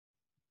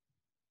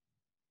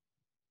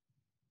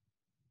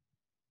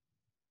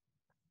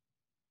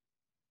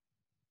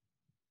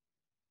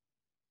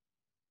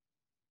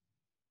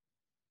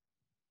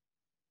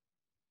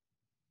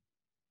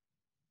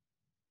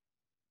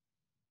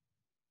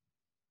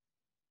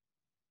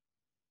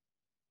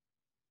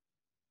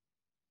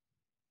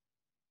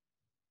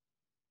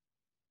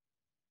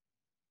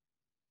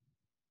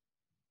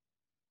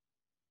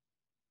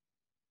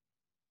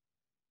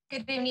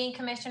Good evening,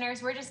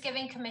 commissioners. We're just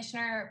giving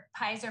Commissioner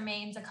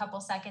Pizer-Maines a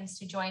couple seconds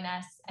to join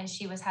us as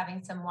she was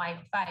having some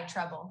Wi-Fi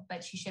trouble,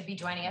 but she should be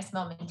joining us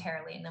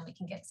momentarily and then we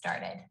can get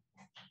started.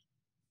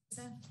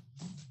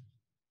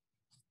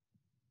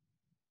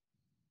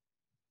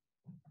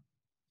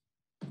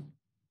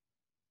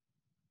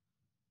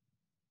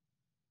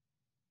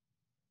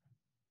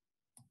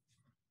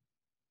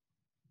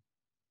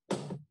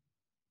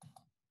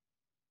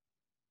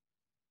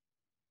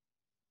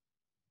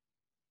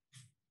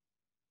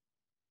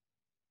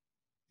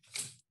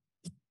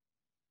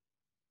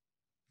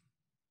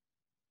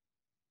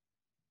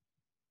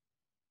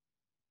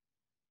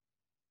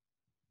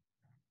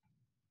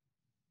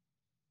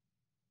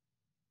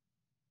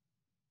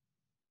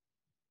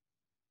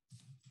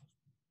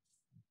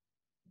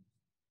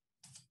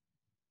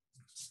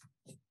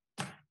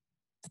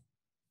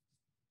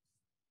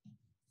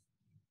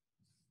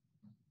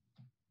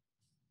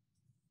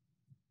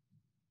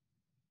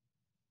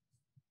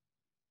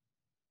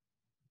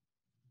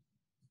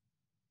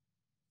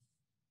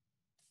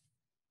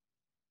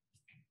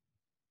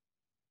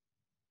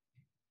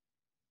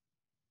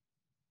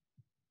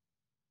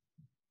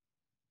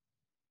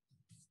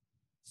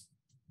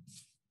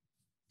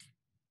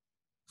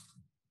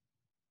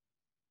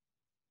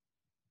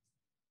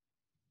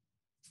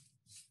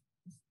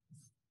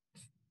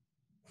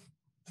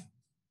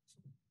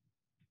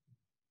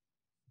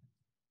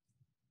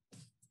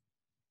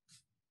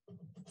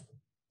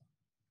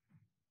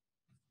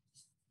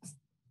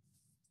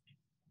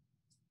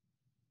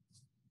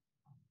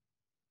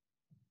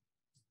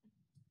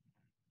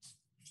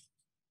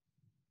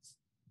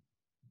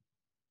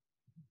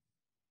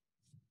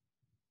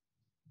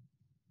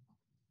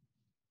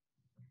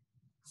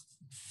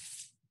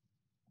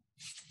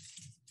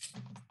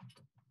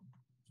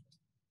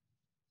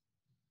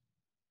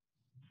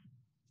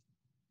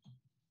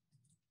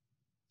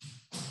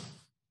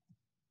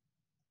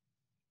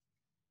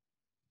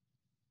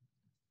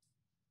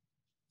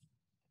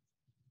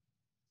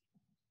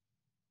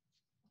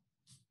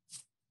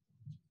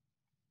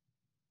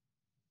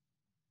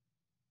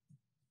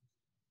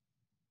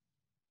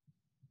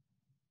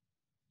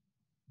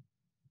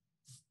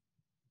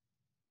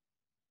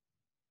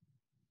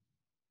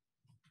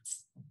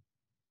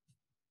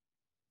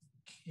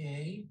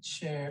 Okay,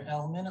 Chair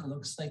Elman, it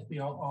looks like we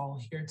are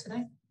all here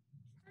today.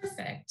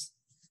 Perfect.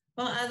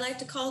 Well, I'd like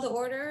to call to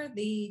order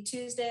the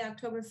Tuesday,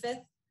 October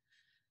 5th,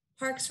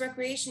 Parks,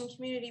 Recreation,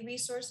 Community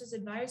Resources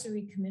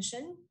Advisory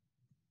Commission.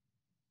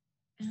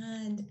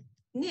 And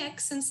Nick,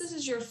 since this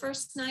is your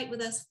first night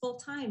with us full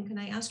time, can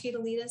I ask you to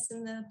lead us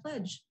in the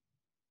pledge?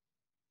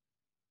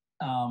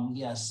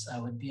 Yes, I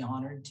would be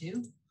honored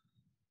to.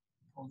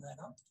 Pull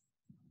that up.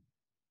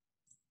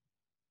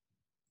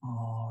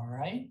 All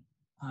right.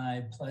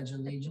 I pledge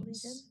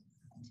allegiance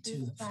to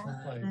the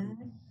flag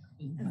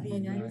of the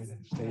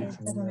United States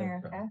of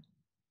America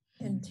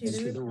and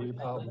to the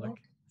republic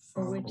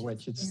for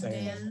which it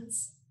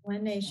stands,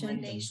 one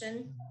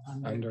nation,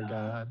 under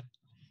God,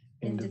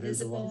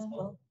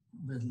 indivisible,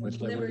 with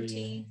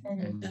liberty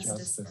and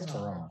justice for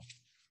all.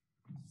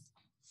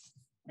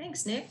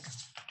 Thanks, Nick.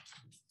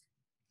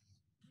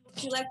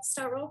 Would you like to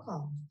start roll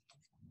call?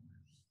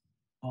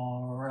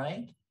 All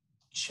right.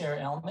 Chair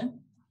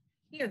Elman.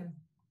 Here.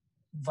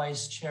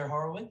 Vice Chair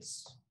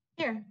Horowitz.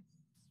 Here.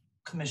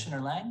 Commissioner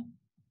Lang.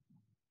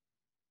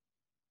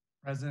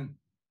 Present.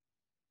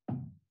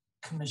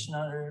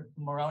 Commissioner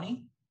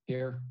Moroney.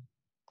 Here.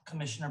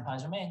 Commissioner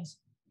Pizer-Maines.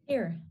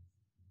 Here.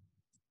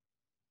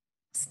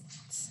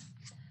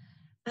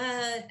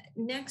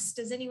 Next,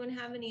 does anyone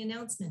have any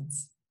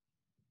announcements?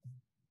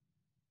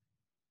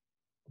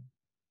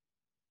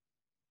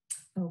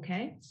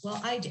 Okay,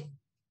 well, I do.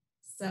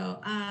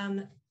 So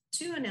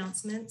 2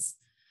 announcements.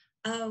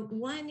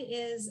 One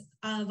is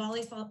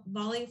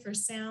Volley for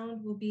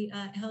Sound will be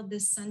held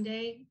this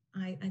Sunday.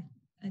 I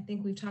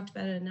think we've talked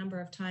about it a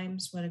number of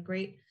times, what a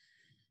great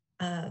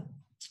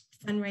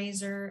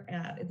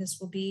fundraiser this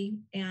will be.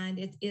 And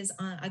it is,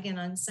 again,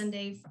 on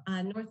Sunday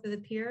north of the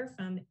pier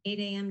from 8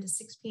 a.m. to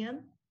 6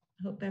 p.m.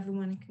 I hope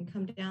everyone can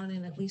come down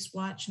and at least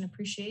watch and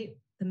appreciate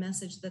the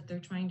message that they're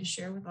trying to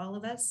share with all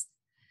of us.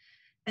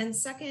 And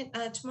second,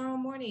 tomorrow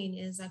morning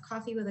is a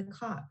Coffee with a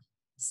Cop.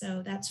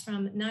 So that's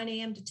from 9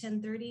 a.m. to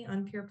 10:30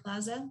 on Pier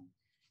Plaza.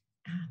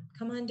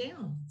 Come on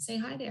down, say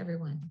hi to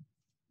everyone.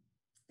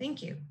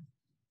 Thank you.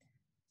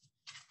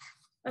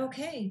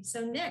 Okay,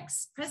 so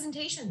next,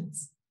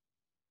 presentations.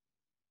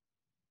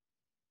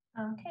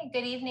 Okay,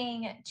 good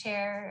evening,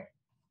 Chair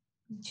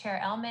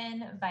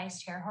Elman,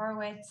 Vice Chair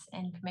Horowitz,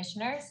 and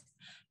commissioners.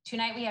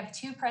 Tonight we have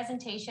 2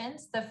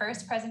 presentations. The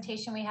first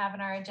presentation we have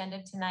on our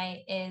agenda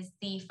tonight is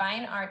the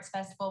Fine Arts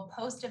Festival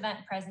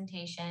post-event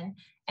presentation,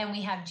 and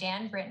we have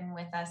Jan Britton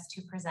with us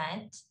to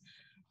present.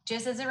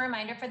 Just as a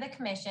reminder for the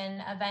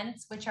commission,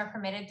 events which are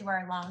permitted through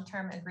our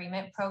long-term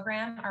agreement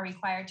program are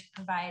required to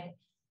provide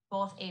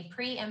both a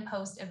pre and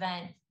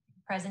post-event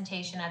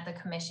presentation at the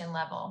commission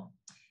level.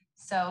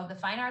 So the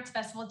Fine Arts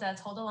Festival does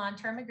hold a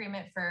long-term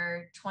agreement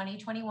for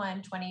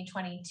 2021,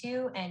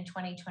 2022, and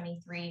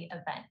 2023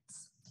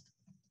 events.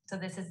 So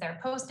this is their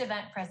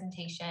post-event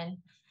presentation,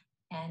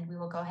 and we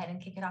will go ahead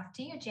and kick it off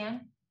to you,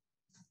 Jan.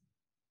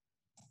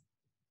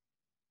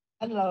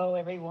 Hello,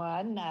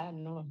 everyone,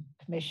 and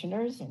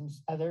commissioners and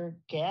other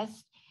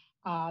guests.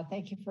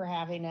 Thank you for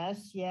having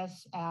us.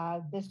 Yes,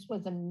 this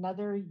was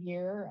another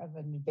year of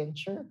an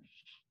adventure.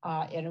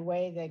 In a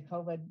way that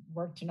COVID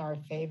worked in our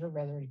favor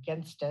rather than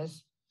against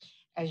us.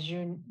 As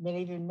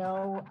many of you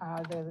know,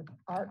 the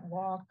Art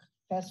Walk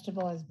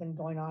Festival has been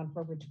going on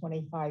for over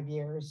 25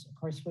 years. Of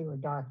course, we were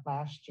dark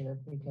last year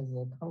because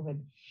of COVID.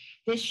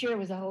 This year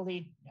was a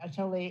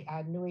totally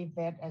new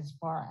event as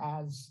far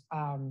as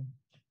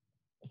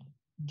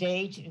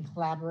date and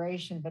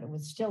collaboration, but it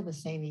was still the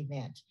same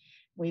event.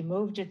 We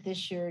moved it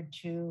this year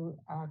to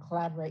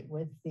collaborate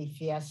with the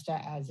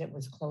Fiesta as it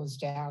was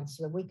closed down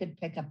so that we could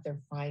pick up their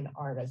fine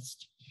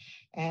artists.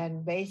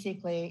 And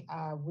basically,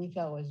 we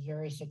felt it was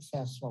very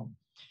successful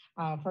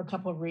for a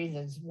couple of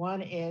reasons.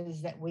 One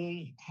is that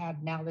we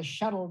have now the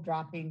shuttle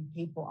dropping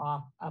people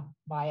off up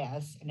by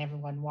us, and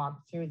everyone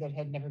walked through that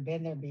had never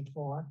been there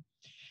before.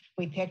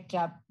 We picked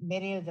up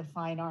many of the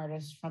fine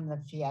artists from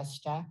the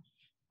Fiesta.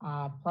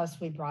 Plus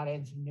we brought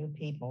in some new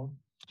people.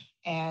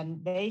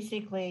 And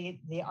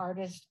basically the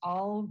artists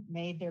all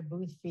made their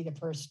booth fee the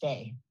first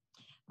day,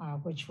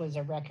 which was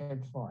a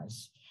record for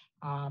us.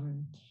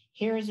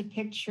 Here is a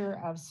picture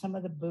of some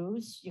of the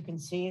booths. You can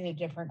see the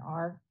different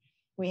art.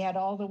 We had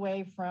all the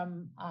way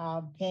from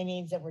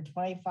paintings that were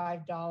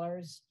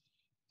 $25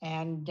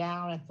 and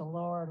down at the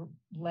lower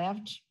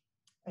left,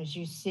 as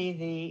you see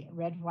the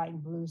red, white,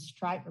 and blue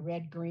stripe,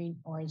 red, green,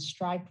 orange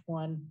striped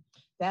one.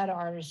 That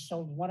artist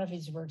sold one of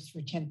his works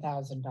for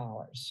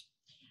 $10,000,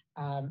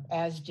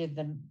 as did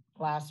the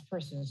last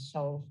person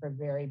sold for a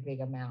very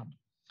big amount.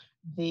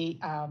 The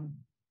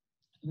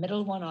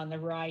middle one on the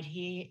right,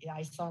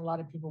 I saw a lot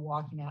of people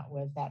walking out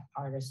with that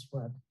artist's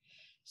work.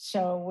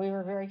 So we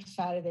were very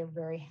excited, they were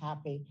very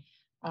happy.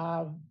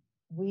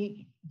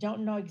 We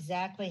don't know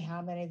exactly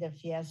how many of the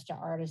Fiesta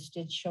artists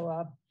did show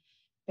up.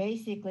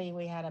 Basically,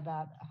 we had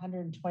about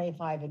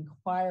 125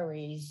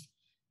 inquiries,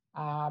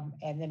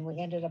 and then we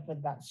ended up with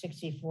about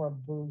 64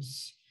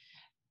 booths.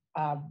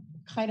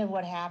 Kind of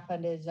what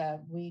happened is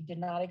we did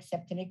not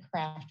accept any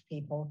craft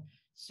people,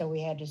 so we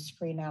had to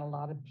screen out a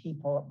lot of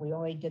people. We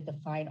only did the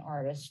fine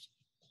artists.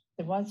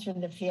 The ones from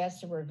the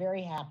Fiesta were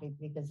very happy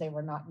because they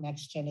were not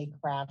next to any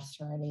crafts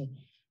or any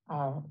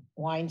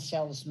wine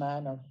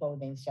salesman or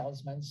clothing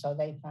salesman, so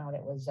they found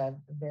it was a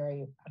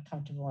very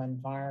comfortable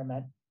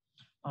environment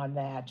on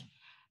that.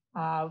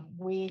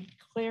 We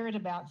cleared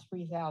about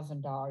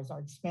 $3,000. Our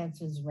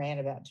expenses ran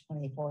about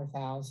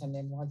 $24,000,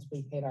 and once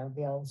we paid our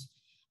bills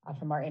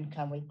from our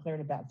income, we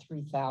cleared about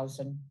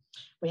 $3,000.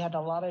 We had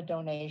a lot of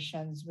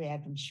donations. We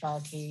had from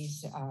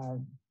Sharky's,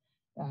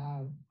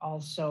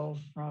 also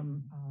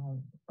from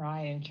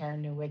Brian and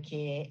Karen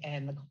Nowicki,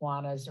 and the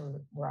Kiwanis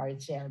were,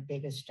 I'd say, our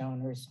biggest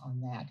donors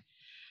on that.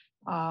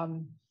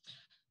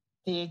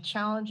 The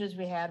challenges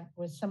we had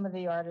with some of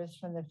the artists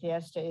from the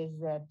Fiesta is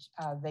that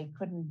they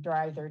couldn't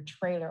drive their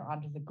trailer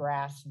onto the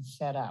grass and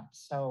set up.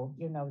 So,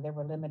 you know, there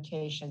were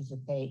limitations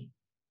that they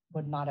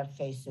would not have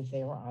faced if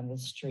they were on the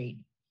street.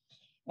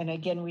 And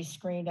again, we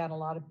screened out a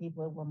lot of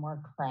people that were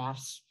more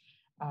crafts.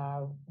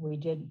 We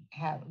did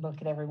look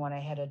at everyone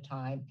ahead of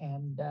time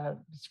and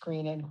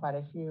screen in quite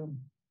a few.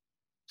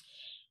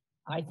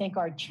 I think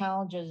our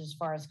challenges as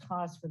far as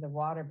costs for the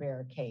water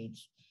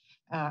barricades.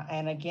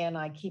 And again,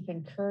 I keep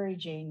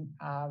encouraging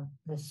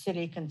the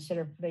city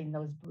consider putting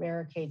those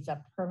barricades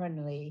up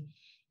permanently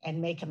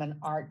and make them an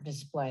art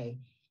display,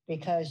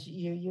 because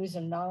you use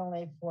them not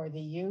only for the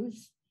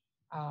youth,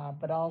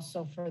 but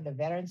also for the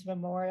Veterans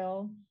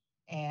Memorial.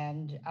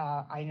 And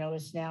I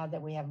notice now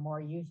that we have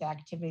more youth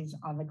activities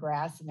on the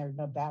grass and there's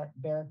no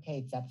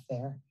barricades up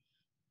there.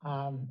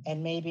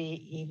 And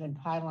maybe even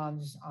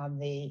pylons on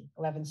the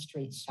 11th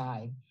Street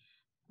side.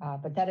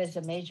 But that is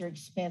a major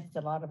expense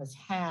that a lot of us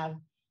have.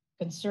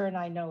 Concern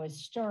I know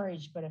is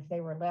storage, but if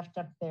they were left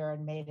up there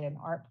and made an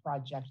art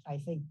project, I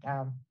think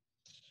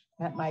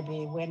that might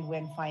be a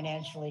win-win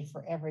financially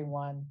for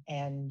everyone,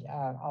 and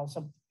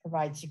also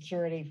provide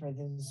security for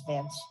these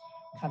events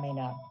coming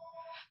up.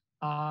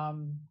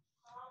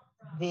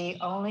 The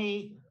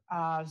only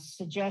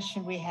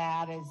suggestion we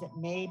had is that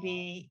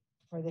maybe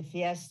for the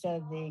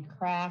Fiesta, the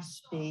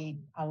crafts be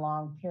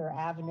along Pier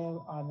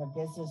Avenue on the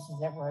businesses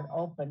that were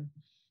open,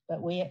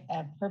 but we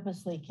have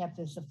purposely kept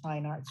this a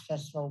fine arts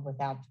festival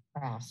without the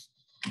crafts.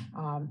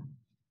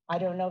 I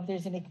don't know if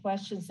there's any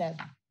questions. That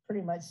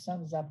pretty much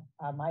sums up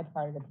my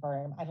part of the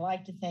program. I'd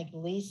like to thank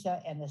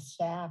Lisa and the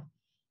staff.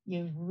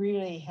 You've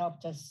really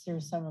helped us through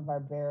some of our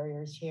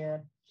barriers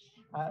here.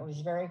 It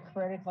was very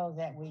critical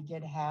that we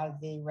did have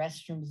the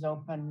restrooms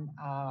open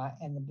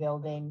in the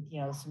building,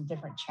 you know, some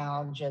different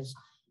challenges,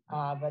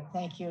 but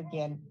thank you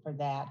again for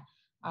that.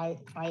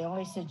 My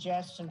only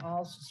suggestion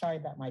also, sorry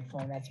about my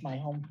phone, that's my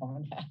home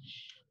phone.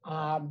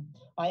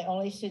 My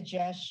only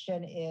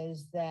suggestion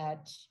is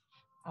that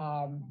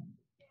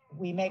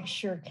we make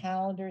sure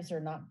calendars are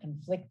not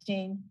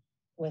conflicting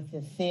with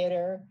the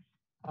theater.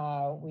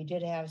 We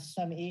did have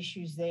some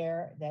issues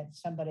there that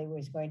somebody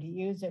was going to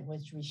use it,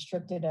 which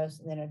restricted us,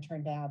 and then it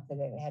turned out that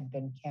it had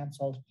been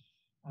canceled.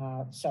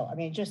 So, I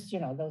mean, just,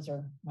 those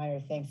are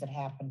minor things that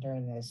happened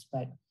during this,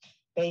 but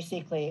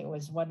basically it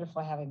was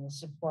wonderful having the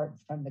support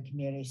from the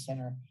community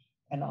center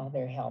and all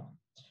their help.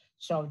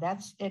 So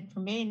that's it for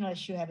me,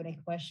 unless you have any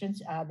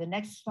questions. The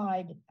next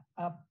slide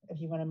up,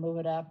 if you want to move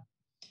it up,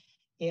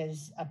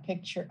 is a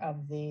picture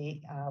of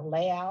the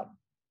layout.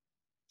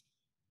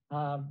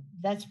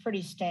 That's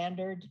pretty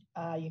standard.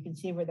 You can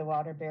see where the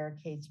water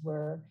barricades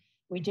were.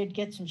 We did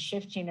get some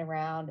shifting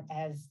around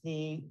as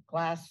the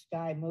glass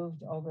guy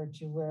moved over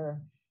to where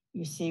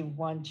you see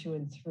 1, 2,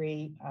 and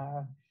 3.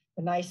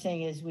 The nice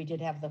thing is we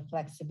did have the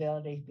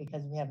flexibility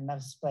because we have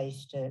enough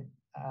space to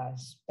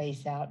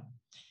space out.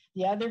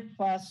 The other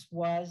plus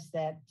was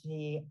that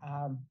the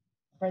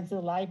Friends of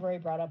the Library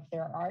brought up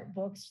their art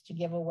books to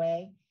give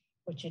away,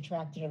 which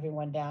attracted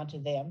everyone down to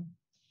them.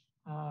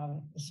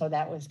 So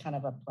that was kind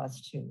of a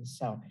plus too.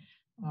 So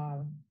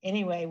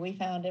anyway, we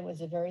found it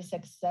was a very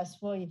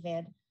successful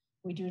event.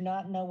 We do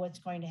not know what's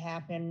going to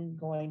happen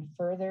going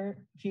further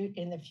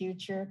in the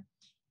future.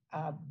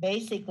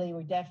 Basically,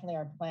 we definitely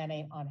are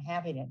planning on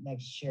having it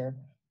next year.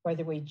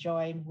 Whether we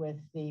join with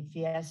the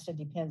Fiesta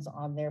depends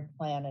on their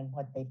plan and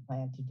what they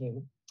plan to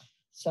do.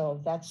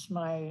 So that's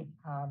my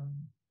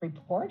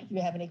report. If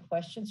you have any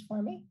questions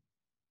for me.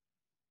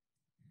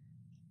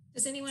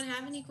 Does anyone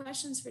have any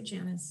questions for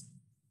Janice?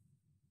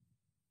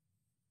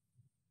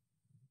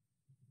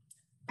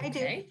 I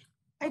do.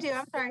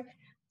 I'm sorry.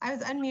 I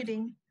was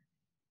unmuting.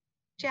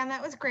 Jan,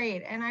 that was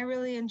great. And I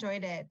really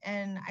enjoyed it.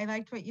 And I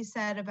liked what you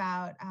said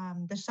about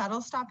the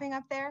shuttle stopping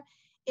up there.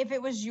 If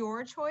it was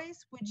your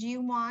choice, would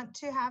you want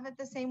to have it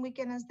the same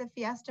weekend as the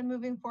Fiesta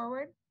moving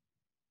forward?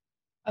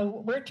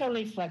 We're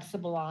totally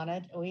flexible on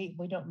it. We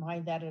don't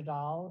mind that at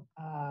all.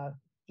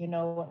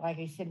 Like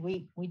I said,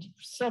 we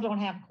still don't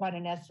have quite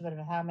an estimate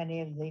of how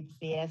many of the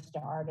Fiesta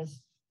artists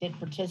did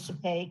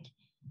participate.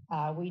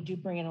 We do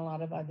bring in a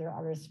lot of other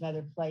artists from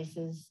other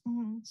places.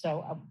 Mm-hmm.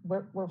 So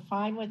we're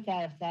fine with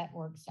that if that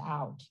works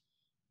out.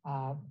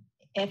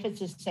 If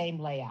it's the same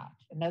layout.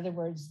 In other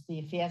words,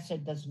 the Fiesta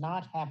does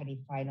not have any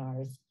fine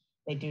artists.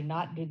 They do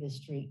not do the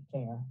street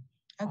fair.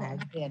 Okay.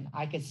 And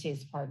I could see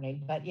us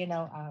partnering, but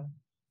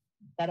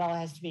that all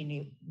has to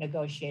be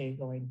negotiated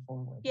going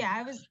forward.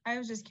 Yeah, I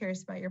was just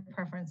curious about your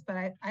preference, but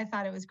I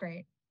thought it was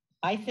great.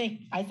 I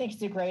think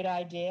it's a great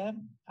idea.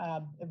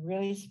 It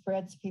really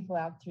spreads people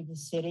out through the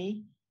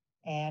city.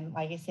 And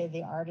like I say,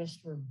 the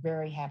artists were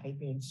very happy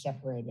being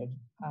separated.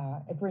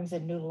 It brings a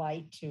new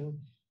light to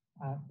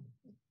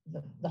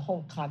the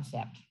whole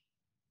concept.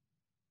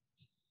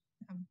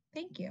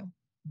 Thank you.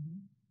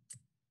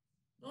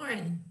 Mm-hmm.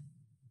 Lauren.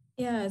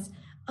 Yes.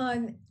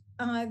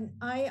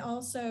 I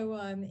also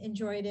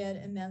enjoyed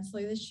it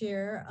immensely this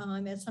year.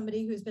 As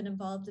somebody who's been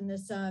involved in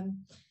this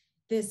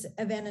this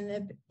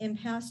event in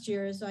past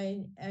years,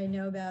 I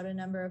know about a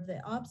number of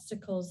the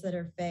obstacles that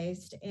are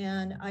faced,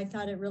 and I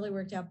thought it really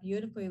worked out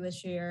beautifully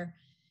this year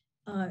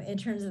in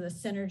terms of the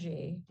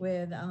synergy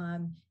with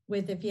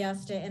the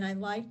Fiesta. And I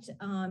liked,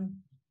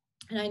 and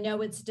I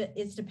know it's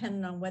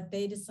dependent on what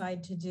they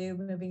decide to do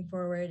moving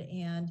forward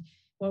and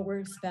what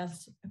works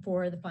best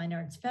for the Fine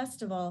Arts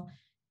Festival.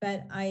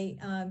 But I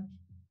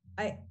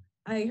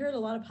heard a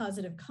lot of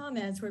positive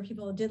comments where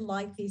people did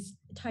like these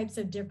types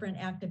of different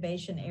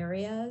activation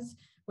areas,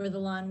 where the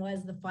lawn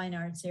was the fine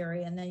arts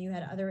area, and then you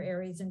had other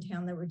areas in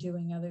town that were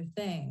doing other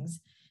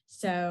things.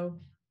 So,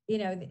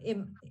 Jan,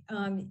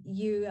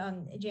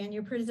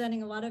 you're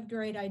presenting a lot of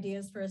great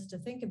ideas for us to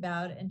think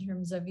about in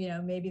terms of,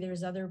 maybe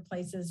there's other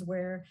places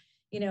where,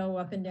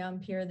 up and down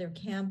Pier, there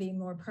can be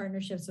more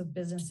partnerships with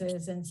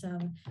businesses and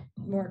some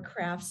more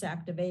crafts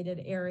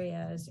activated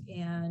areas,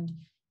 and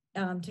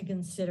to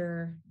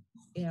consider,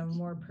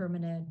 more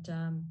permanent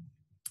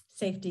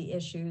safety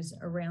issues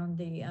around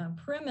the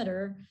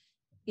perimeter,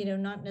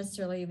 not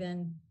necessarily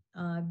even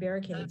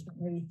barricades, but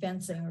maybe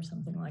fencing or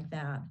something like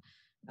that.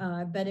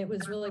 But it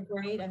was really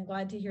great. I'm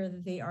glad to hear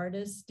that the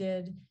artists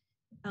did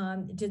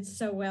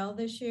so well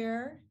this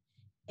year.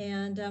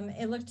 And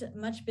it looked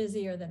much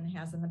busier than it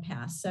has in the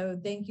past. So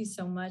thank you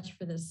so much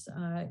for this,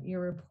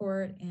 your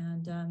report.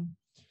 And I'm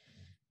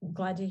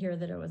glad to hear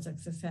that it was a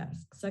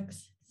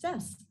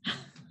success.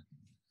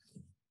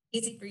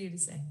 Easy for you to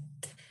say.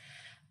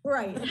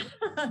 Right.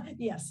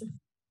 Yes.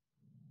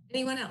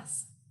 Anyone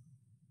else?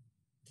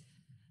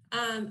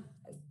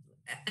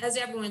 As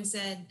everyone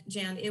said,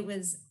 Jan, it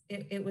was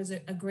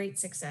a great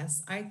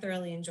success. I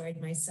thoroughly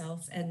enjoyed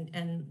myself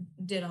and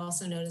did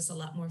also notice a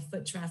lot more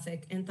foot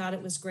traffic, and thought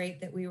it was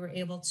great that we were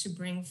able to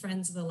bring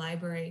Friends of the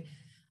Library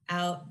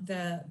out.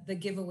 The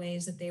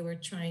giveaways that they were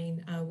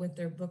trying with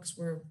their books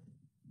were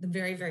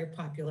very, very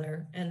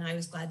popular, and I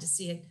was glad to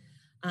see it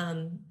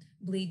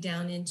bleed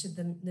down into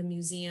the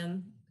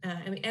museum.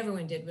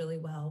 Everyone did really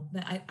well,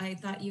 but I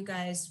thought you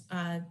guys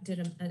did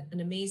an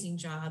amazing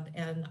job,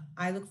 and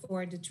I look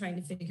forward to trying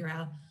to figure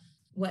out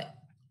what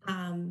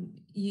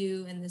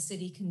you and the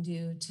city can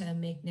do to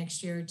make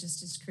next year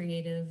just as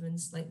creative and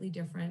slightly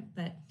different.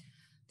 But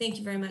Thank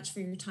you very much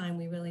for your time.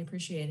 We really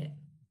appreciate it.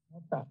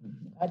 No problem.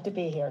 Glad to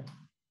be here.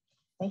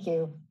 Thank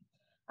you.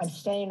 I'm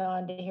staying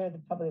on to hear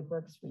the Public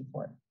Works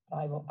report.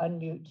 I will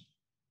unmute.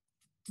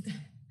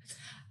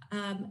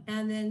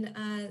 And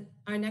then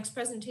our next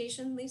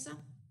presentation, Lisa?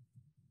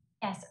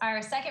 Yes,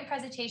 our second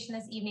presentation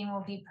this evening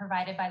will be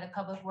provided by the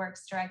Public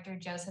Works Director,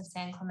 Joseph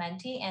San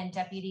Clemente, and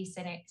Deputy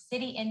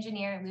City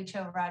Engineer,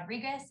 Lucho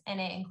Rodriguez, and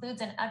it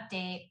includes an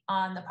update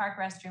on the park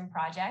restroom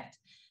project,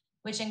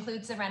 which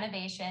includes the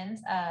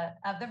renovations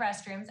of the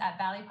restrooms at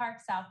Valley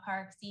Park, South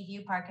Park,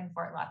 Seaview Park, and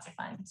Fort Lots of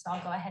Fun. So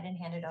I'll go ahead and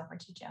hand it over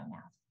to Joe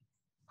now.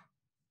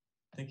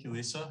 Thank you,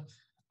 Lisa.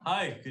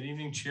 Hi, good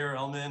evening, Chair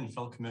Elman and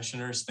fellow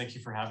commissioners. Thank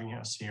you for having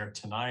us here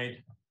tonight.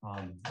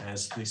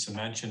 As Lisa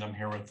mentioned, I'm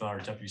here with our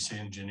Deputy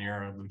City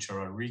Engineer, Lucho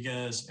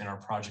Rodriguez, and our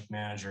project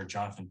manager,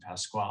 Jonathan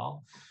Pasquale.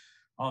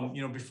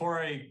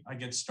 Before I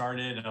get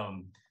started,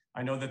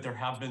 I know that there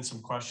have been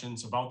some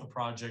questions about the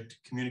project,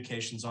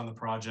 communications on the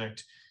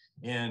project,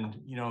 and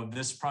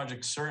this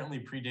project certainly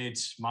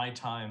predates my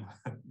time.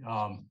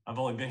 I've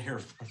only been here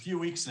for a few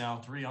weeks now,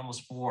 3,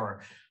 almost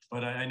 4.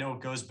 But I know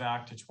it goes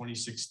back to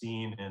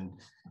 2016. And,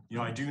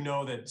 I do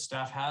know that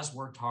staff has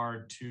worked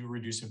hard to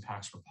reduce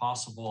impacts where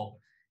possible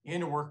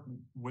and to work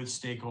with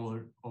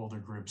stakeholder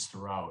groups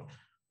throughout.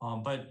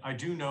 But I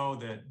do know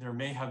that there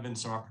may have been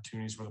some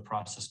opportunities where the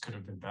process could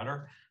have been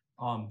better.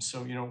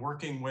 So,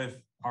 working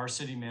with our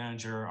city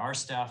manager, our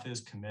staff is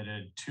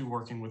committed to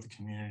working with the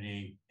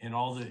community and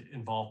all the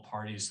involved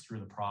parties through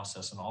the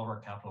process and all of our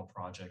capital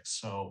projects.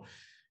 So,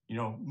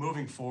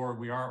 moving forward,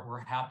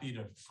 we're happy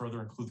to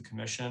further include the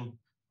commission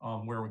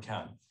where we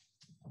can.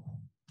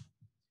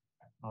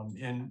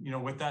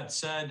 With that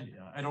said,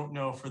 I don't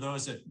know, for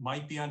those that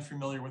might be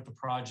unfamiliar with the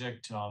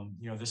project,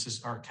 this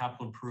is our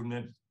capital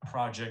improvement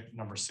project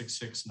number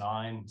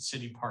 669,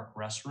 City Park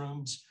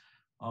Restrooms.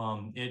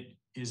 It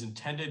is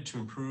intended to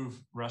improve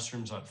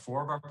restrooms at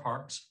 4 of our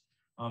parks.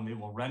 It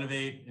will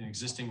renovate an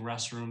existing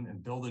restroom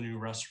and build a new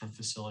restroom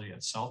facility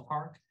at South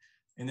Park,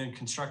 and then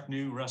construct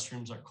new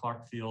restrooms at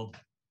Clark Field,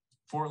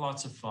 Fort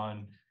Lots of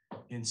Fun,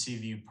 and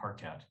Seaview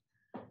Parkette.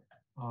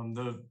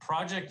 The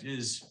project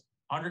is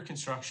under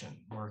construction.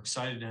 We're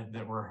excited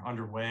that we're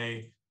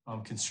underway.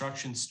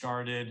 Construction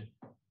started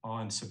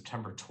on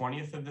September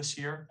 20th of this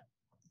year.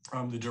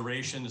 The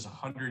duration is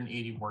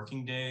 180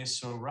 working days,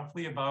 so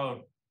roughly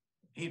about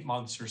 8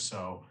 months or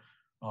so.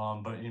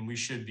 And we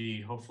should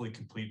be hopefully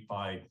complete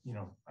by,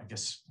 I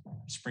guess,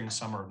 spring,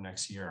 summer of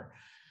next year.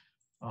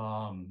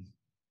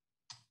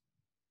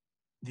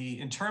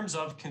 In terms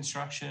of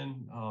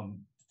construction,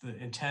 the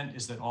intent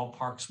is that all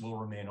parks will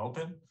remain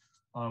open.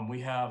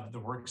 We have the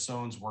work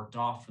zones worked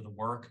off for the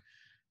work.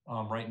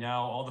 Right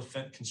now, all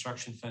the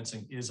construction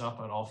fencing is up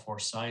at all 4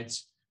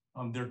 sites.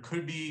 There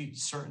could be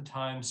certain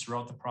times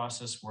throughout the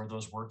process where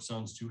those work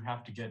zones do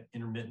have to get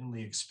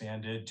intermittently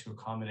expanded to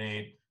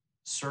accommodate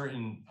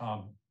certain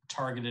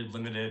targeted,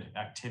 limited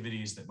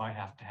activities that might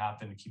have to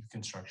happen to keep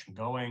construction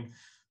going.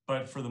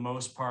 But for the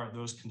most part,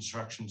 those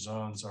construction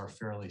zones are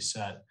fairly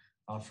set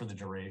for the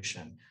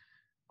duration.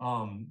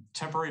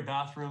 Temporary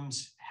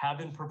bathrooms have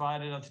been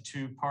provided at the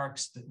 2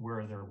 parks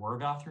where there were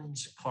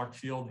bathrooms, Clark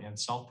Field and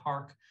South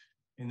Park.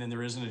 And then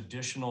there is an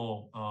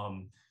additional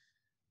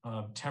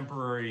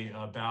temporary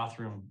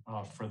bathroom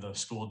for the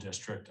school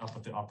district up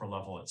at the upper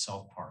level at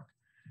South Park.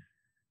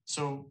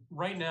 So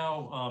right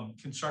now,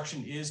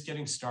 construction is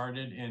getting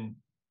started, and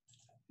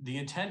the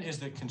intent is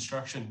that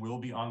construction will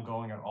be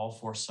ongoing at all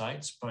 4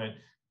 sites, but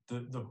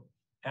the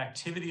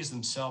activities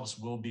themselves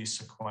will be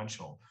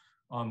sequential.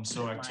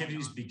 So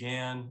activities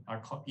began,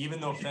 even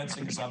though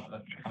fencing is up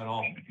at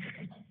all.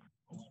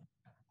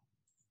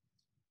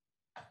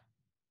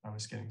 I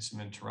was getting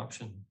some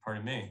interruption,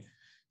 pardon me.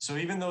 So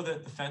even though the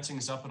fencing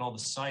is up at all the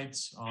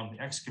sites,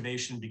 the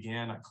excavation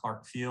began at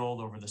Clark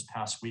Field over this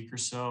past week or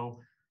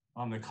so.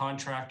 The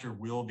contractor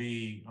will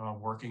be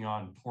working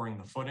on pouring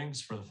the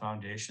footings for the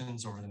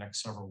foundations over the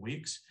next several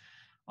weeks.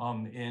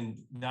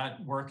 And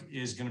that work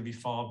is going to be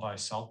followed by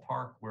South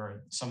Park,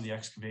 where some of the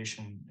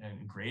excavation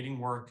and grading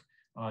work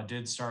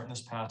did start in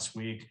this past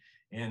week,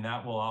 and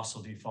that will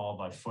also be followed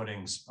by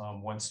footings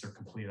once they're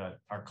complete at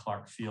our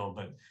Clark Field.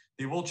 But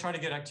they will try to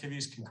get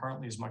activities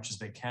concurrently as much as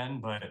they can,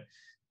 but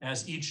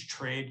as each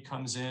trade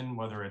comes in,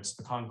 whether it's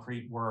the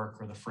concrete work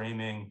or the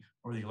framing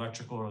or the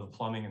electrical or the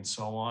plumbing and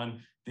so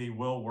on, they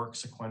will work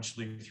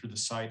sequentially through the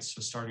sites.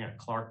 So starting at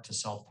Clark to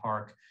South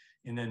Park,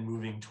 and then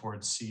moving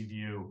towards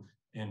Seaview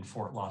and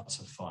Fort Lots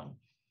of Fun.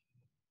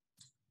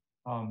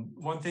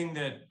 One thing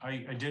that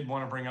I did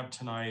want to bring up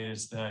tonight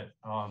is that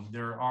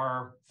there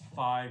are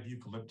 5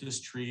 eucalyptus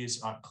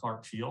trees at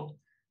Clark Field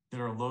that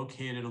are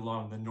located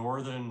along the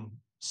northern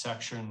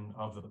section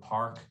of the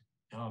park.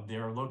 They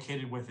are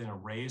located within a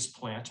raised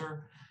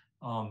planter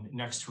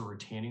next to a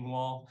retaining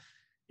wall.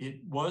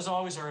 It was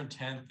always our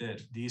intent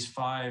that these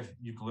 5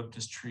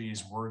 eucalyptus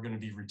trees were going to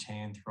be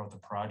retained throughout the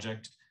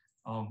project.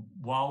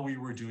 While we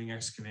were doing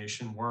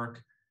excavation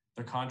work,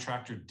 the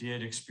contractor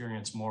did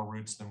experience more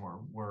roots than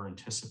were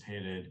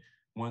anticipated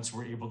once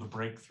we're able to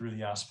break through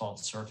the asphalt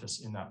surface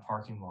in that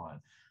parking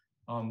lot.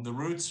 The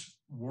roots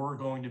were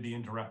going to be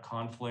in direct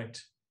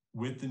conflict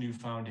with the new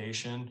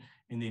foundation,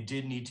 and they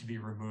did need to be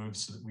removed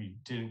so that we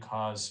didn't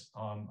cause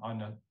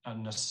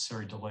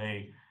unnecessary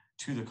delay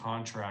to the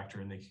contractor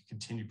and they could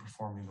continue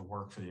performing the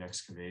work for the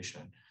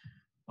excavation.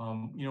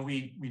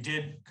 We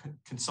did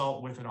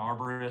consult with an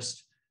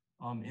arborist.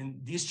 And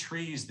these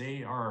trees,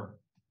 they are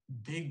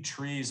big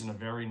trees in a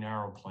very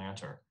narrow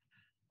planter.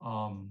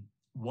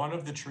 One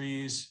of the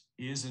trees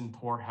is in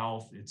poor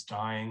health. It's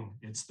dying.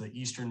 It's the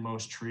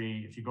easternmost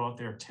tree. If you go out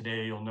there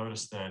today, you'll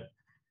notice that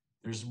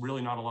there's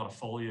really not a lot of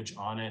foliage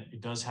on it.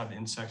 It does have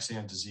insects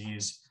and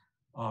disease.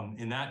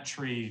 And that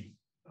tree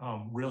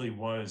really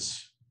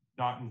was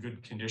not in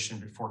good condition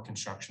before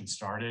construction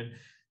started.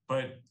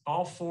 But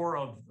all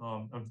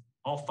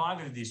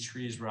five of these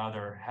trees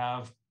rather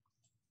have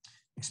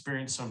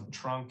experienced some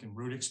trunk and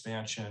root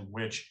expansion,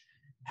 which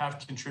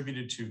have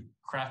contributed to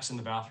cracks in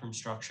the bathroom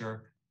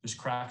structure. There's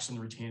cracks in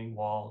the retaining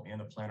wall and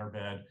the planter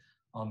bed.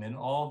 And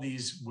all of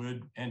these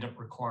would end up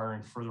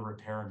requiring further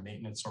repair and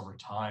maintenance over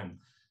time.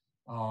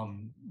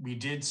 We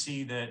did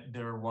see that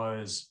there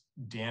was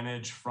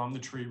damage from the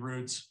tree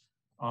roots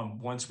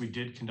once we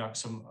did conduct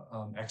some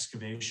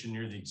excavation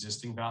near the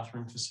existing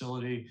bathroom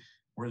facility,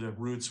 where the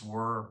roots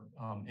were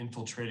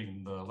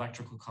infiltrating the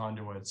electrical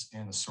conduits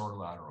and the sewer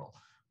lateral.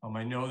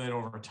 I know that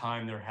over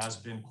time there has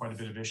been quite a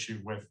bit of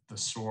issue with the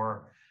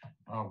sewer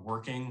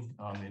working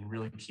and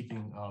really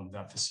keeping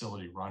that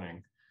facility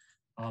running.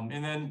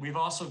 And then we've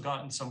also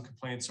gotten some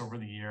complaints over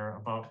the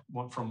year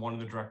from one of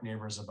the direct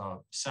neighbors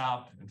about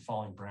sap and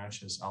falling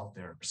branches out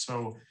there.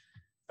 So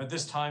at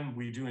this time,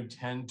 we do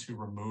intend to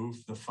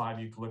remove the 5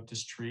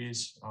 eucalyptus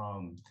trees.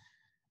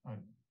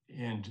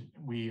 And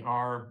we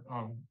are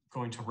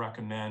going to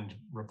recommend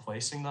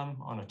replacing them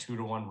on a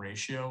 2-to-1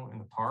 ratio in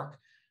the park.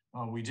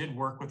 We did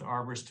work with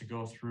arborists to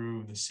go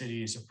through the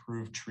city's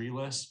approved tree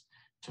list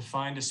to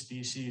find a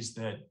species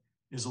that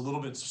is a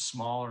little bit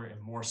smaller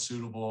and more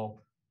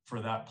suitable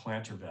for that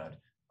planter bed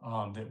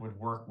that would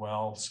work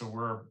well. So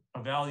we're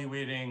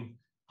evaluating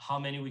how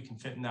many we can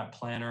fit in that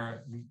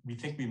planter. We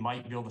think we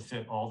might be able to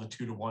fit all the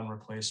 2-to-1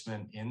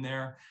 replacement in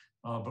there,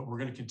 but we're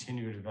going to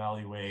continue to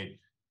evaluate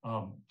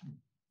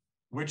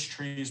which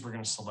trees we're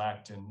going to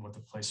select and what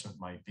the placement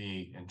might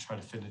be and try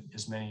to fit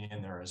as many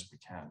in there as we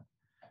can.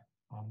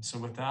 So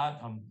with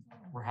that,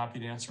 we're happy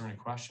to answer any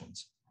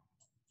questions.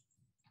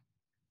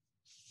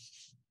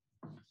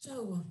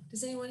 So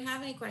does anyone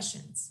have any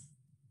questions?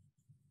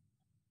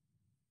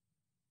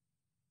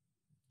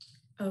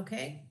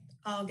 Okay,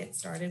 I'll get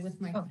started with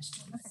my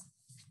questions. Okay.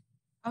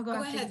 I'll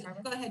go ahead.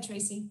 Go ahead,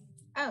 Tracy.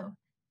 Oh,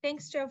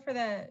 thanks, Joe, for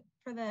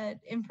the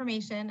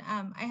information.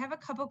 I have a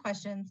couple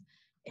questions.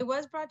 It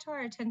was brought to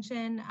our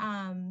attention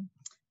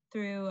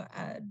through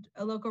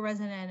a local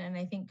resident, and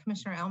I think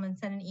Commissioner Ellman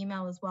sent an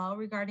email as well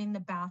regarding the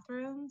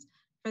bathrooms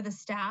for the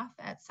staff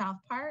at South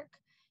Park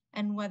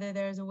and whether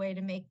there's a way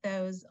to make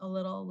those a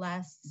little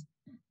less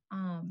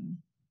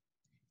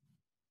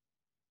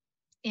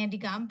Andy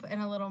Gump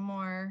and a little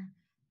more,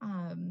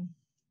 I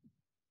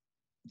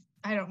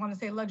don't want to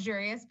say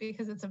luxurious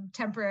because it's a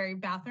temporary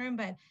bathroom,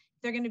 but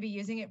they're going to be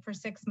using it for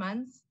 6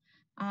 months.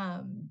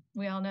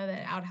 We all know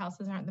that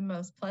outhouses aren't the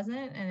most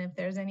pleasant, and if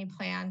there's any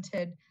plan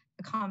to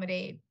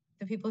accommodate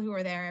the people who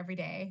are there every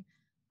day.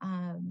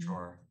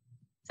 Sure.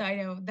 So I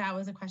know that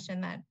was a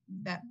question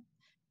that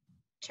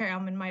Chair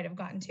Ellman might have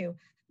gotten to.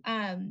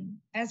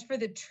 As for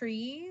the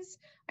trees,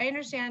 I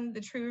understand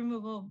the tree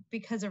removal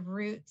because of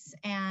roots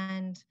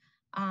and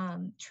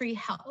tree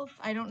health.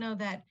 I don't know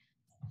that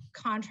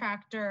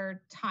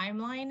contractor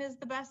timeline is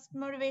the best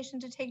motivation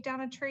to take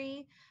down a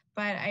tree,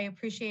 but I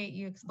appreciate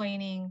you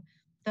explaining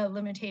the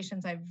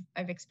limitations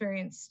I've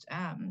experienced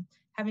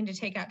having to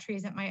take out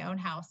trees at my own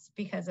house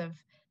because of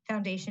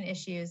foundation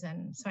issues.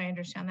 And so I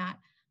understand that.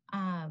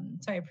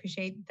 So I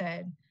appreciate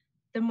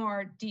the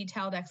more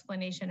detailed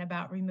explanation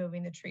about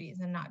removing the trees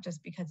and not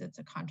just because it's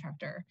a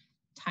contractor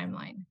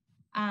timeline.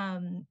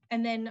 And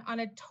then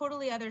on a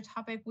totally other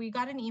topic, we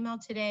got an email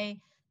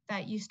today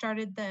that you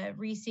started the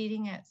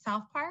reseeding at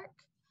South Park.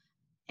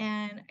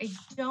 And I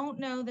don't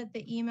know that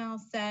the email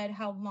said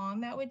how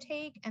long that would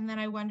take. And then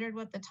I wondered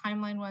what the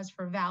timeline was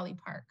for Valley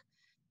Park,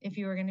 if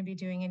you were going to be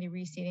doing any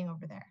reseeding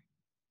over there.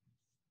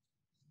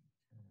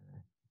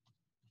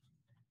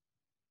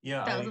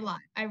 Yeah, that was a lot.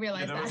 I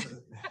realized that.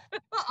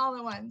 All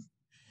at once.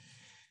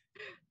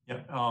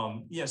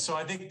 Yeah, so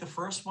I think the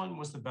first one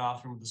was the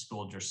bathroom of the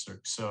school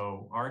district.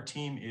 So our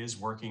team is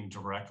working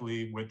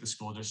directly with the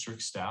school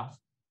district staff,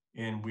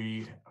 and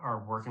we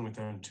are working with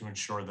them to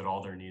ensure that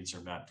all their needs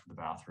are met for the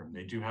bathroom.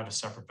 They do have a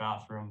separate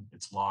bathroom,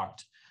 it's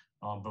locked,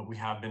 but we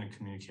have been in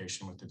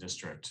communication with the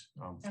district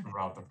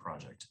throughout the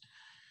project.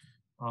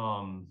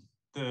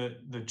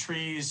 The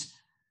trees,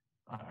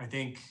 I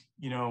think,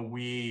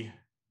 we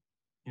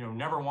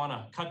never want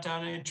to cut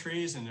down any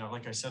trees. And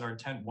like I said, our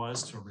intent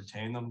was to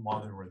retain them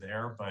while they were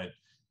there. But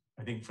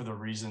I think for the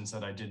reasons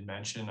that I did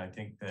mention, I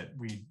think that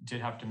we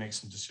did have to make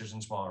some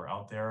decisions while we were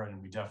out there.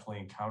 And we definitely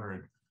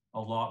encountered a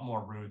lot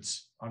more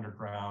roots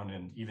underground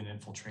and even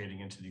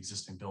infiltrating into the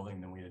existing building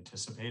than we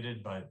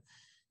anticipated. But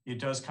it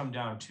does come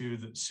down to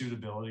the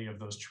suitability of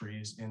those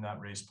trees in that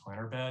raised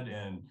planter bed,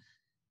 and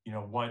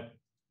what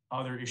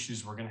other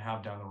issues we're going to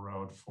have down the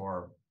road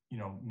for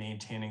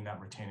maintaining that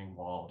retaining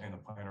wall in the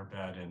planter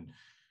bed, and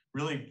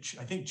really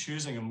I think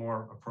choosing a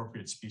more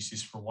appropriate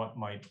species for what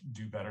might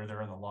do better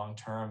there in the long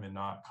term and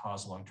not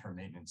cause long-term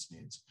maintenance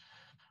needs.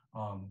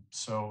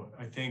 So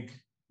I think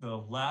the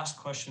last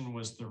question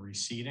was the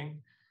reseeding.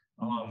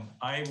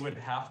 I would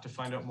have to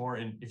find out more,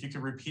 and if you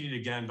could repeat it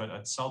again, but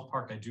at South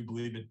Park, I do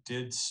believe it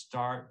did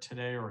start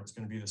today, or it's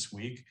going to be this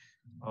week.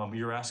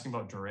 You're asking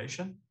about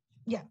duration?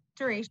 Yeah,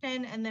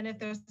 duration, and then if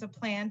there's a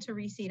plan to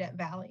reseed at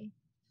Valley.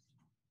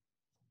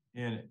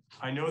 And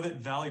I know that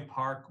Valley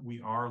Park, we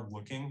are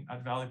looking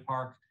at Valley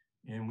Park,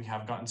 and we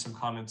have gotten some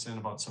comments in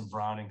about some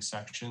browning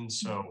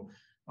sections. So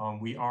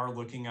we are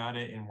looking at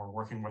it, and we're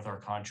working with our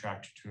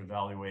contractor to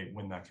evaluate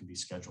when that can be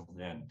scheduled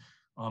in.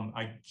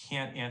 I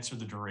can't answer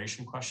the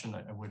duration question.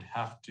 I would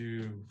have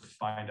to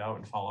find out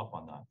and follow up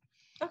on that.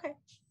 Okay,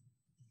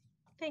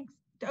 thanks.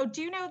 Oh,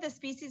 do you know the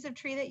species of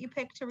tree that you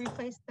picked to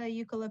replace the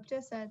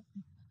eucalyptus at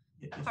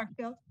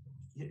Parkfield?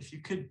 If you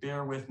could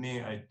bear with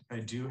me, I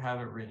do have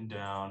it written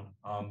down.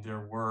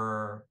 There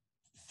were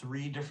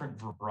 3 different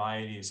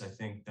varieties, I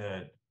think,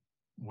 that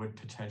would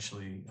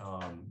potentially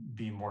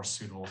be more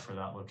suitable for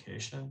that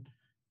location.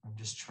 I'm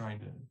just trying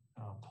to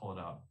pull it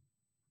up.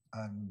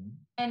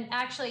 And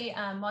actually,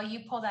 while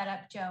you pull that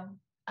up, Joe,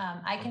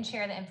 I can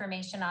share the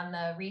information on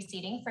the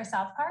reseeding for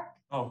South Park.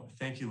 Oh,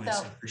 thank you,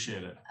 Lisa.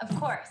 Appreciate it. Of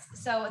course.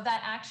 So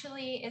that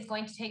actually is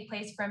going to take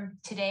place from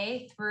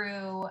today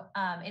through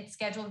its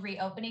scheduled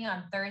reopening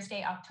on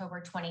Thursday,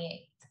 October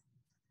 28th.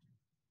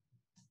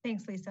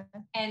 Thanks, Lisa.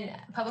 And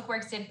Public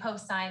Works did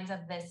post signs of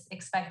this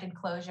expected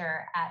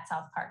closure at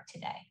South Park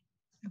today.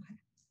 Okay.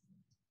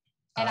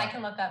 And I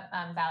can look up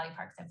Valley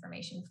Park's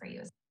information for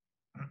you.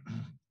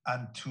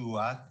 And to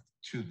add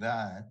to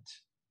that,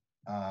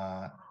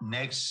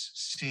 next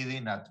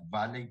seeding at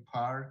Valley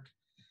Park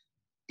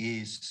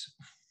is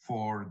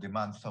for the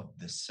month of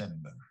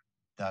December.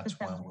 That's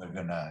when we're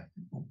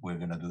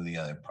gonna do the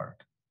other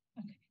park.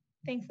 Okay.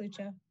 Thanks,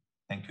 Lucho.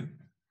 Thank you.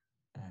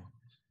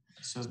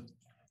 So,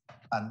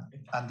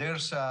 and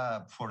there's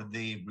for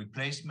the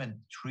replacement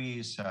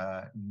trees,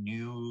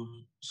 New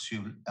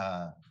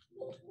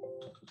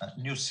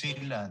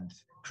Zealand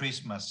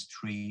Christmas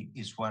tree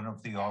is one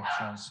of the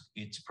options.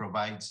 It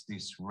provides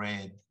these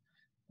red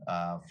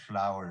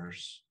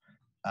flowers,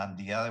 and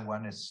the other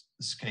one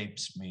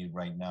escapes me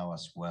right now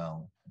as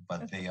well,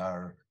 but they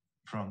are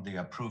from the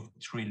approved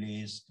tree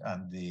list,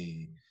 and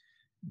the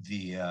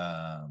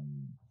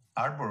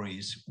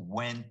arborist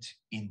went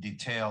in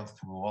detail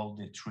through all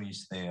the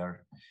trees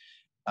there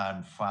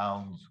and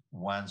found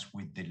ones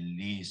with the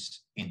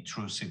least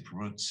intrusive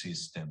root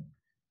system,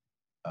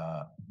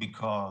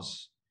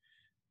 because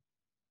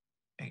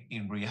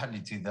in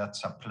reality,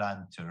 that's a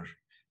planter.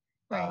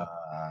 Right.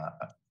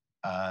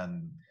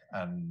 And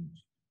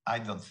I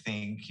don't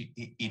think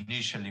it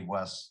initially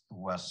was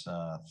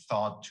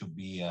thought to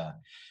be a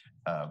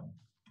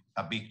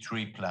big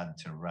tree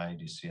planter, right?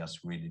 It's just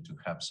really to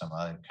have some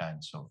other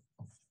kinds of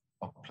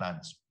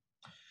plants.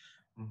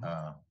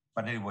 mm-hmm.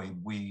 But anyway,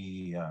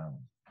 we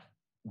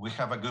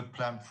have a good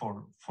plan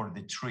for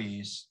the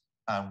trees,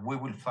 and we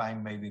will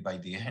find maybe by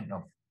the end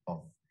of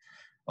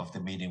the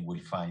meeting, we'll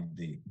find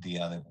the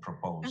other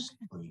proposed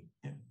tree.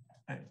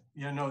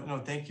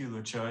 No, thank you,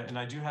 Lucha. And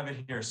I do have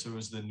it here. So it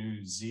was the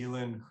New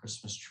Zealand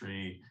Christmas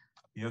tree.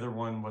 The other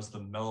one was the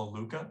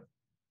Melaleuca.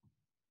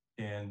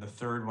 And the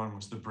third one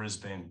was the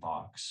Brisbane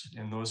box.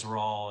 And those are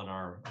all in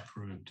our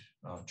approved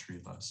tree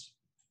list.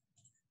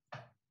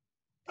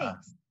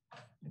 Thanks.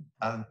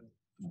 And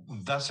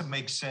does it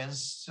make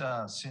sense,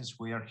 since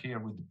we are here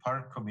with the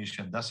Park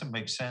Commission, does it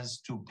make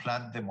sense to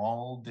plant them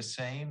all the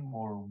same,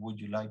 or would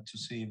you like to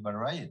see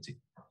variety?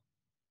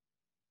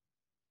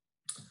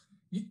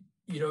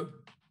 You know,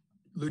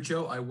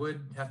 Lucho, I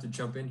would have to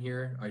jump in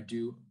here. I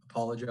do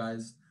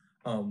apologize.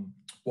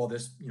 While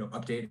this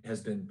update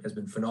has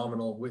been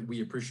phenomenal,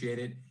 we appreciate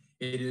it.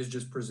 It is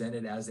just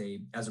presented as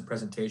a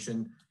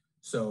presentation.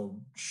 So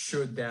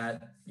should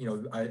that,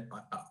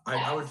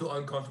 I would feel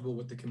uncomfortable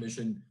with the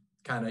commission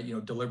kind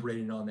of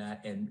deliberating on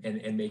that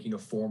and making a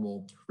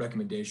formal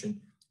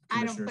recommendation.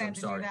 I don't plan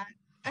to do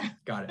that.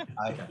 Got it.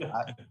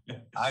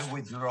 I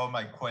withdraw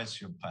my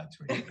question,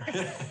 Patrick.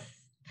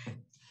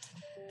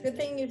 Good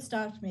thing you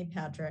stopped me,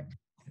 Patrick.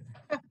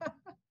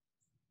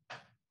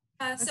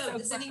 So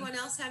does anyone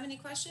else have any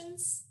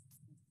questions?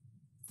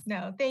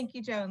 No, thank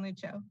you, Joe and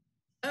Lucho.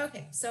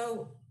 Okay,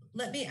 so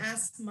let me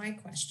ask my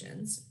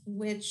questions,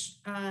 which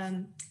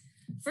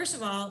first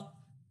of all,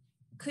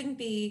 couldn't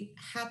be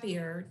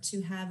happier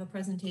to have a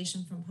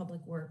presentation from Public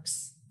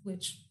Works,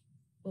 which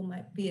we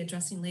might be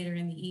addressing later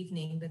in the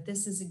evening, but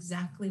this is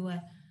exactly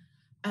what,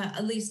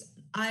 at least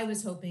I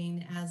was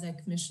hoping as a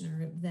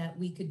commissioner that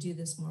we could do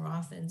this more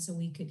often so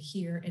we could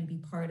hear and be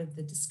part of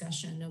the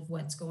discussion of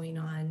what's going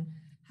on,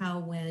 how,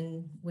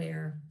 when,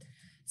 where.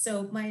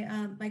 So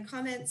my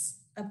comments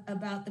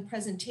about the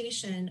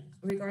presentation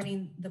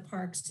regarding the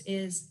parks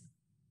is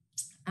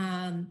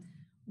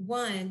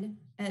one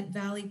at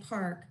Valley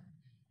Park,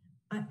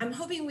 I'm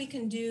hoping we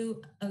can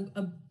do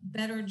a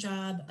better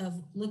job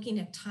of looking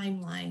at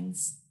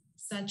timelines,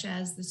 such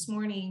as this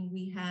morning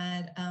we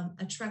had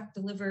a truck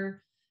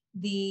deliver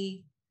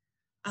the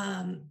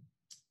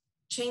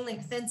chain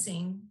link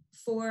fencing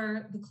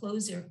for the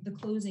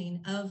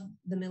closing of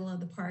the middle of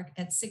the park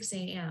at 6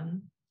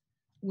 a.m.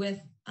 with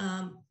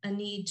a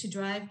need to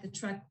drive the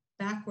truck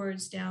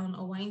backwards down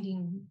a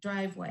winding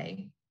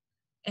driveway.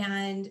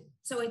 And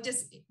so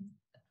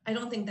I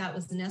don't think that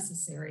was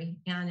necessary.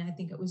 And I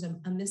think it was a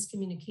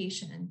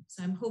miscommunication.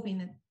 So I'm hoping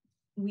that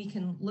we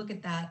can look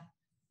at that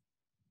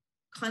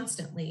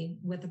constantly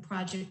with a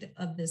project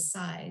of this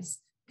size,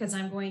 because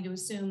I'm going to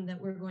assume that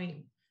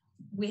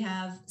we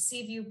have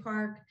Seaview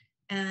Park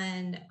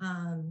and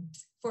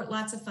Fort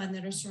Lots of Fun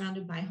that are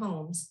surrounded by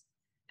homes.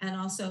 And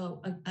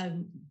also,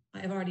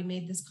 I've already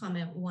made this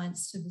comment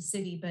once to the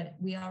city, but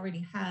we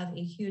already have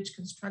a huge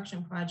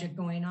construction project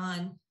going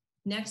on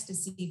next to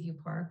Seaview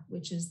Park,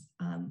 which is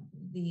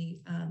the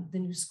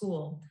new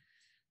school.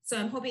 So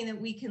I'm hoping that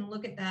we can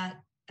look at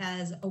that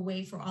as a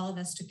way for all of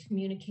us to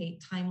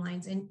communicate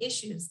timelines and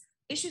issues.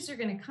 Issues are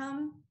going to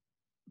come.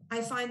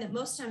 I find that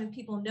most time if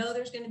people know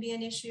there's going to be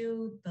an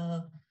issue,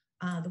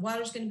 the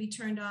water's going to be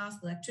turned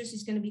off, the electricity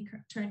is going to be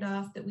turned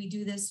off, that we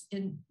do this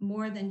in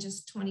more than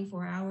just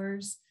 24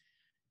 hours.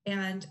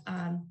 And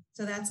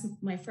so that's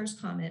my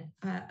first comment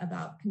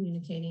about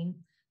communicating.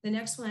 The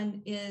next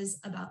one is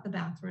about the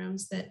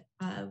bathrooms that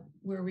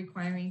we're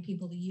requiring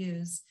people to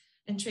use.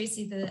 And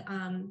Tracy,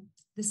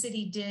 the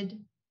city did,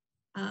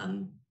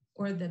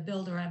 or the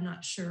builder, I'm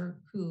not sure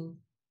who,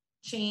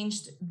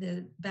 changed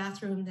the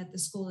bathroom that the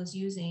school is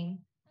using.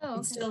 Oh, okay.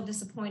 It's still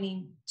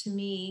disappointing to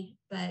me,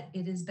 but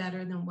it is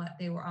better than what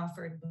they were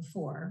offered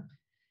before.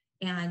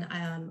 And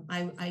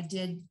I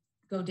did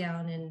go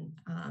down and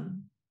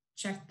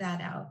check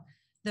that out.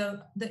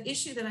 The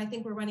issue that I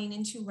think we're running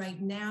into right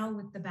now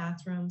with the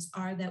bathrooms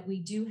are that we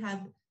do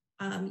have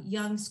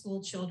young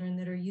school children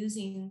that are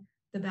using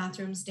the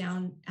bathrooms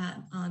down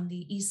on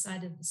the east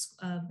side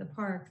of the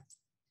park.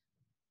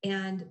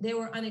 And they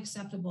were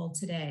unacceptable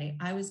today.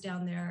 I was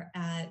down there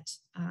at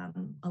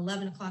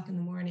 11 o'clock in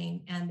the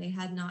morning and they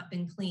had not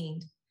been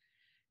cleaned.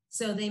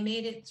 So they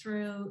made it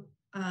through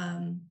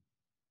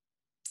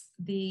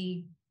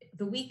the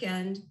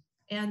weekend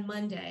and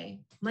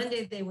Monday.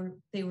 Monday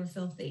they were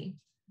filthy.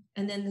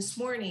 And then this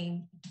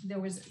morning there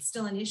was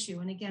still an issue.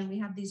 And again, we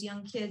have these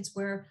young kids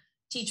where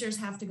teachers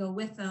have to go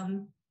with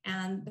them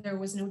and there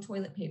was no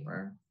toilet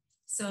paper.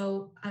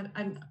 So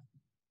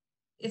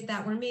if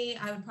that were me,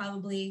 I would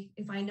probably,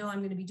 if I know I'm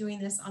going to be doing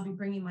this, I'll be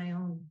bringing my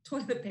own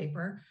toilet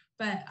paper.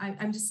 But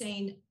I'm just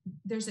saying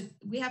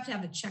we have to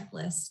have a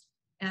checklist.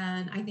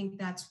 And I think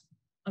that's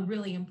a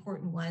really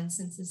important one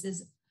since this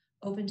is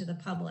open to the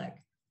public.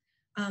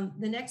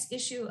 The next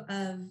issue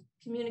of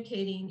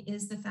communicating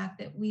is the fact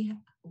that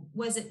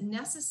was it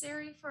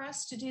necessary for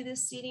us to do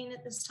this seating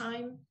at this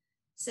time?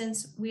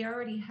 Since we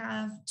already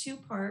have two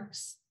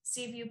parks,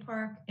 Seaview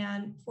Park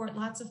and Fort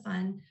Lots of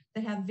Fun,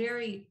 that have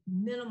very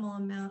minimal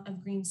amount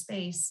of green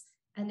space,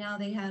 and now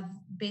they have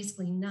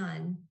basically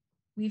none.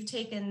 We've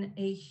taken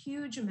a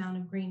huge amount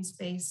of green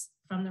space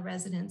from the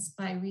residents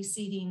by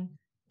reseeding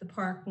the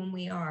park when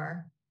we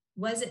are.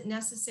 Was it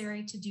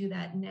necessary to do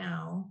that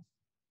now?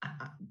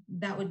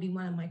 That would be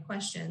one of my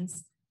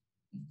questions.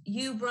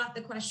 You brought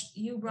the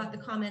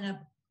comment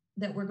up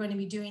that we're going to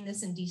be doing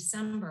this in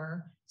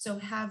December. So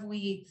have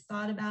we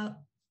thought about,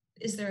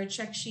 is there a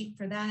check sheet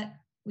for that?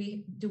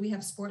 Do we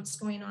have sports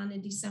going on in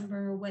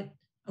December? What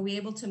are we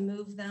able to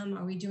move them?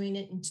 Are we doing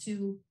it in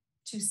two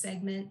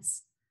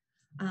segments?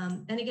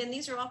 And again,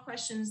 these are all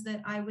questions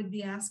that I would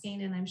be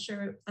asking, and I'm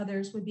sure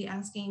others would be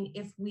asking,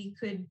 if we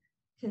could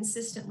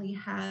consistently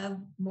have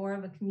more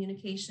of a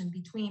communication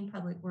between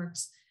Public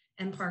Works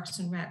and Parks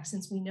and Rec,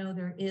 since we know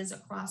there is a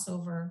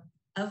crossover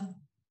of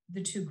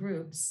the two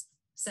groups,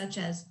 such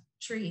as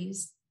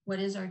trees. What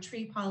is our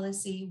tree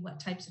policy? What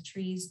types of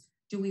trees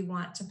do we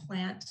want to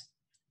plant?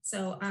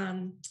 So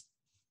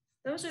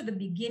those are the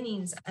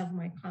beginnings of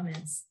my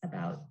comments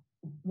about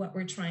what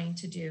we're trying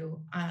to do.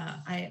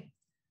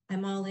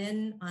 I'm all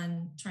in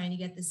on trying to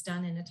get this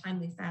done in a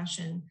timely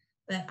fashion,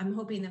 but I'm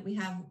hoping that we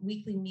have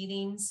weekly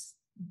meetings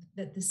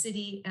that the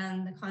city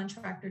and the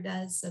contractor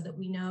does so that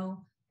we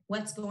know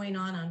what's going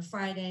on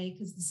Friday,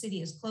 because the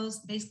city is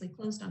basically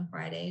closed on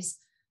Fridays.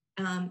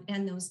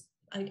 And those,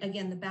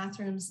 again, the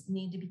bathrooms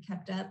need to be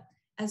kept up,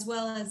 as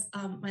well as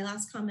my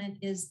last comment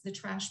is the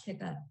trash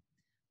pickup.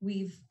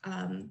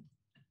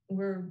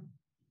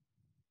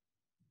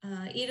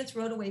 Edith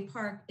Roadaway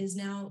Park is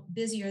now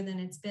busier than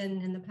it's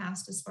been in the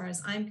past as far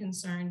as I'm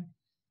concerned.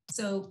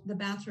 So the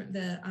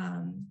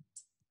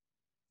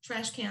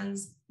trash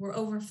cans were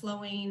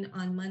overflowing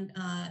on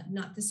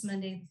not this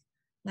Monday,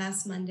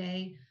 last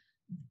Monday.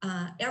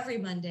 Every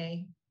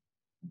Monday,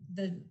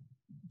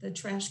 the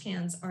trash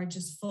cans are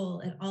just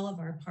full at all of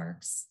our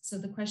parks. So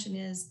the question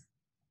is,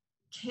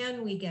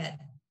 can we get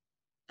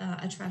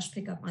a trash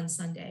pickup on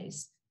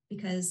Sundays?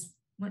 Because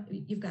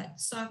you've got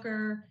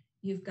soccer,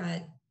 you've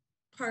got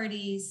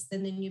parties,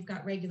 then you've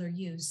got regular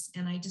use.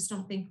 And I just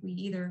don't think we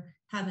either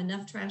have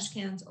enough trash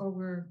cans or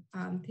we're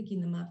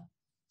picking them up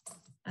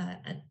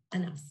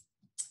enough.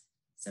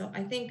 So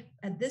I think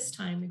at this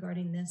time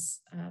regarding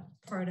this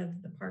part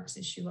of the parks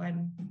issue,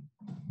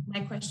 my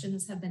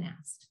questions have been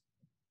asked.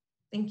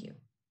 Thank you.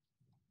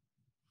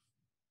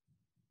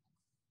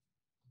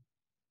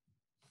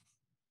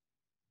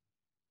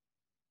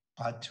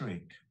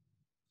 Patrick,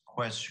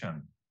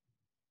 question.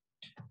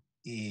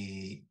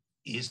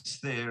 Is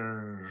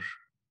there,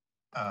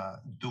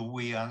 do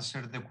we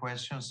answer the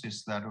questions?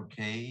 Is that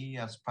okay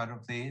as part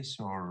of this,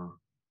 or?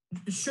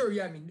 Sure,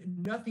 yeah, I mean,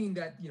 nothing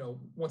that,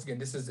 once again,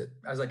 this is,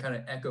 as I kind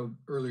of echoed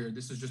earlier,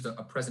 this is just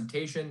a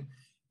presentation.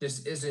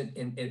 This isn't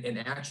an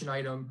action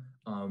item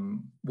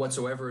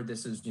whatsoever.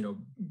 This is,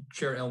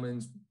 Chair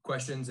Ellman's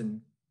questions, and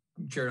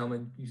Chair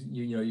Ellman,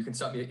 you can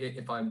stop me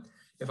if I'm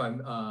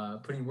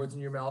putting words in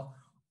your mouth,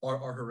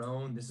 or her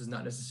own. This is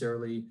not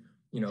necessarily,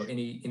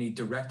 any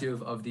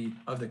directive of the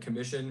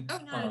commission. Oh,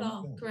 not at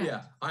all. Correct.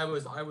 Yeah, I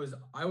was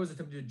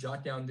attempting to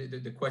jot down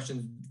the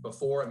questions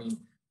before. I mean,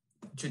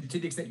 to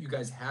the extent you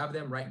guys have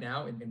them right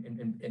now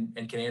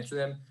and can answer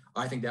them,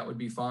 I think that would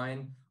be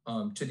fine.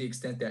 To the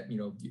extent that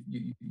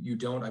you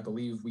don't, I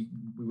believe we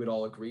would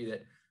all agree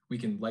that we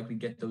can likely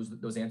get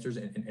those answers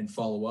and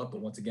follow up.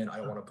 But once again, I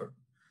don't want to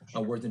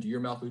put words into your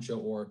mouth, Lucio,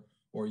 or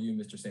you,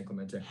 Mr. San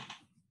Clemente.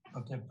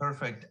 Okay,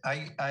 perfect.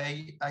 I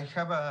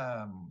have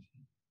a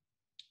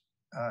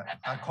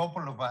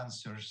couple of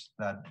answers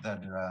that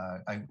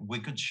we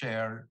could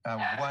share.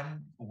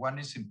 One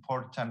is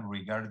important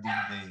regarding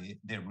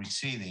the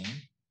reseeding.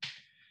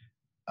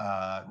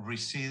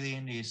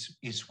 Reseeding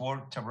is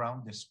worked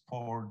around the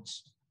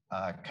sports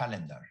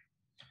calendar.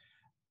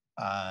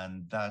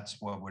 And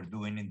that's what we're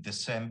doing in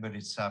December.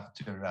 It's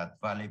after at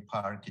Valley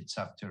Park, it's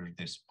after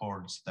the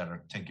sports that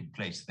are taking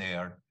place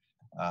there.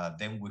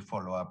 Then we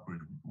follow up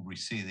with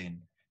reseeding.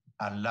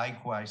 And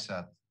likewise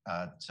at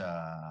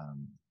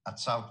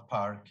South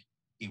Park,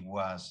 it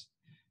was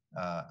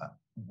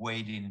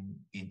wading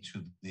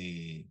into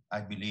the,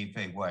 I believe,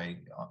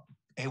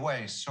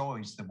 AYSO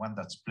is the one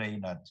that's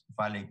playing at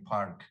Valley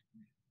Park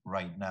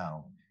right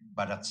now.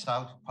 But at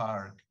South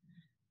Park,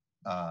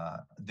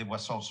 there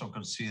was also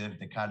considered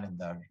the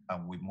calendar,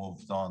 and we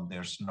moved on.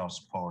 There's no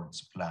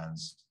sports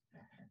plans.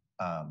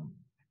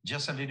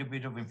 Just a little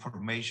bit of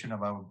information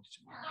about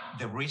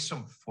the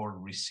reason for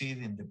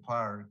reseeding the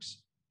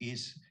parks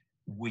is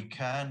we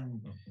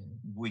can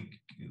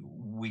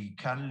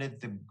let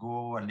them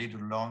go a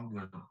little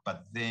longer,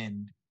 but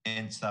then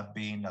ends up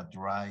being a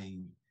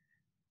dry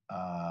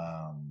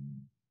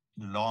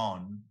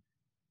lawn,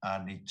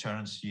 and it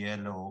turns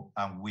yellow,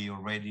 and we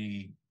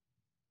already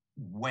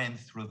went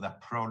through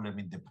that problem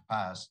in the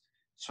past.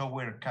 So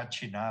we're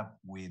catching up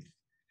with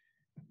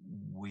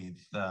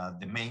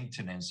the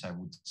maintenance, I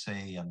would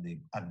say, and the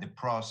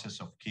process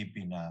of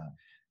keeping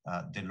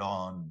the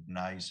lawn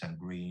nice and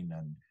green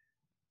and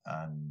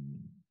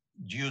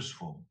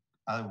useful.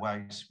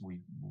 Otherwise,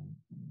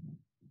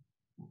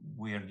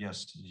 we are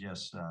just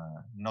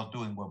not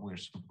doing what we're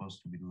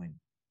supposed to be doing.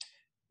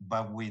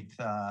 But with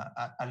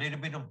a little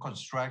bit of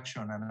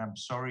construction, and I'm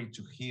sorry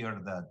to hear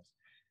that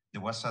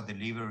there was a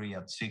delivery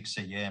at 6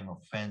 a.m.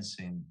 of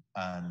fencing,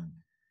 and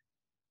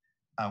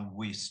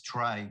we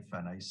strive,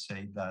 and I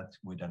say that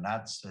with an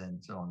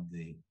accent on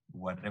the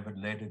whatever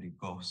letter it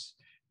goes,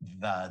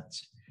 that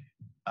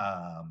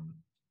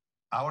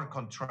our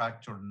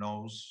contractor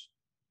knows,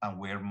 and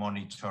we're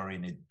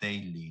monitoring it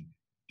daily,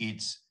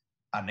 it's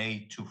an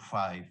 8 to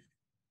 5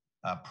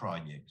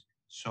 project.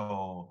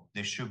 So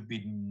there should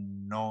be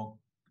no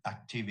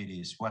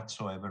activities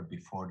whatsoever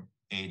before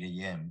 8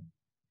 a.m.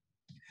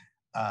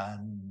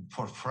 And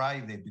for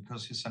Friday,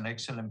 because it's an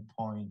excellent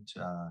point,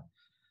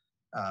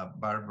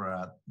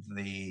 Barbara,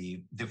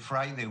 the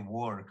Friday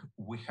work,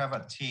 we have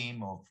a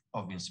team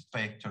of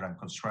inspector and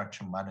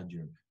construction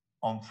manager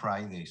on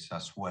Fridays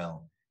as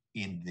well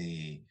in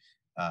the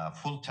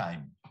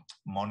full-time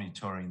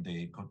monitoring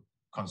the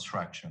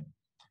construction.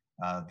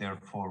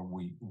 Therefore,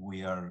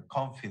 we are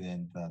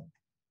confident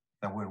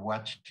that we're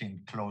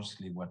watching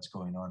closely what's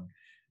going on.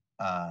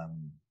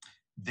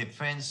 The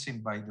fencing,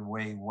 by the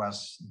way,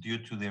 was due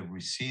to the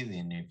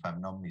reseeding, if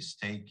I'm not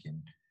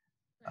mistaken.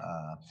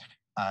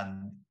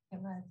 And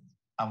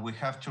we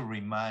have to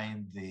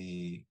remind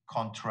the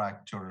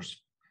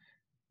contractors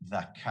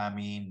that come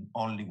in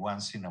only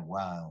once in a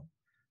while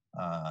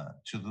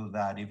to do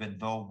that, even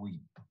though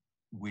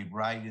we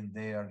write in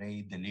there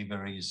 8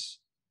 deliveries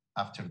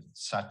after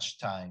such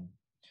time.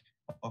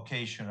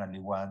 Occasionally,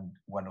 one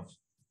of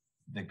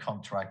the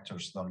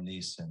contractors don't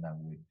listen,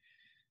 and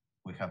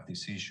we have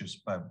these issues,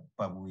 but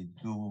we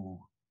do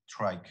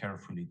try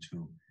carefully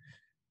to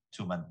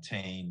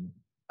maintain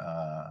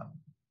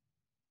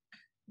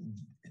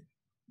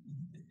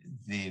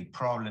the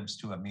problems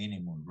to a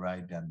minimum,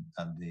 right? And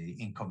the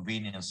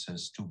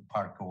inconveniences to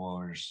park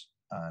goers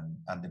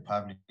and the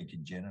public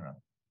in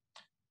general.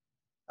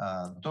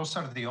 Those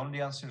are the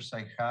only answers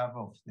I have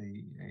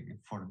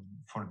for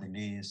the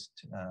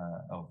list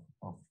of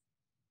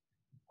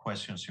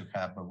questions you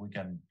have, but we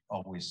can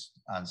always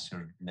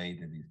answer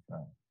later if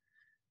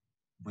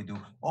we do.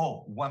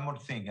 Oh, one more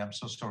thing. I'm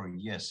so sorry.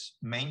 Yes,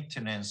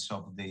 maintenance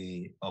of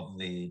the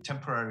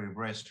temporary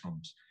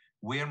restrooms.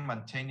 We are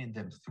maintaining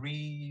them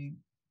three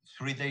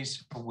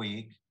days a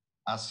week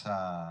as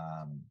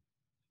a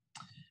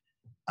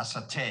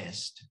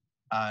test,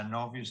 and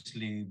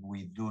obviously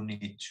we do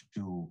need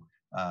to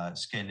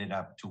scale it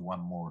up to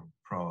one more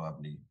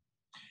probably.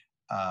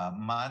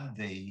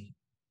 Monday,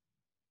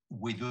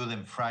 we do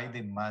them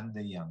Friday,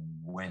 Monday,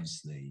 and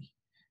Wednesday,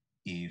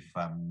 if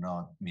I'm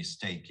not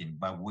mistaken.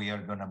 But we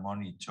are going to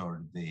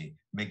monitor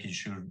making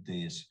sure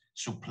the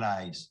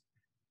supplies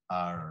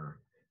are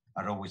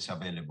always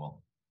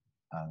available,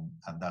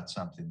 and that's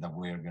something that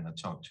we are going to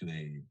talk to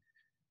the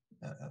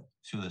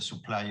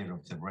supplier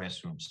of the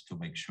restrooms to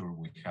make sure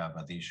we have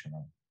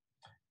additional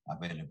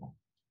available.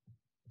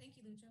 Thank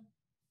you, Lucho.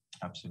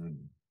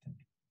 Absolutely. Thank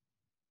you.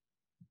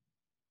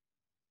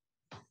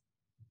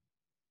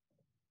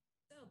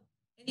 So,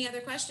 any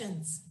other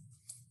questions?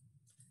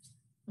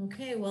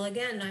 Okay, well,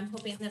 again, I'm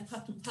hoping that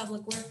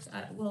Public Works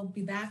will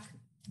be back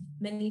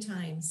many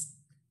times.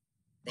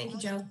 Thank you,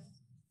 Joe.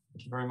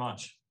 Thank you very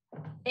much.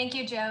 Thank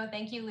you, Joe.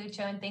 Thank you,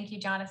 Lucho. And thank you,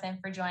 Jonathan,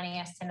 for joining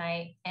us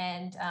tonight.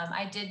 And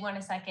I did want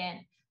to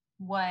second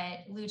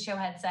what Lucho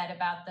had said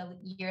about the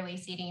yearly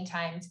seating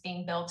times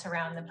being built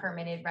around the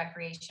permitted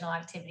recreational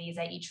activities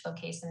at each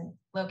location.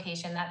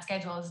 That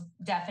schedule has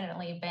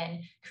definitely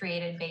been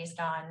created based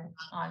on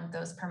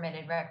those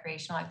permitted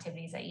recreational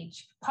activities at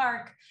each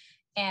park.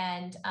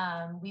 And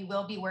we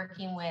will be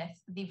working with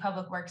the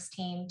Public Works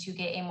team to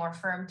get a more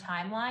firm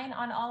timeline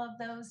on all of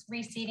those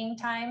reseating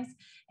times,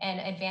 and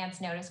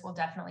advance notice will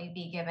definitely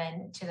be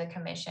given to the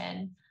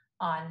commission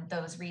on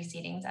those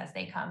reseatings as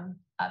they come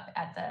up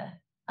at the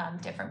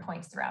different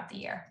points throughout the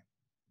year.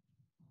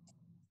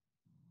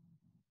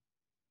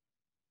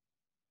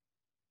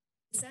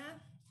 Lisa,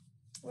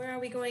 where are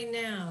we going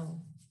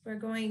now? We're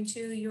going to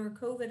your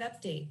COVID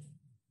update.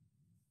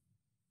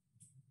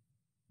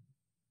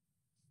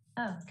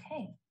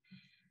 Okay.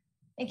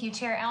 Thank you,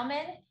 Chair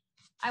Elman.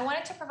 I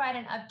wanted to provide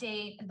an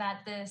update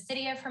that the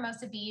City of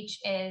Hermosa Beach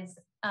is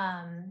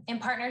in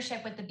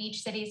partnership with the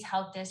Beach Cities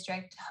Health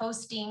District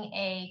hosting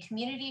a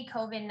community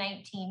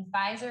COVID-19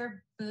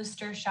 Pfizer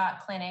booster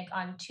shot clinic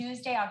on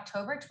Tuesday,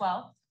 October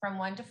 12th from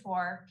 1 to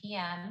 4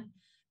 p.m.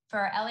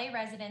 for LA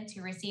residents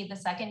who received the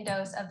second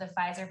dose of the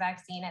Pfizer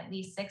vaccine at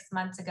least 6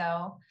 months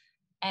ago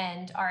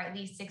and are at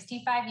least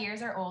 65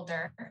 years or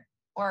older,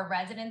 or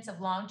residents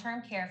of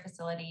long-term care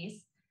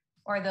facilities,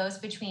 or those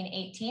between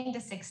 18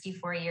 to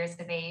 64 years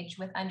of age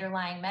with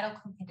underlying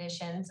medical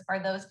conditions, or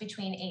those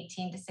between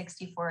 18 to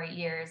 64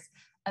 years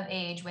of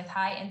age with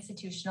high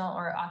institutional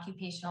or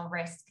occupational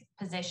risk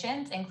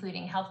positions,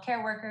 including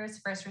healthcare workers,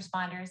 first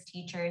responders,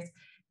 teachers,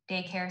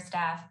 daycare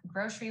staff,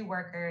 grocery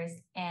workers,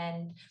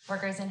 and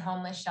workers in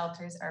homeless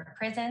shelters or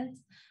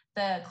prisons.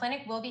 The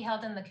clinic will be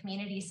held in the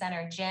community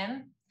center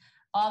gym.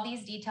 All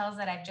these details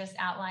that I've just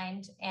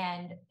outlined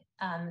and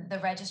the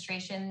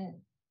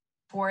registration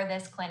for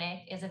this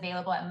clinic is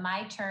available at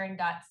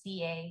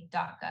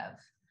myturn.ca.gov.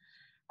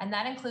 And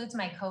that includes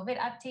my COVID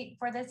update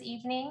for this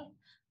evening.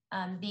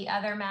 The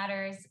other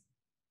matters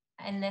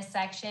in this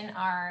section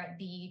are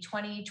the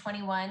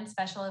 2021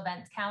 special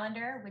events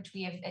calendar, which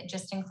we have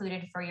just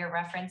included for your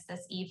reference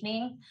this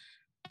evening,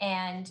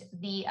 and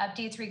the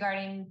updates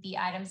regarding the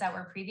items that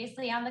were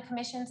previously on the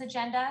commission's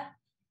agenda.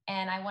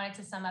 And I wanted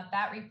to sum up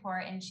that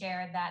report and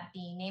share that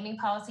the naming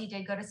policy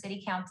did go to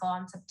City Council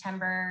on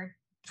September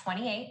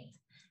 28th.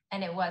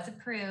 And it was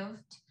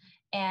approved.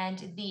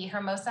 And the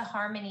Hermosa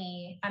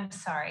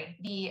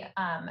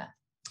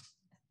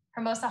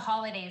Hermosa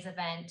Holidays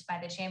event by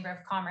the Chamber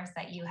of Commerce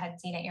that you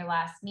had seen at your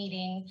last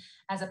meeting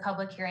as a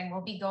public hearing will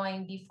be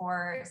going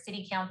before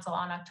City Council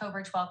on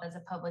October 12th as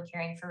a public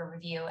hearing for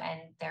review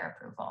and their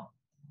approval.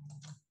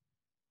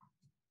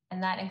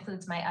 And that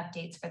includes my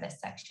updates for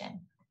this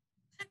section.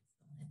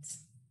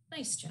 Excellent.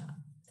 Nice job.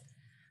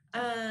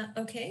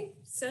 Okay,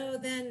 so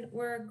then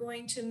we're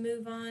going to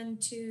move on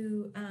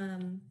to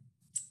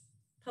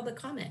public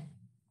comment.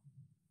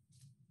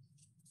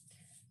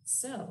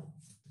 So,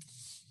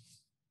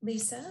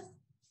 Lisa,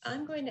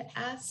 I'm going to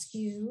ask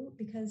you,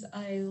 because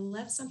I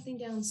left something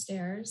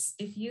downstairs,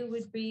 if you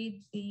would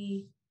read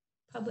the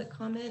public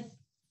comment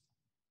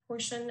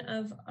portion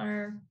of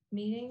our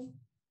meeting.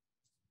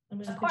 I'm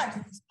going to put you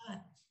on the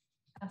spot.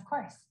 Of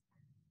course.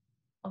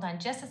 Hold on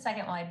just a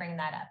second while I bring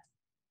that up.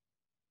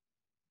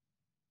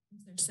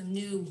 There's some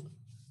new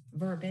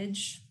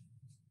verbiage.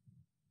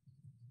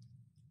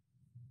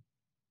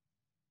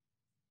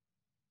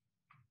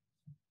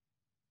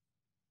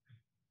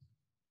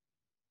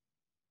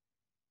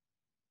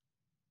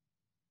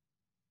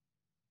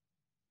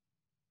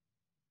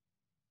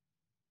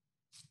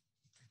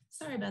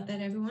 Sorry about that,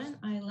 everyone.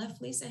 I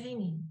left Lisa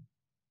hanging.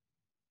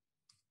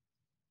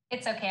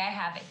 It's okay, I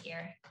have it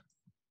here.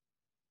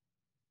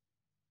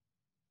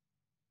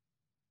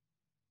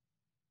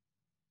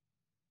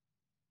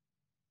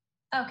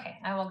 Okay,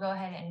 I will go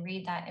ahead and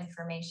read that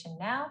information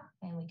now,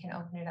 and we can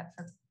open it up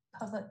for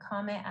public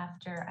comment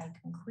after I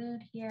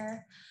conclude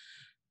here.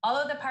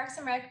 Although the Parks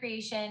and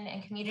Recreation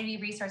and Community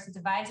Resources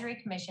Advisory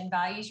Commission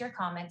values your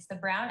comments, the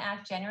Brown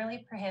Act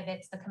generally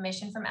prohibits the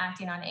commission from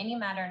acting on any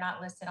matter not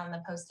listed on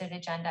the posted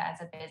agenda as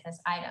a business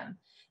item.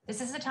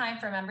 This is the time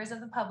for members of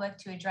the public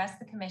to address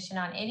the commission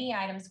on any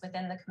items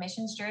within the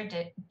commission's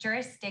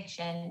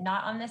jurisdiction,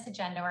 not on this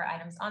agenda or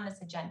items on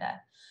this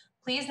agenda.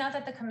 Please note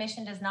that the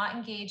commission does not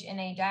engage in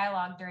a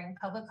dialogue during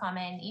public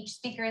comment, and each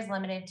speaker is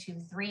limited to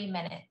 3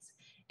 minutes.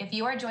 If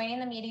you are joining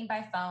the meeting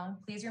by phone,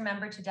 please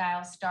remember to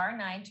dial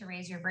 *9 to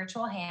raise your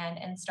virtual hand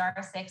and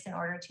 *6 in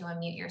order to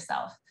unmute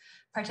yourself.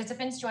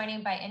 Participants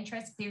joining by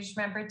interest, please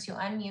remember to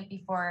unmute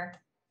before,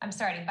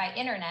 by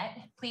internet,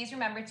 please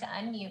remember to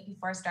unmute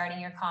before starting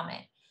your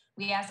comment.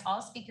 We ask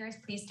all speakers,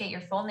 please state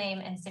your full name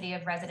and city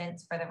of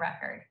residence for the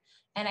record.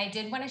 And I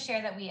did want to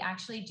share that we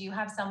actually do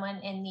have someone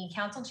in the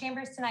council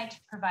chambers tonight to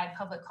provide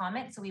public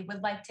comment. So we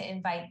would like to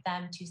invite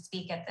them to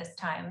speak at this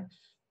time,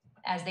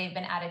 as they've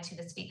been added to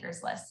the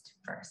speakers list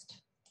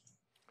first.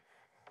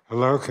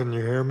 Hello, can you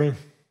hear me?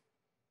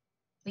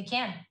 We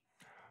can.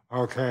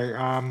 Okay,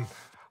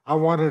 I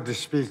wanted to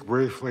speak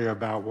briefly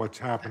about what's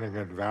happening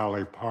at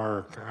Valley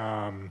Park.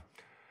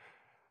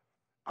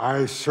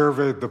 I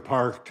surveyed the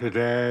park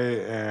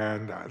today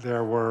and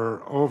there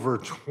were over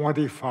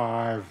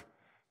 25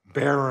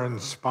 barren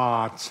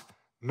spots,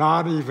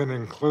 not even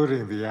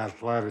including the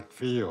athletic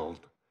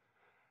field,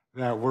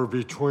 that were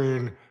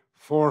between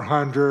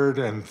 400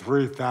 and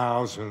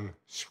 3,000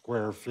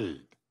 square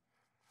feet.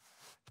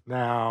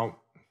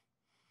 Now,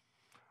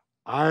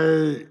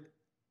 I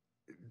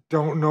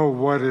don't know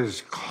what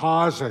is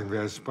causing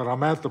this, but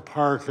I'm at the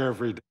park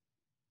every day.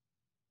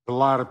 A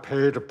lot of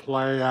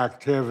pay-to-play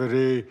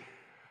activity.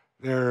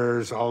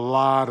 There's a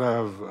lot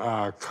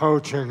of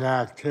coaching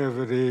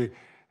activity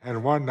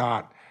and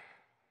whatnot.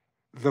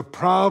 The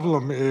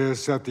problem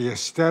is that the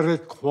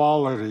aesthetic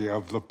quality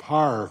of the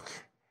park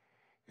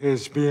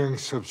is being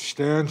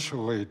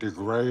substantially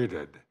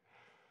degraded.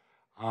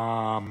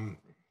 Like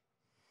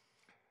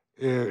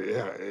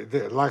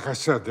I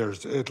said,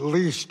 there's at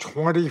least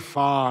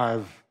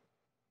 25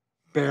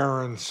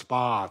 barren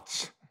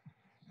spots,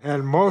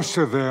 and most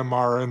of them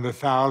are in the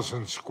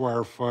 1,000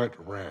 square foot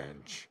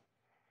range.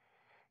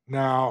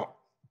 Now,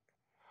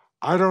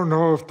 I don't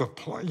know if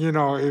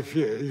if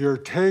you're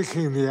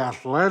taking the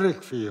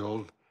athletic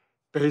field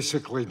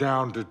basically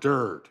down to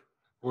dirt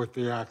with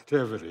the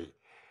activity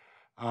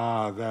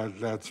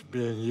that's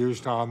being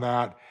used on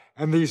that.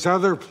 And these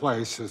other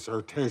places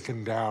are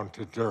taken down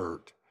to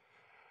dirt.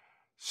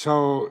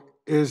 So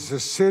is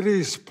the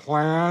city's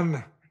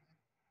plan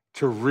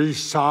to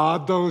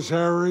resod those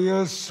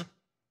areas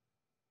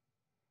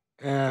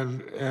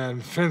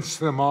and fence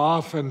them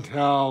off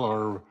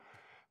until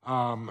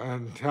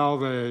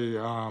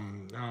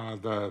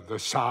the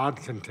sod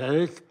can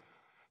take?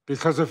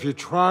 Because if you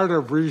try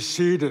to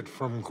reseed it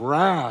from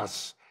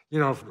grass,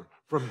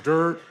 from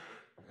dirt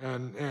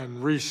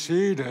and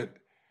reseed it,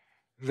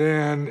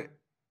 then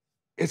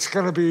it's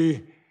going to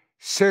be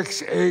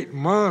 6-8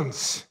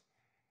 months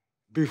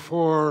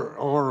before,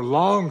 or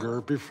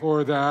longer,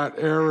 before that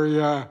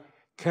area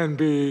can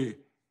be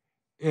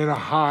in a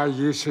high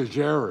usage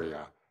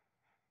area.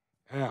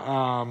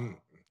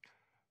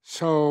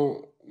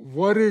 So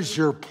what is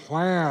your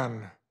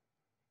plan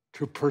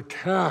to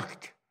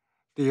protect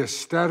the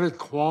aesthetic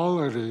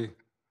quality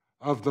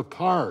of the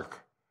park?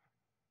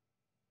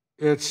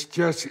 It's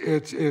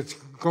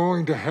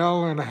going to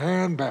hell in a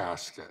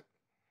handbasket.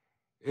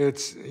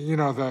 It's,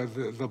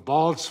 the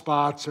bald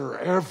spots are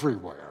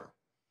everywhere.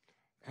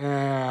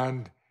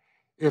 And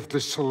if the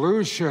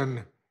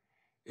solution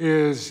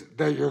is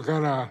that you're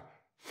gonna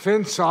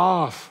fence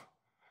off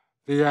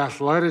the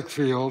athletic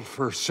field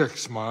for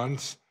 6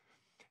 months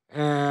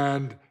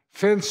and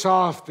fence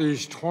off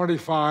these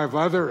 25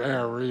 other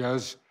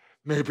areas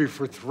maybe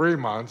for 3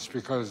 months,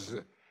 because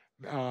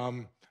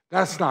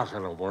that's not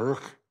gonna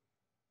work.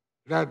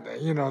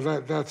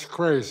 That's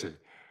crazy.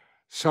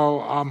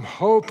 So I'm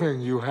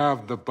hoping you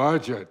have the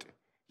budget,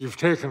 you've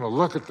taken a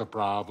look at the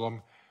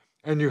problem,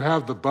 and you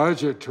have the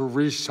budget to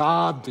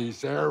resod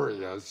these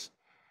areas,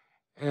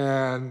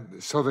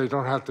 and so they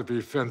don't have to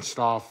be fenced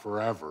off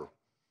forever.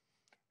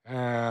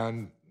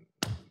 And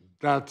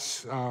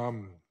that's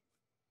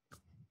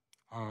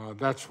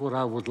what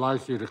I would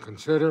like you to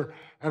consider.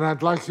 And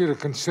I'd like you to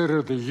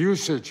consider the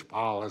usage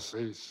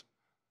policies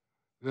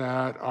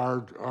that are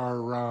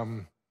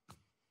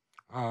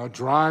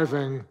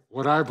driving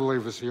what I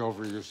believe is the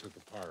overuse of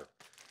the park.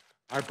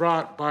 I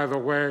brought, by the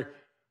way,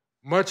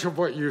 much of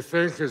what you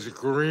think is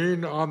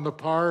green on the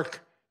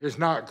park is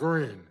not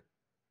green,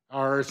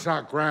 or it's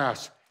not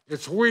grass,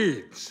 it's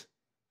weeds.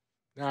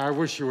 Now, I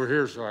wish you were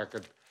here so I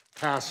could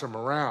pass them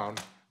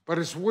around, but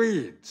it's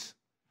weeds.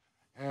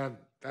 And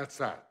that's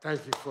that.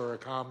 Thank you for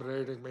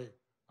accommodating me.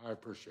 I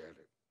appreciate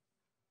it.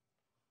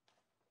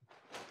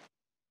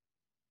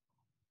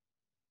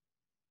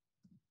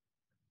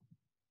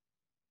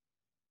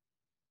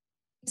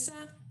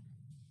 Lisa,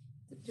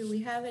 do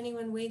we have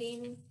anyone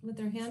waiting with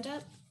their hand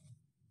up?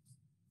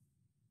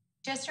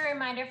 Just a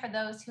reminder for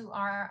those who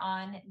are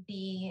on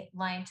the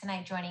line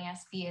tonight joining us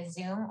via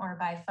Zoom or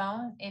by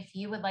phone, if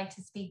you would like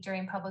to speak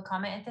during public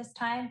comment at this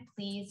time,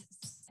 please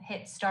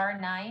hit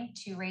 *9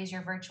 to raise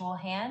your virtual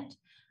hand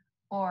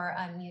or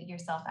unmute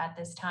yourself at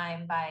this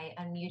time by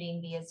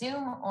unmuting via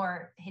Zoom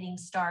or hitting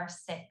 *6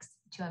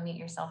 to unmute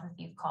yourself if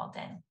you've called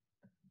in.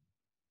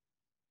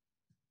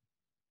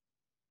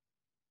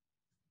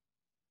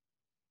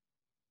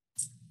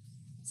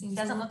 It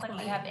doesn't look like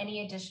we have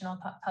any additional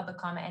public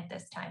comment at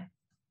this time.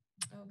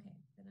 Okay,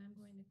 then I'm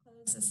going to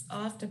close this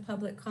off to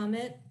public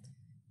comment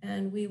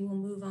and we will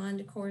move on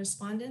to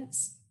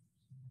correspondence.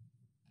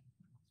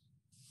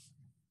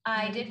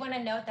 I did want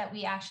to note that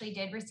we actually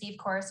did receive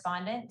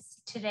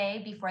correspondence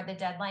today before the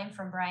deadline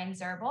from Brian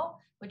Zerbel,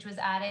 which was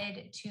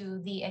added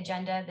to the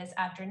agenda this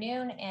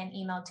afternoon and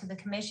emailed to the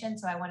commission.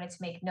 So I wanted to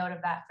make note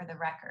of that for the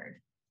record.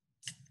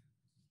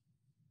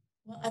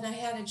 Well, and I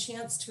had a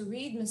chance to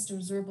read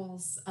Mr.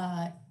 Zerbel's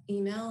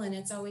email, and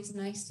it's always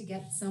nice to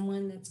get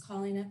someone that's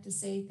calling up to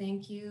say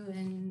thank you.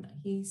 And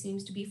he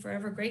seems to be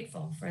forever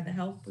grateful for the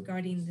help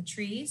regarding the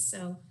trees.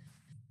 So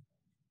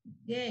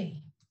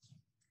yay.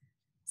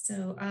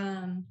 So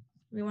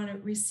we want to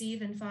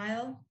receive and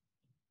file.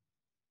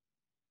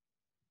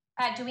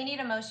 Pat, do we need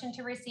a motion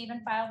to receive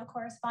and file the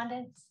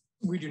correspondence?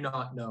 We do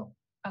not know.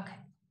 Okay,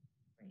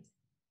 great.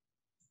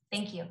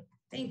 Thank you.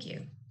 Thank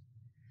you.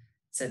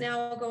 So now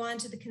I'll go on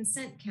to the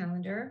consent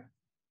calendar.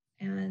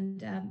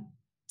 And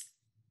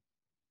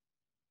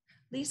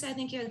Lisa, I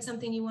think you had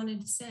something you wanted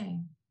to say.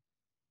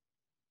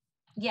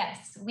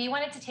 Yes, we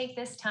wanted to take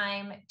this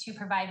time to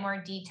provide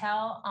more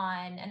detail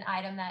on an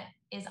item that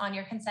is on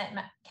your consent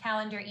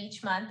calendar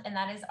each month, and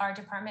that is our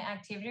department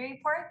activity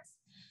reports.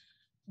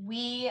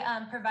 We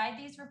provide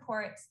these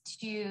reports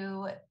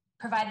to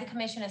provide the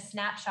commission a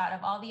snapshot of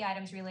all the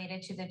items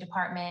related to the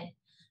department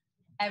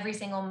every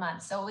single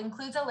month. So it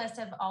includes a list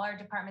of all our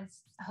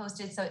departments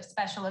hosted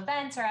special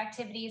events or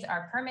activities,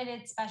 our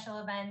permitted special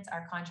events,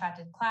 our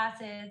contracted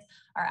classes,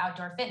 our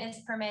outdoor fitness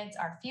permits,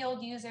 our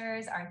field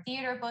users, our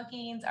theater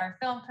bookings, our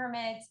film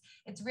permits.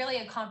 It's really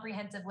a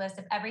comprehensive list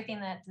of everything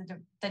that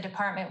the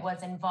department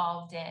was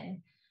involved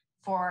in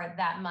for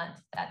that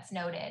month that's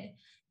noted.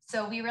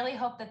 So we really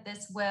hope that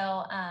this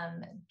will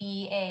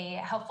be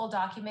a helpful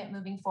document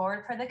moving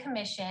forward for the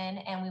commission,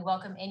 and we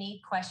welcome any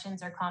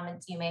questions or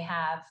comments you may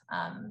have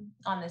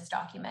on this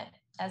document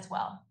as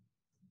well.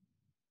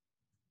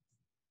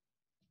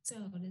 So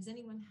does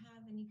anyone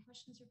have any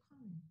questions or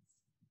comments?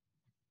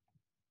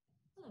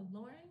 Hello,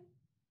 Lauren.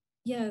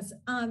 Yes,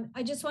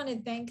 I just want to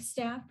thank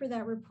staff for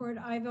that report.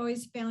 I've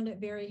always found it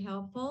very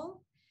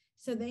helpful.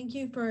 So thank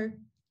you for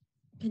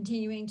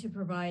continuing to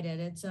provide it.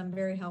 It's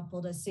very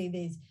helpful to see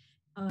these,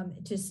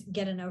 just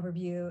get an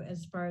overview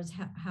as far as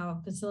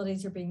how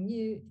facilities are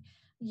being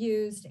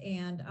used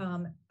and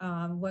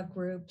what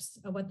groups,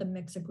 what the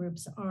mix of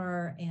groups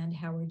are and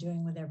how we're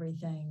doing with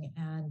everything.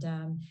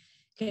 And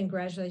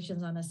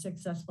congratulations on a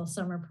successful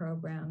summer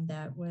program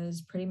that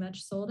was pretty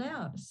much sold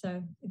out.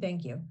 So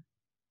thank you.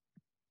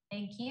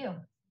 Thank you.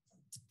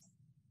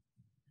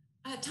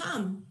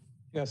 Tom.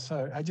 Yes,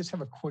 I just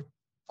have a quick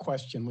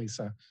question,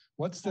 Lisa.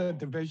 What's the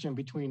division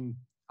between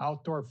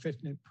outdoor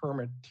fitness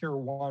permit tier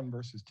 1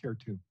 versus tier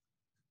 2?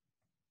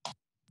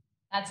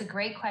 That's a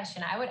great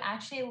question. I would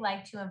actually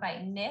like to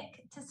invite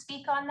Nick to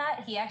speak on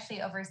that. He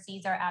actually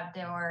oversees our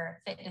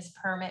outdoor fitness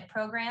permit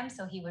program,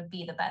 so he would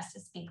be the best to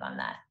speak on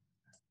that.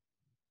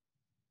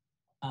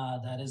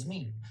 That is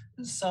me.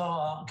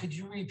 So could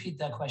you repeat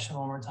that question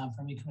one more time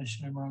for me,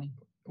 Commissioner Maroney?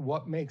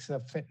 What makes a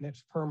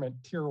fitness permit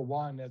tier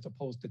 1 as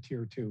opposed to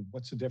tier 2?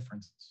 What's the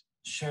difference?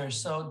 Sure.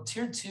 So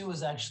tier 2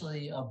 is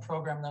actually a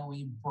program that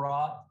we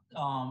brought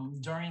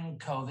during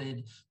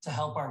COVID to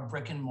help our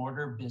brick and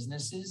mortar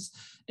businesses.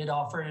 It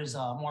offers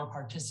more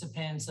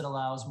participants. It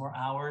allows more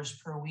hours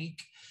per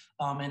week.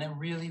 And it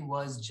really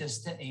was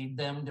just to aid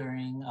them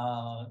during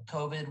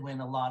COVID when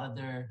a lot of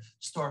their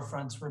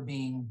storefronts were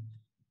being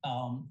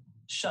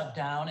shut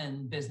down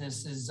and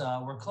businesses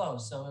were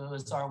closed. So it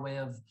was our way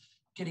of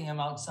getting them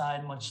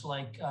outside, much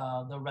like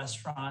the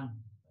restaurant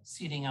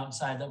seating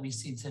outside that we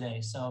see today.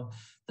 So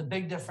the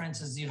big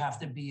difference is you have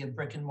to be a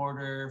brick and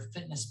mortar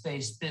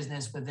fitness-based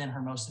business within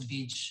Hermosa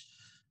Beach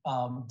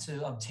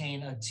to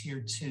obtain a tier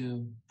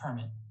 2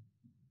 permit.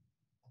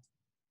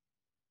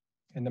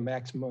 And the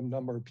maximum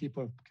number of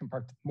people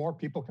more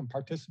people can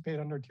participate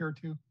under tier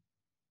 2?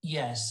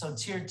 Yes, so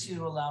tier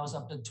 2 allows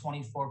up to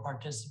 24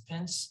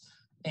 participants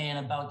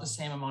and about the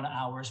same amount of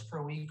hours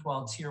per week,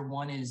 while tier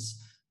 1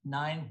 is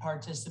 9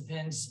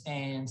 participants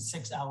and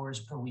 6 hours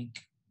per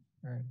week.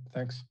 All right,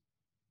 thanks.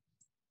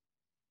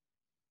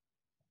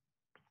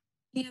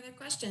 Any other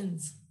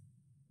questions?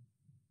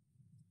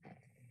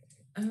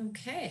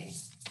 Okay.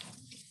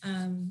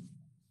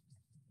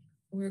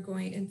 We're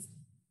going in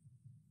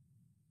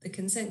the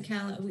consent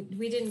calendar.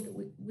 We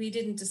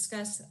didn't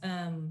discuss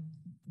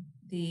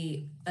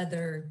the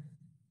other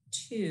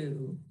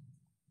 2.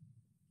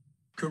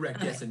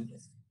 Correct. Yes. And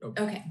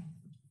okay.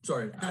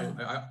 Sorry,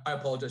 I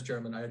apologize,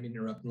 Chairman. I didn't mean to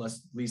interrupt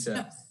unless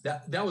Lisa. No.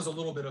 That was a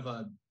little bit of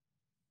a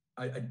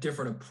a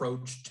different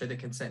approach to the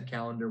consent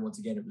calendar. Once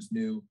again, it was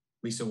new.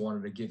 Lisa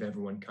wanted to give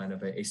everyone kind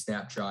of a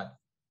snapshot.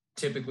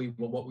 Typically,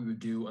 what we would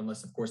do,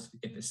 unless of course,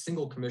 if a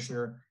single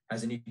commissioner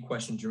has any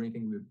questions or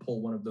anything, we would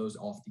pull one of those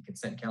off the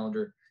consent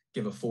calendar,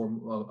 give a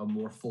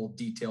more full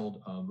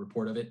detailed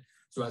report of it.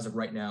 So as of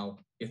right now,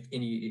 if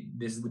any,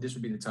 this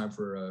would be the time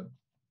for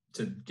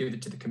to give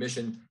it to the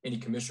commission. Any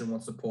commissioner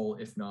wants to pull.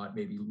 If not,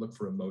 maybe look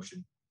for a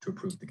motion to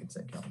approve the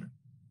consent calendar.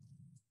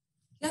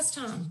 Yes,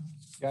 Tom.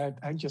 Yeah,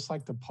 I'd just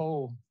like to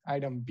poll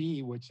item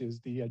B, which is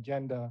the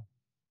agenda,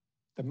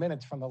 the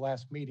minutes from the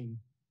last meeting,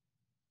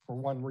 for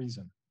one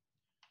reason.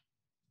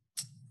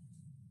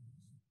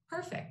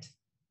 Perfect.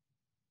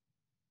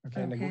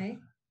 Okay.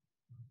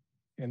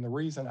 And the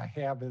reason I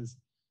have is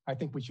I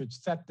think we should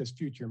set this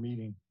future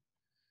meeting.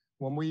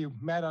 When we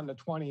met on the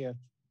 20th,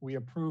 we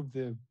approved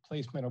the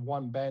placement of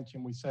one bench,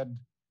 and we said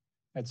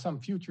at some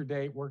future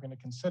date, we're going to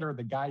consider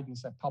the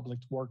guidance that Public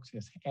Works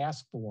has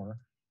asked for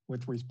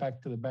with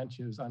respect to the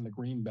benches on the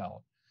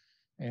Greenbelt.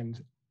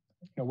 And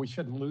we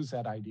shouldn't lose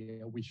that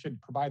idea. We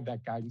should provide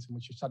that guidance, and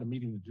we should set a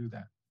meeting to do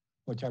that,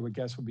 which I would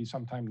guess would be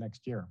sometime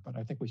next year. But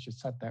I think we should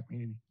set that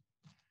meeting.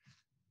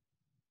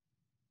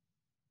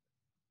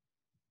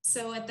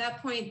 So at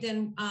that point,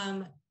 then,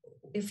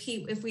 if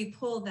we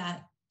pull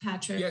that,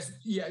 Patrick. Yes,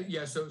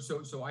 yeah.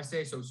 So I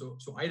say so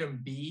item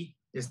B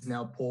is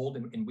now pulled,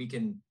 and we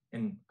can,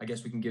 and I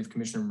guess we can give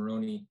Commissioner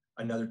Maroney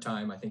another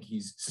time. I think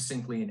he's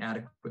succinctly and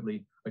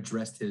adequately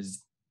addressed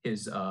his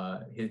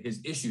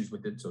issues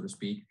with it, so to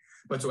speak.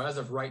 But so as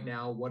of right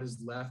now, what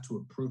is left to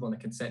approve on the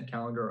consent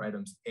calendar are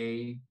items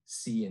A,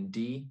 C, and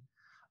D,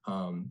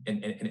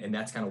 and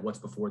that's kind of what's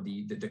before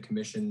the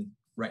commission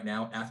right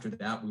now. After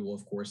that, we will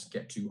of course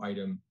get to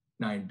item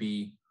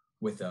 9B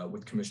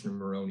with Commissioner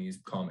Maroney's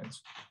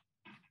comments.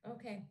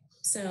 Okay,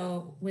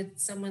 so would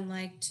someone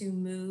like to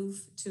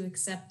move to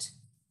accept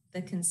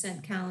the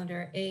consent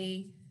calendar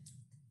A,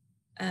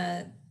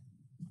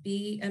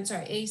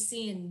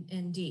 C,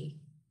 and D?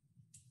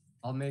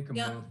 I'll make a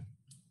motion.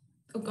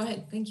 Oh, go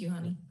ahead. Thank you,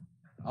 honey.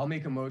 I'll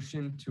make a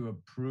motion to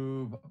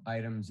approve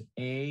items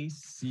A,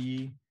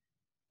 C,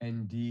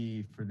 and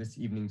D for this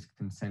evening's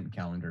consent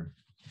calendar.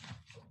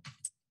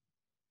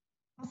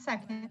 I'll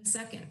second.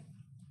 Second.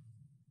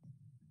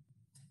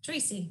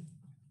 Tracy.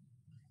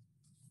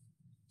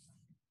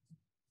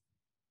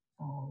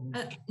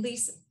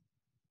 Lisa.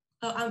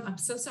 Oh, I'm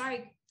so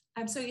sorry.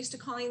 I'm so used to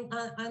calling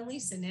on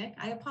Lisa, Nick.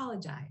 I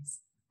apologize.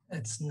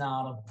 It's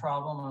not a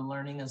problem. I'm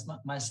learning as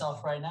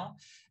myself right now.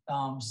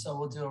 So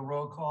we'll do a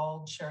roll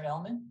call. Chair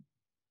Ellman?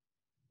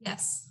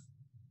 Yes.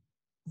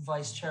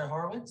 Vice Chair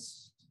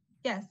Horowitz?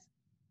 Yes.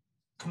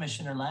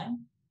 Commissioner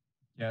Lang?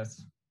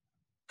 Yes.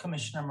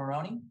 Commissioner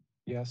Maroney?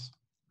 Yes.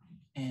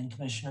 And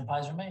Commissioner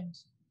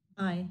Pizer-Mains?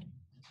 Aye.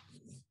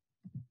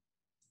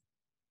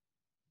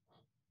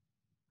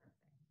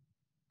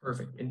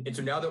 Perfect. And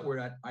so now that we're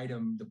at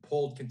the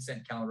pulled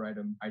consent calendar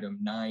item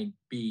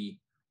 9B,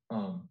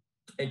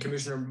 and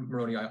Commissioner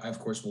Maroney, I of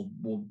course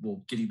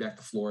will give you back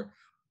the floor.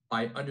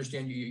 I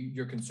understand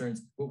your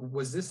concerns.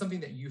 Was this something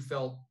that you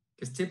felt,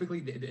 because typically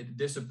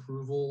this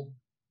approval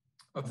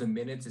of the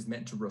minutes is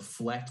meant to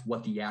reflect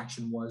what the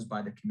action was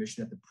by the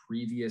commission at the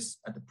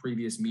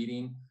previous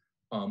meeting.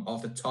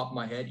 Off the top of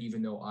my head,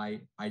 even though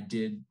I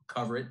did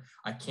cover it,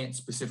 I can't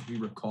specifically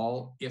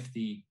recall if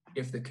the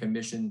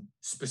commission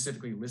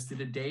specifically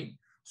listed a date.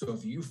 So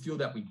if you feel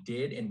that we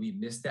did and we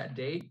missed that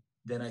date,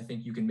 then I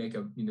think you can make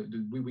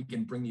we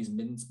can bring these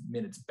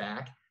minutes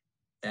back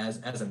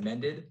as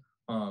amended.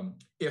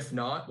 If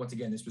not, once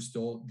again, this was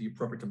still the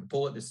appropriate time to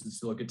pull it. This is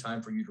still a good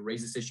time for you to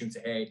raise this issue and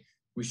say, hey,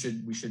 we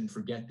shouldn't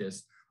forget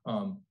this.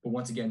 But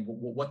once again,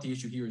 what the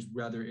issue here is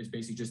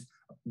basically just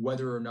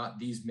whether or not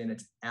these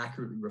minutes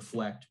accurately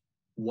reflect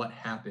what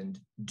happened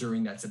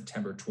during that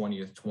September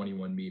 20th,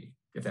 21 meeting,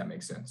 if that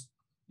makes sense.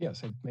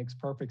 Yes, it makes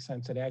perfect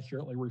sense. It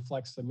accurately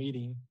reflects the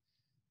meeting.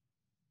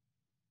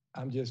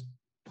 I'm just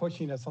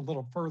pushing us a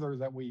little further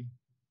that we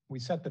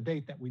set the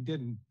date that we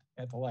didn't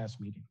at the last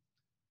meeting.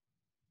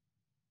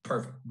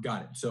 Perfect,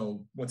 got it.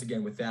 So once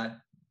again, with that,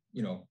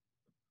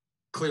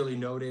 clearly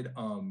noted,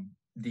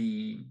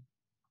 the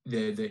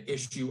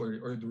issue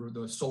or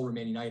the sole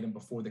remaining item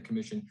before the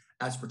commission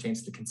as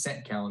pertains to the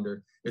consent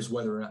calendar is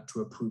whether or not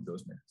to approve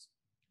those minutes.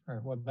 All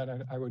right, well,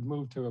 then I would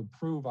move to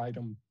approve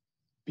item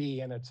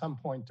B, and at some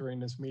point during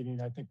this meeting,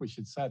 I think we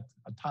should set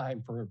a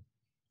time for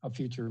a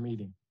future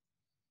meeting.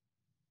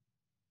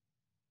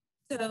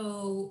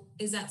 So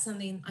is that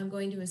something I'm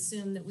going to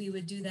assume that we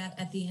would do that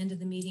at the end of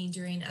the meeting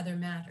during other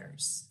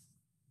matters?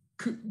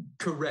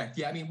 Correct.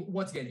 Yeah. I mean,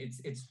 once again,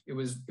 it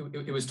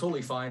was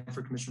totally fine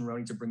for Commissioner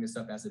Maroney to bring this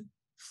up as it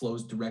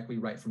flows directly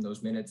right from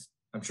those minutes.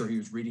 I'm sure he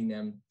was reading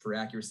them for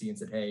accuracy and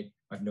said, "Hey,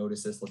 I've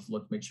noticed this.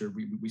 Let's make sure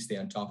we stay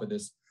on top of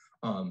this."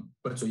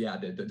 But so yeah,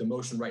 the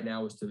motion right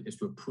now is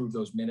to approve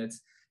those minutes,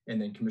 and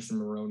then Commissioner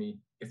Maroney,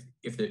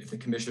 if the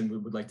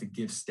commission would like to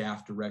give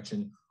staff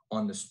direction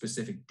on the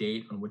specific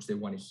date on which they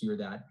want to hear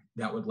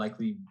that would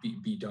likely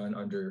be done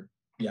under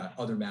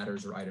other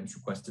matters or items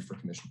requested for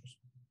commissioners.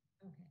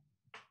 Okay.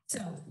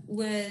 So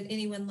would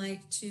anyone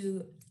like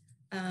to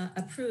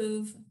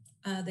approve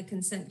the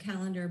consent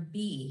calendar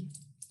B.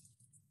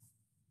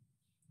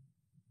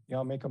 Yeah,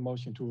 I'll make a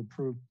motion to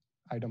approve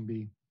item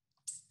B.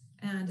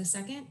 And a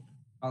second?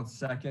 I'll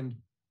second.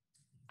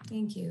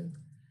 Thank you.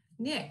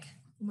 Nick,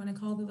 you want to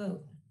call the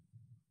vote?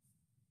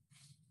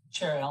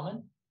 Chair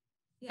Elman,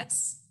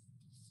 Yes.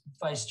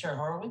 Vice Chair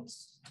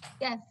Horowitz,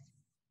 Yes.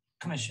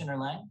 Commissioner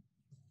Lang,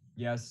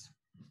 Yes.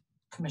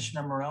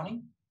 Commissioner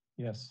Maroney,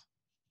 Yes.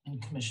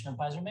 and Commissioner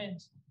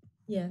Pizer-Mains.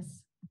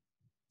 Yes.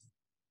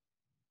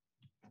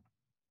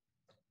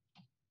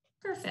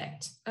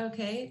 Perfect.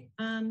 Okay.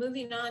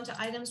 Moving on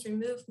to items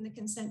removed from the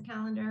consent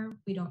calendar.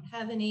 We don't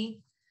have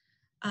any.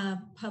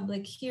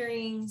 Public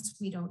hearings,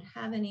 we don't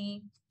have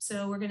any.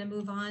 So we're going to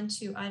move on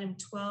to item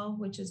 12,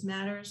 which is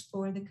matters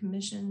for the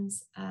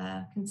commission's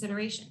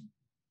consideration.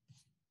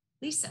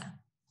 Lisa.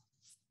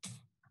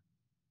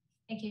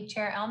 Thank you,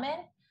 Chair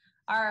Elman.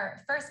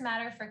 Our first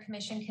matter for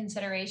commission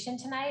consideration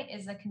tonight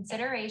is the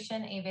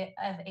consideration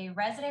of a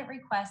resident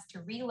request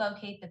to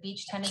relocate the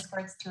beach tennis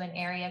courts to an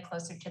area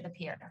closer to the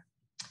pier.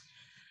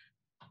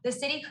 The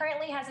city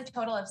currently has a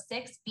total of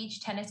 6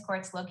 beach tennis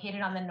courts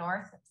located on the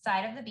north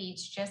side of the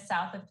beach, just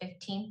south of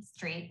 15th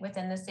Street,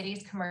 within the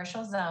city's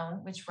commercial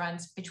zone, which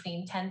runs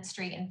between 10th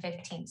Street and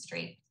 15th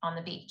Street on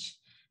the beach.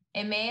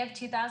 In May of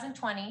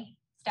 2020,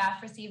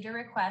 staff received a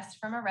request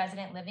from a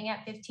resident living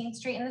at 15th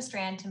Street in the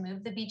Strand to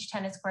move the beach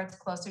tennis courts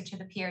closer to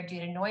the pier due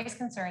to noise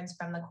concerns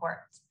from the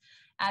courts.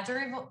 As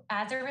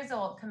a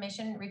result,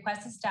 commission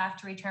requested staff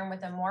to return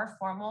with a more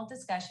formal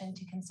discussion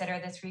to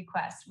consider this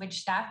request,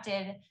 which staff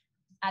did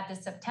at the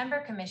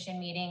September commission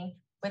meeting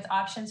with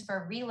options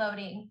for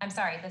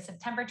the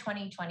September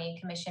 2020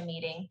 commission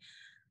meeting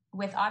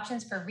with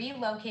options for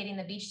relocating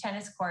the beach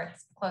tennis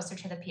courts closer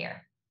to the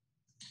pier.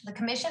 The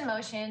commission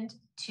motioned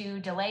to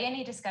delay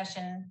any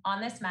discussion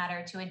on this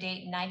matter to a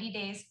date 90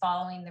 days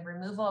following the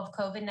removal of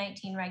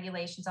COVID-19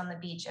 regulations on the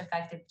beach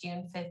effective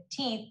June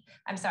 15th.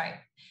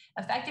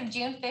 Effective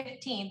June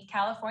 15th,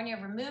 California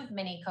removed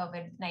many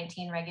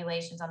COVID-19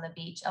 regulations on the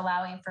beach,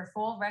 allowing for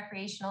full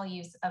recreational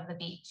use of the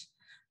beach.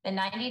 The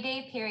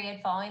 90-day period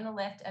following the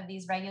lift of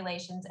these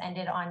regulations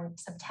ended on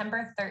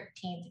September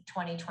 13th,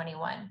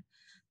 2021.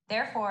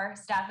 Therefore,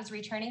 staff is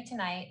returning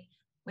tonight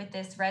with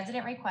this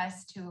resident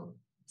request to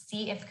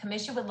see if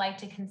commission would like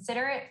to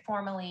consider it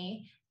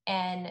formally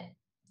and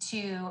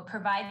to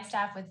provide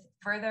staff with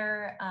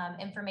further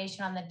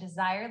information on the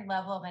desired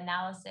level of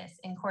analysis,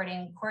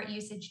 including court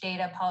usage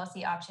data,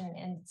 policy option,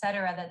 et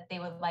cetera, that they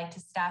would like to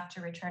staff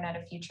to return at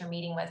a future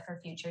meeting with for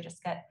future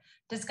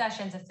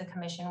discussions if the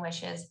commission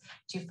wishes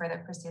to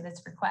further pursue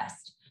this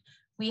request.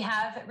 We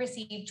have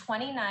received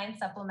 29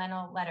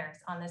 supplemental letters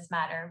on this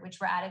matter, which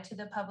were added to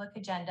the public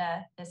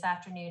agenda this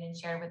afternoon and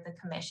shared with the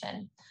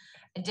commission.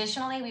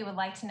 Additionally, we would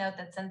like to note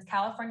that since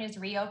California's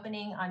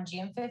reopening on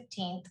June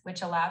 15th,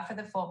 which allowed for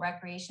the full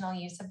recreational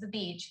use of the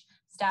beach,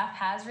 staff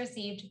has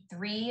received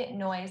 3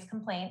 noise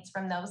complaints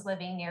from those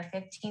living near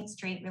 15th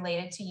Street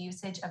related to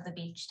usage of the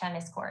beach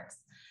tennis courts.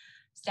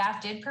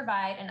 Staff did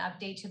provide an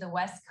update to the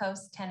West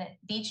Coast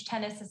Beach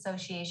Tennis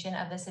Association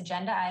of this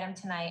agenda item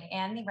tonight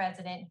and the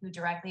resident who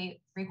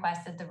directly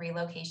requested the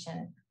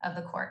relocation of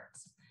the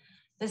courts.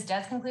 This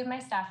does conclude my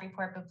staff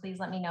report, but please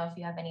let me know if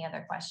you have any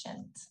other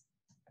questions.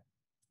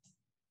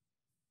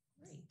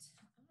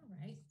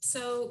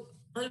 So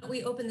why don't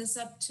we open this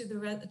up to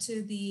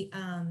the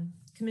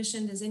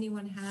commission? Does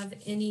anyone have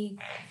any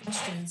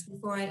questions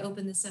before I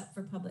open this up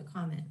for public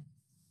comment?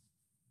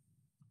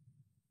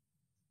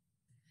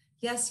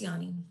 Yes,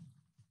 Yanni.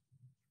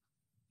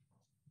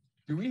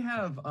 Do we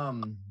have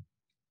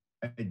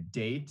a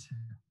date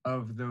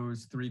of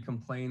those 3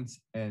 complaints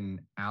and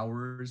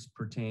hours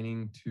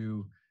pertaining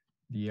to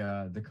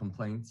the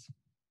complaints?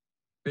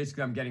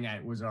 Basically, I'm getting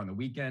at, was it on the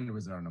weekend?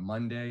 Was it on a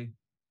Monday?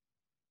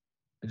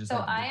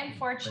 I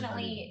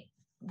unfortunately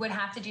would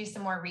have to do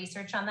some more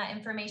research on that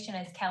information,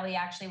 as Kelly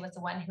actually was the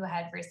one who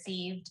had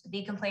received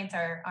the complaints,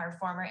 our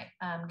former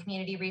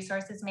community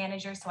resources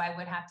manager. So I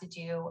would have to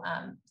do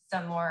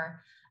some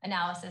more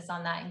analysis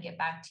on that and get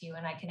back to you.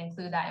 And I can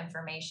include that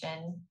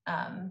information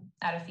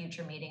at a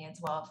future meeting as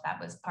well, if that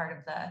was part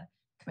of the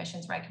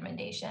commission's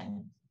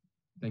recommendation.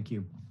 Thank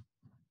you.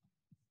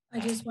 I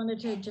just wanted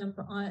to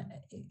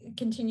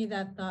continue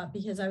that thought,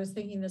 because I was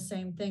thinking the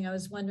same thing. I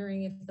was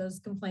wondering if those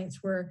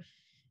complaints were,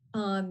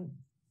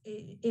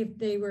 if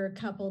they were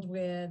coupled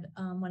with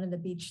one of the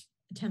beach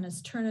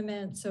tennis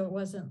tournaments, so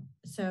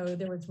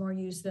there was more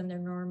use than there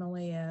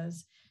normally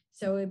is.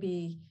 So it'd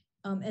be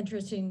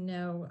interesting to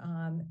know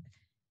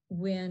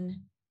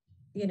when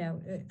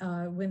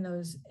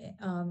those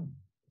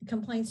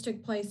complaints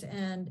took place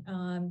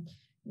and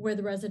where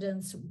the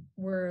residents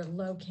were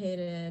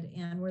located,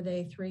 and were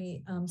they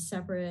 3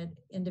 separate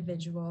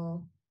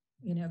individual,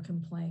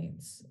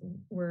 complaints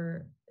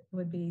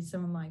would be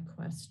some of my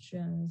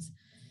questions.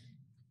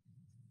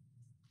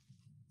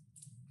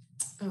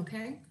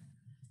 Okay.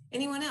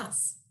 Anyone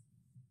else?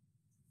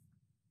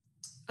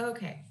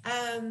 Okay.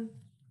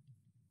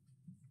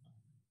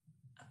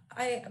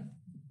 I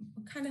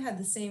kind of had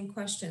the same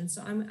question,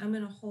 so I'm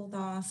going to hold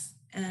off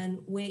and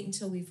wait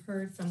until we've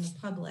heard from the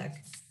public.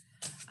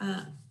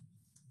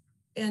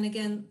 And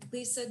again,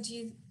 Lisa,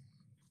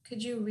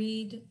 could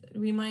you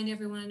remind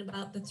everyone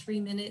about the 3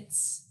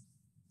 minutes?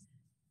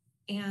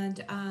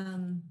 And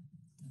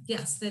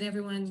yes, that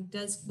everyone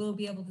will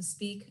be able to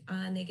speak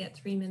and they get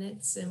 3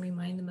 minutes, and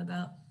remind them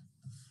about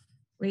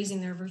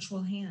raising their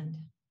virtual hand.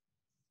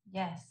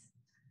 Yes.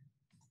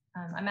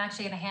 I'm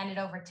actually going to hand it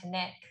over to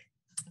Nick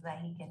so that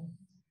he can.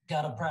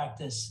 Gotta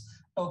practice.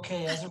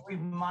 Okay, as a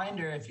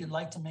reminder, if you'd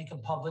like to make a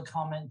public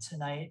comment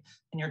tonight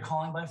and you're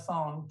calling by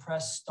phone,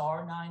 press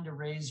 *9 to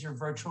raise your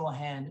virtual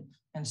hand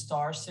and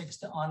 *6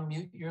 to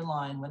unmute your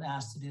line when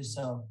asked to do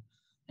so.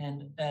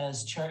 And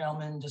as Chair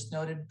Ellman just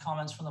noted,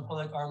 comments from the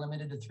public are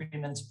limited to 3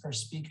 minutes per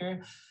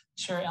speaker.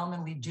 Chair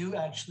Ellman, we do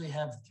actually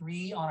have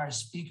 3 on our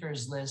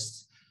speakers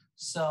list.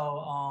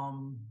 So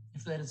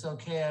if that is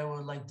okay, I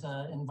would like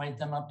to invite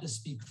them up to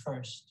speak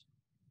first.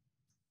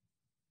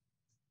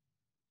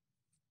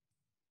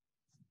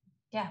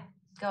 Yeah,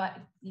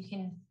 you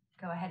can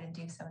go ahead and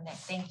do so, Nick.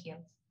 Thank you.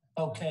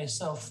 Okay,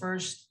 so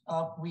first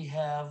up we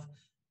have,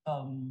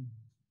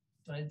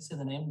 did I say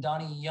the name?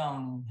 Donnie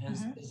Young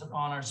is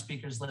on our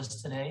speakers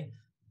list today.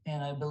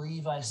 And I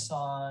believe I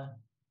saw,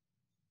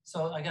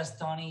 so I guess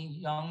Donnie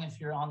Young,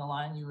 if you're on the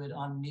line, you would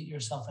unmute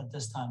yourself at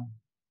this time.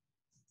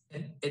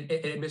 And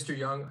Mr.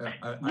 Young,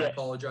 I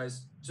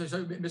apologize. So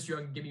Mr.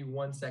 Young, give me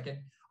 1 second.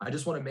 I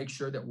just want to make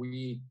sure that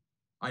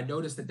I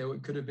noticed that there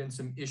could have been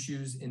some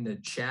issues in the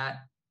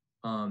chat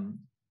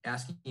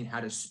asking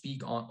how to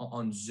speak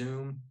on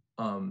Zoom.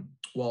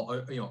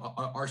 Well,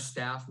 our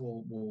staff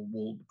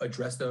will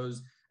address those.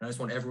 And I just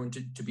want everyone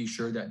to be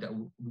sure that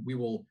we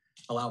will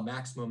allow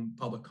maximum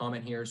public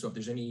comment here. So if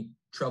there's any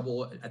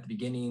trouble at the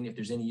beginning, if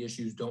there's any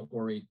issues, don't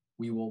worry.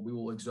 We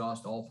will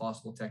exhaust all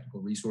possible technical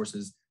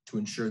resources to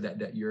ensure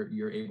that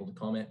you're able to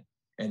comment.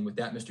 And with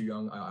that, Mr.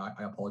 Young,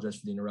 I apologize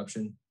for the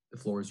interruption. The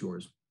floor is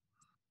yours.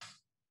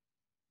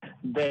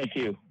 Thank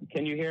you.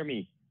 Can you hear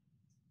me?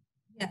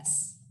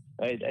 Yes.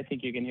 I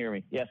think you can hear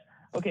me. Yes.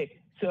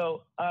 Okay.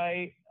 So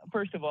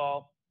first of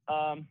all,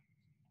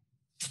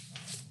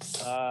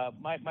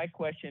 my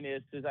question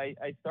is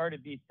I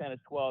started beach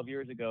tennis 12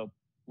 years ago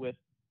with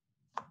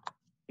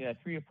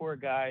 3 or 4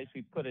 guys.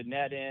 We put a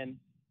net in,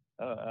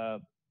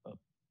 a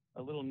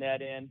little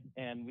net in,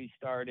 and we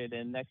started.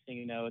 And next thing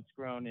you know, it's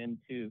grown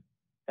into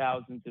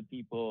thousands of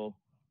people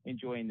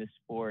enjoying the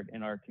sport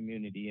in our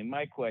community. And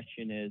my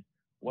question is,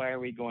 why are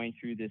we going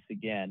through this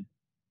again?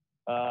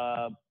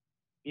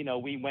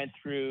 We went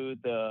through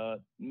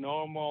the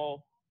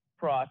normal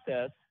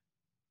process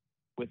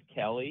with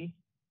Kelly,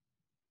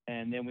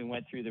 and then we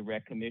went through the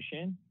rec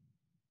commission.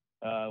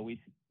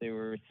 They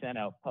were sent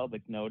out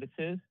public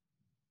notices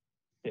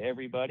to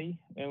everybody,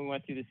 and we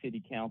went through the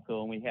city council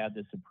and we had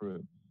this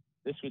approved.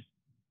 This was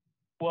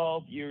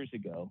 12 years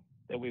ago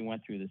that we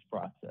went through this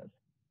process.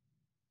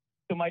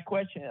 So my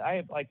question, I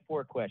have like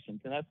 4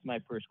 questions, and that's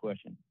my first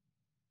question.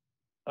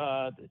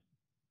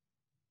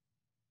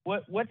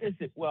 What is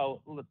it?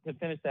 Well, to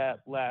finish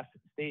that last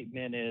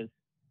statement is,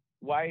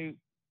 why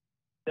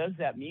does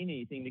that mean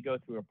anything to go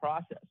through a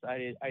process?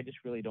 I just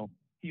really don't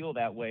feel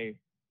that way.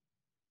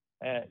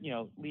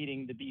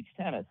 Leading the beach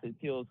tennis, it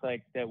feels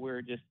like that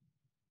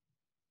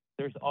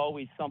there's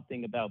always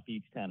something about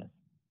beach tennis.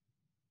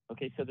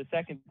 Okay, so the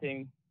second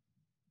thing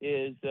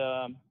is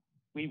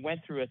we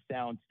went through a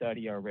sound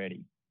study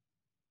already.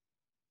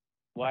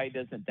 Why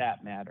doesn't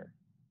that matter?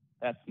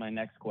 That's my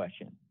next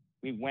question.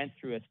 We went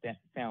through a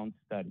sound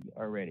study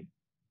already,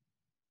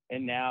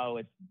 and now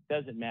it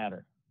doesn't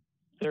matter.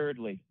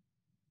 Thirdly,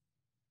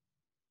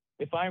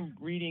 if I'm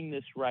reading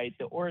this right,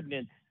 the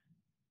ordinance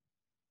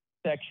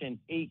section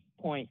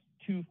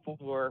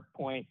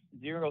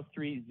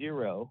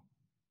 8.24.030,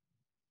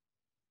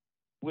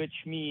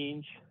 which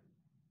means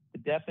the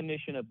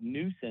definition of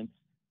nuisance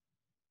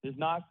does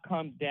not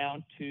come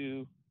down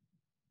to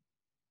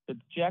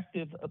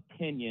subjective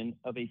opinion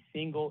of a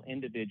single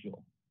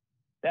individual.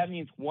 That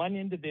means one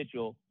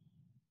individual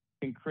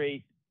can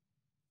create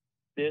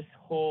this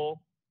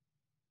whole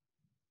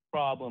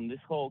problem,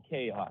 this whole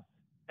chaos.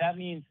 That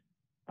means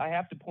I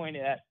have to point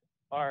at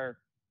our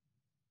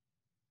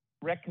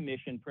rec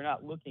commission for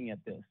not looking at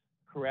this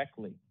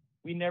correctly.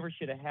 We never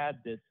should have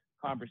had this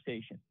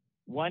conversation.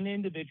 One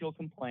individual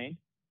complained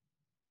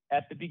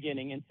at the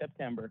beginning in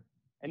September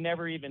and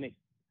never even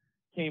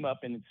came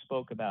up and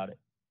spoke about it.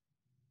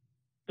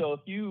 So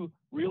if you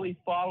really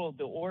followed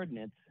the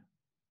ordinance,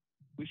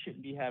 we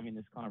shouldn't be having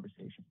this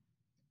conversation.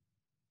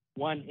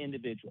 One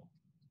individual.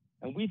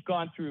 And we've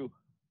gone through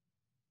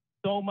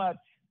so much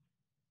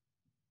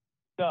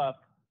stuff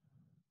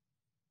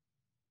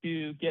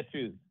to get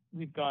through.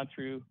 We've gone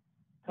through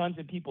tons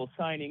of people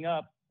signing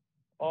up,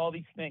 all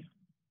these things.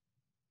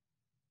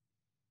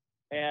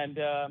 And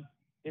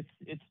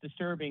it's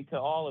disturbing to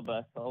all of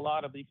us, a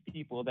lot of these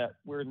people that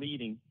we're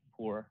leading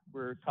for,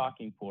 we're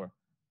talking for.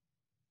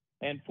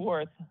 And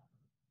fourth,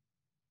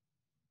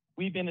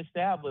 we've been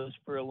established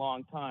for a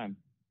long time,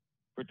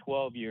 for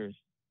 12 years.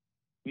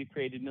 We've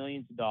created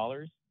millions of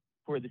dollars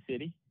for the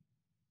city.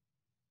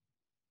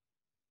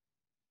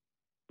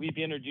 We've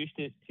introduced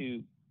it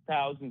to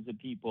thousands of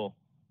people,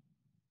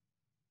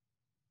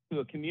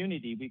 to a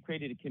community. We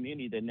created a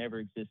community that never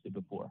existed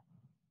before.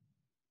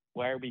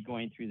 Why are we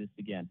going through this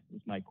again,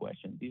 is my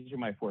question. These are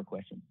my 4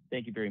 questions.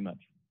 Thank you very much.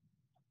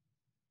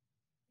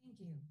 Thank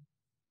you.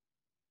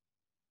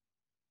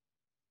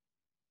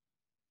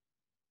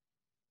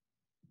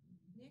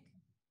 Nick?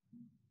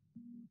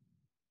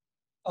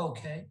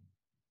 Okay.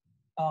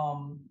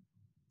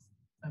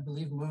 I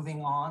believe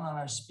moving on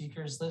our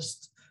speakers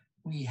list,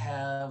 we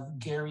have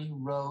Gary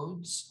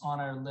Rhodes on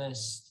our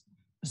list.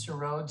 Mr.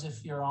 Rhodes,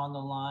 if you're on the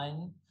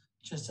line,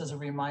 just as a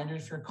reminder,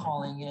 if you're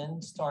calling in,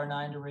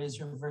 *9 to raise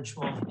your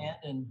virtual hand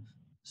and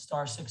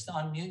 *6 to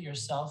unmute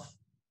yourself.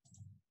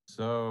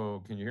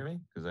 So can you hear me?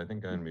 Because I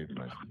think I unmuted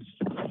myself.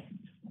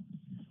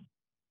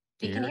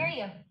 We can hear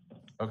you.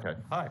 Okay,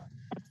 hi.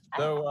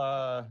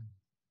 So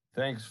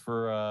thanks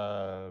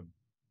for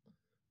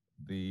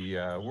the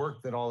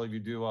work that all of you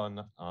do on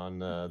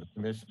the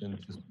commission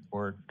to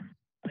support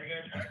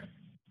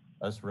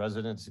us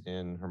residents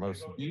in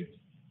Hermosa Beach.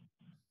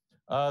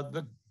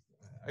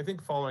 I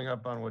think following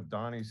up on what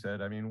Donnie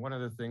said, I mean, one of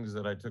the things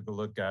that I took a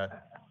look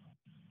at,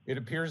 it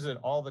appears that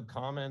all the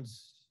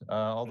comments,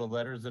 all the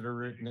letters that are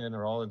written in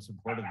are all in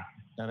support of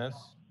tennis.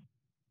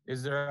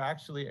 Is there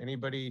actually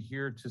anybody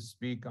here to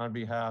speak on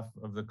behalf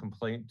of the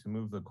complaint to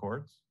move the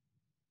courts?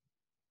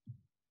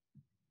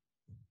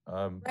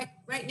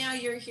 Right now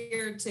you're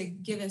here to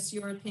give us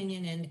your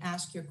opinion and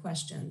ask your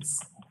questions.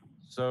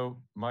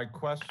 So my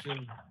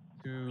question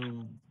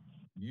to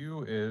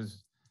you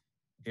is,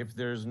 if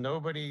there's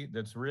nobody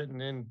that's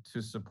written in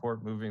to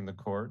support moving the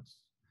courts,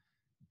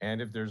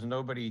 and if there's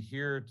nobody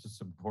here to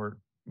support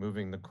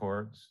moving the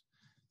courts,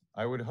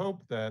 I would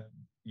hope that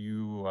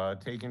you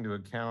take into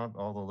account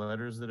all the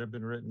letters that have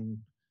been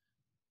written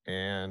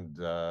and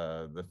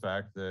the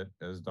fact that,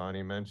 as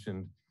Donnie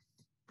mentioned,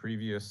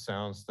 previous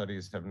sound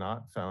studies have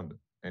not found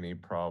any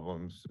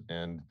problems.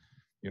 And,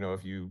 you know,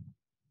 if you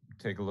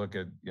take a look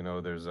at, you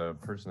know, there's a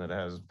person that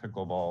has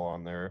pickleball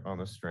on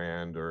the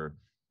strand, or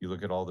you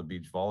look at all the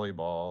beach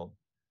volleyball,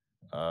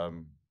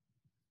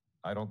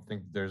 I don't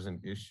think there's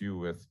an issue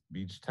with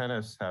beach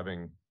tennis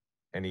having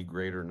any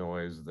greater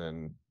noise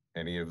than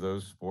any of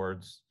those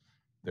sports.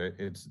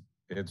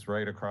 It's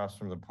right across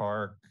from the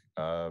park.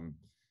 I'm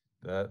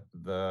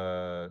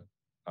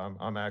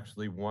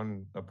actually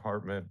one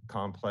apartment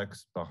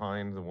complex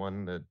behind the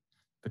one that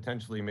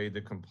potentially made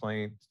the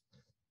complaint,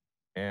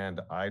 and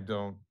I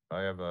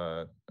have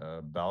a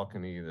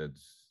balcony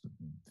that's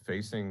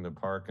facing the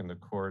park and the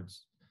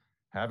courts.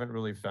 Haven't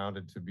really found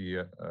it to be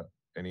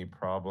any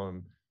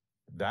problem.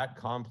 That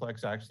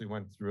complex actually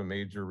went through a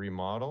major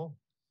remodel.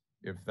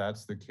 If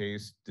that's the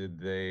case, did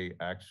they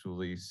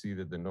actually see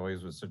that the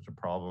noise was such a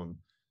problem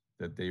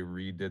that they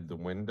redid the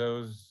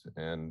windows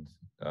and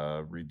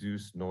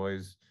reduced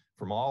noise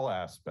from all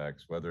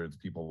aspects, whether it's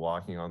people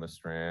walking on the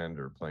strand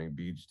or playing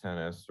beach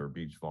tennis or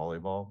beach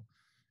volleyball?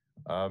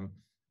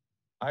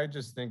 I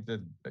just think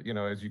that, you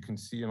know, as you can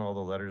see in all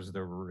the letters that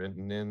were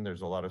written in,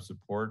 there's a lot of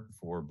support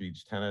for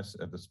beach tennis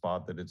at the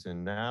spot that it's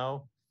in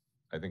now.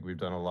 I think we've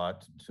done a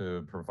lot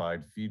to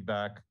provide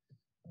feedback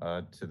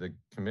to the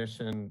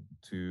commission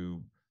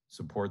to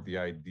support the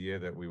idea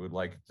that we would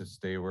like it to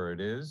stay where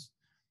it is.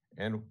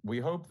 And we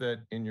hope that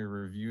in your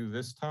review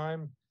this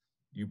time,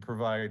 you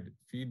provide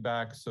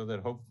feedback so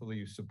that hopefully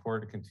you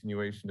support a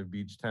continuation of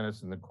beach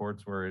tennis in the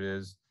courts where it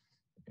is.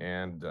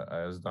 And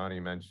as Donnie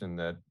mentioned,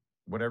 that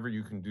whatever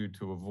you can do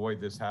to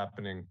avoid this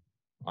happening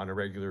on a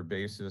regular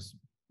basis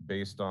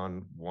based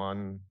on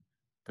one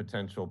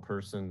potential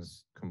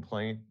person's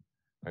complaint.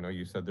 I know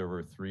you said there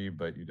were 3,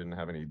 but you didn't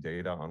have any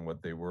data on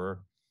what they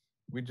were.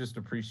 We just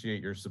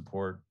appreciate your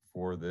support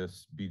for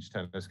this beach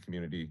tennis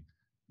community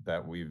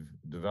that we've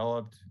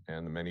developed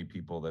and the many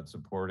people that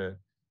support it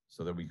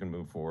so that we can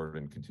move forward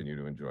and continue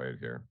to enjoy it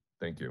here.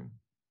 Thank you.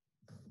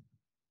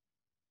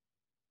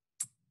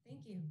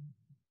 Thank you.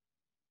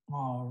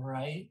 All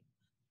right.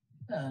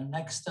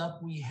 Next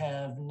up, we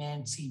have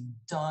Nancy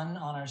Dunn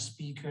on our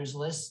speakers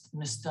list.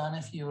 Ms. Dunn,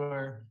 if you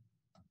are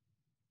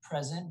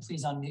present,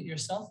 please unmute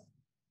yourself.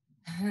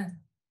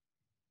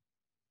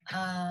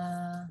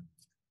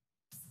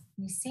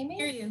 You see me?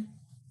 Hear you.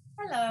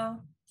 Hello.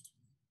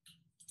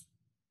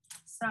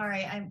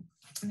 Sorry, I'm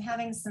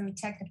having some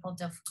technical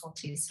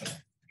difficulties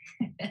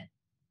here.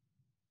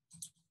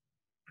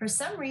 For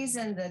some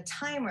reason, the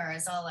timer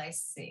is all I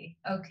see.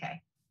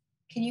 Okay.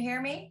 Can you hear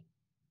me?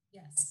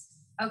 Yes.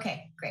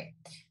 Okay, great.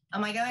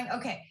 Am I going?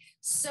 Okay.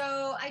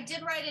 So I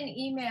did write an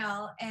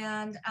email,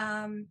 and,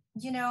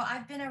 you know,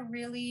 I've been a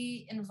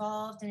really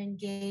involved and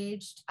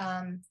engaged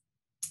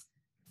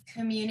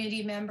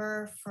community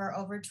member for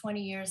over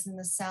 20 years in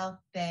the South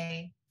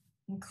Bay,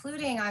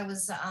 including I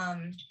was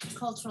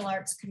Cultural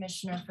Arts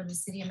Commissioner for the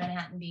City of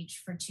Manhattan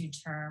Beach for 2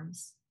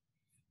 terms.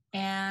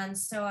 And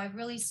so I've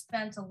really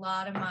spent a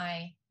lot of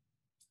my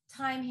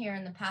time here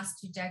in the past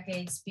 2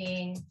 decades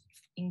being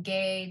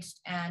engaged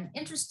and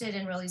interested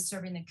in really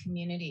serving the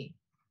community.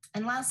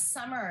 And last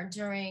summer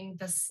during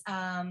this,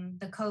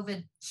 the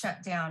COVID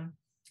shutdown,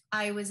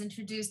 I was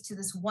introduced to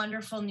this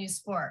wonderful new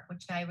sport,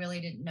 which I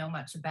really didn't know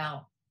much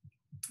about.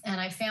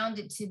 And I found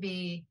it to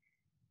be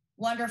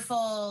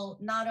wonderful,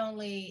 not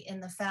only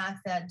in the fact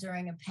that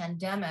during a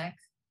pandemic,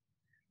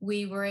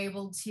 we were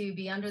able to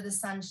be under the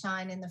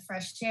sunshine in the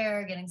fresh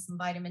air, getting some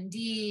vitamin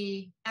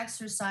D,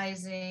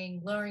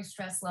 exercising, lowering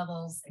stress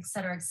levels, et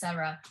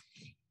cetera,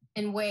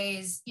 in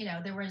ways, you know,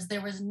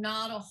 there was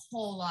not a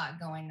whole lot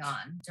going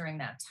on during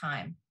that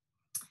time.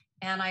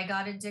 And I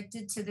got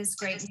addicted to this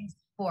great new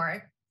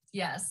sport.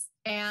 Yes.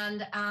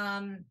 And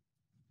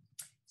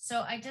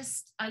so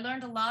I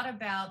learned a lot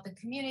about the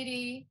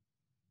community,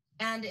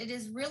 and it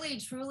is really,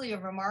 truly a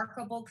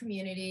remarkable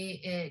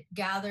community. It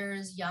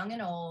gathers young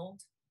and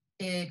old.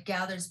 It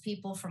gathers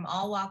people from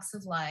all walks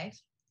of life.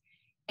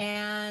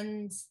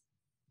 And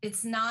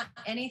it's not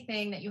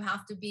anything that you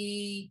have to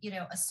be, you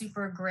know, a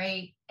super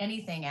great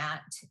anything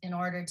at in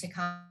order to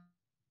come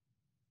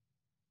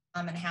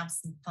and have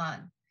some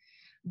fun.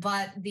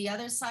 But the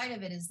other side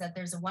of it is that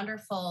there's a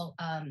wonderful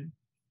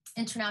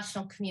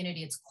international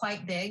community. It's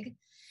quite big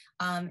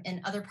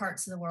in other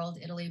parts of the world,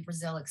 Italy,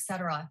 Brazil, et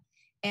cetera.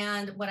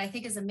 And what I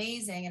think is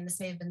amazing, and this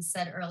may have been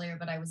said earlier,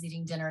 but I was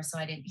eating dinner, so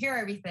I didn't hear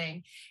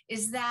everything,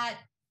 is that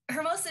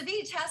Hermosa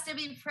Beach has to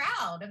be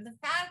proud of the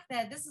fact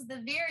that this is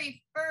the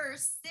very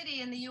first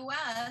city in the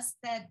US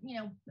that, you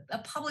know, a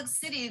public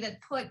city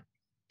that put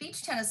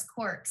beach tennis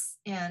courts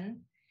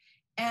in.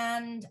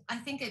 And I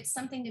think it's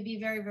something to be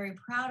very, very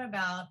proud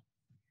about,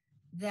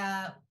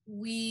 that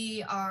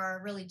we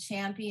are really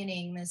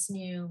championing this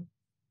new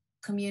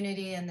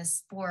community and this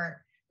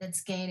sport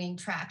that's gaining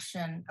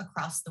traction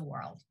across the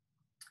world.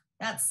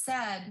 That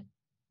said,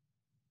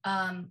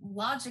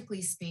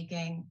 logically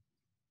speaking,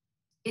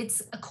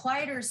 it's a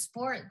quieter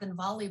sport than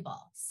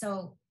volleyball.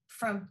 So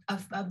from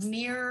a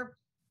mere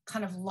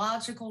kind of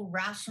logical,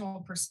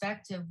 rational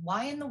perspective,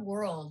 why in the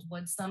world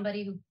would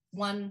somebody who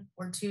one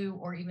or two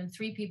or even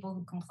three people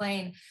who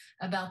complain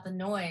about the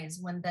noise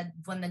when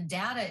the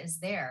data is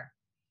there,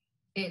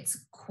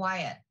 it's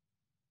quiet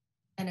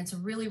and it's a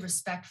really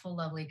respectful,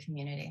 lovely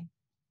community.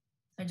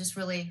 I just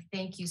really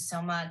thank you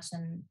so much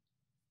and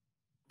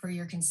for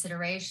your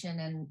consideration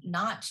and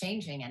not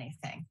changing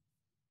anything.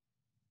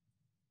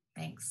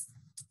 Thanks.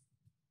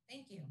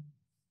 Thank you.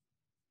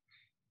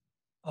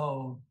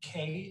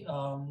 Okay,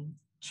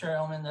 Chair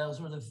Ellman,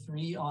 those were the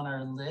three on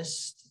our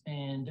list,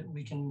 and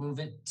we can move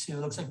it to,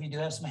 looks like we do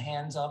have some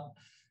hands up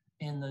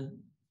in the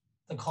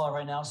call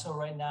right now. So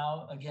right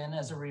now, again,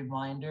 as a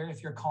reminder,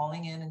 if you're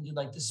calling in and you'd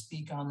like to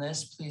speak on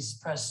this, please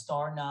press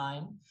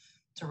 *9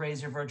 to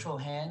raise your virtual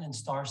hand and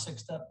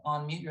 *6 to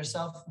unmute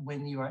yourself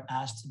when you are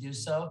asked to do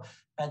so.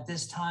 At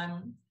this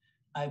time,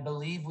 I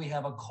believe we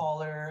have a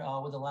caller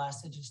with the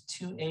last digits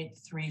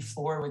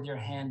 2834 with your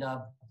hand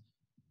up.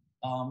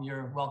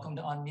 You're welcome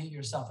to unmute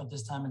yourself at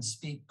this time and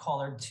speak.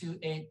 Caller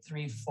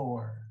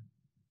 2834.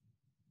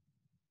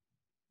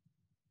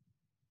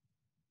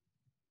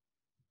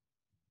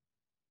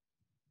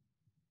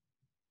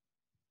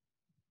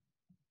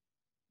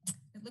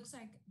 It looks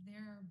like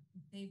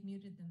they've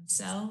muted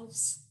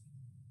themselves.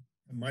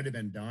 It might have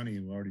been Donnie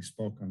who already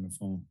spoke on the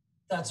phone.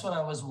 That's what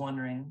I was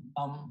wondering.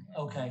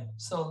 Okay,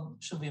 so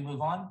should we move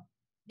on?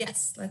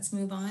 Yes, let's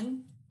move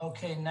on.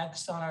 Okay,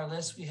 next on our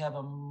list, we have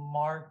a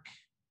Mark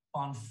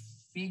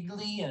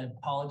Bonfigli. I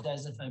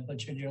apologize if I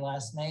butchered your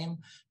last name.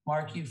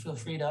 Mark, you feel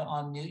free to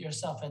unmute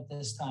yourself at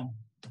this time.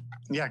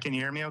 Yeah, can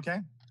you hear me okay?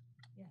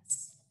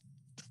 Yes.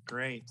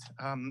 Great.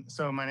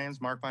 So my name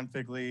is Mark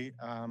Bonfigli.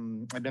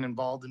 I've been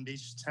involved in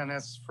beach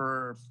tennis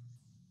for,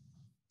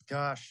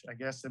 gosh, I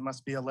guess it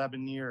must be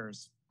 11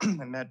 years.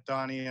 I met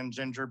Donnie and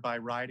Ginger by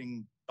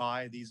riding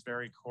by these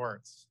very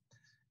courts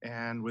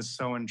and was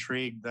so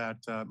intrigued that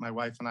my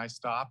wife and I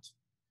stopped.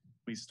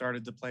 We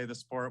started to play the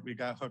sport. We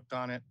got hooked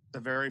on it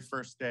the very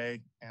first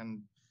day.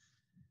 And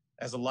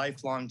as a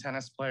lifelong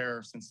tennis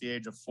player since the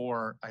age of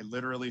 4, I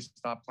literally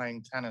stopped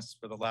playing tennis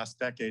for the last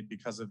decade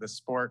because of this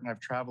sport, and I've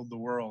traveled the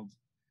world.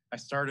 I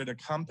started a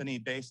company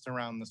based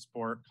around the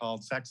sport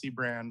called Sexy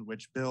Brand,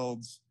 which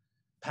builds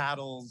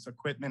paddles,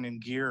 equipment,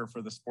 and gear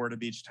for the sport of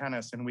beach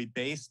tennis. And we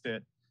based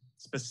it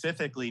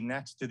specifically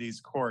next to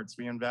these courts.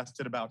 We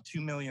invested about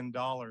 $2 million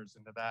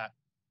into that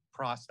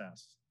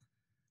process.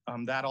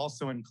 That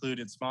also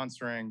included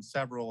sponsoring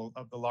several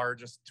of the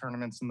largest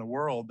tournaments in the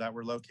world that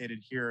were located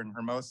here in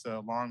Hermosa,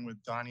 along with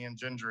Donnie and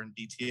Ginger and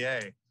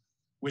BTA,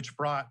 which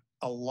brought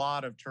a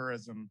lot of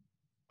tourism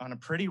on a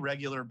pretty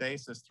regular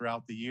basis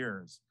throughout the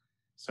years.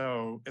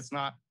 So it's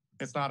not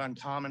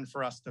uncommon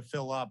for us to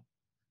fill up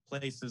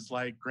places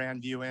like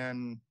Grandview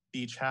Inn,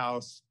 Beach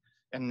House,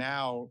 and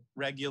now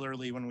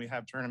regularly when we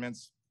have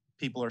tournaments,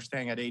 people are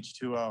staying at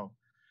H2O.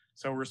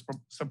 So we're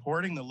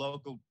supporting the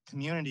local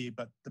community,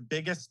 but the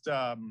biggest,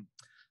 I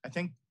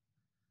think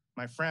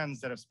my friends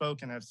that have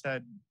spoken have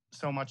said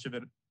so much of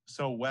it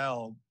so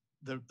well.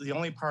 The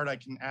only part I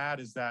can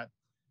add is that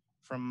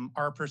from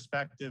our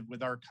perspective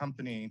with our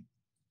company,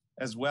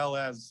 as well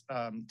as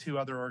 2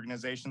 other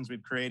organizations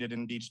we've created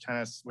in beach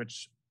tennis,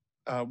 which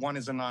one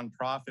is a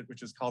nonprofit,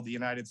 which is called the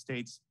United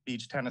States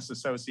Beach Tennis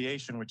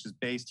Association, which is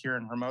based here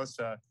in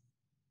Hermosa,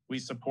 We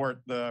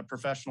support the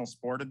professional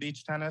sport of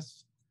beach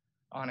tennis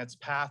on its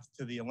path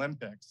to the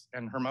Olympics.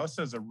 And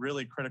Hermosa is a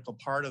really critical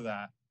part of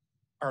that.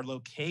 Our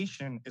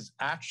location is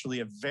actually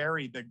a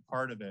very big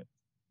part of it.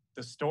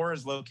 The store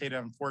is located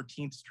on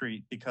 14th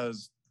Street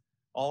because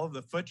all of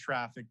the foot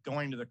traffic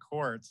going to the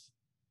courts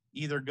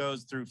either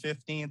goes through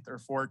 15th or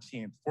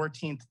 14th.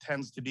 14th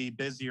tends to be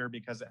busier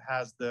because it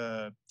has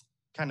the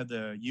kind of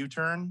the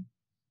U-turn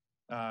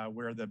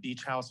where the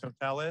Beach House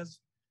Hotel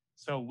is.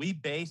 So we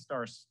based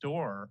our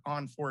store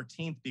on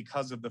 14th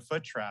because of the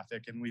foot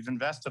traffic, and we've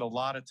invested a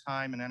lot of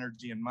time and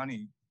energy and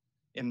money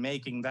in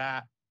making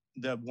that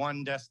the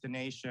one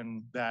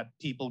destination that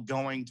people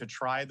going to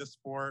try the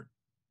sport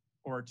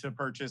or to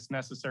purchase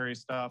necessary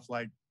stuff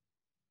like,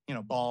 you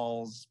know,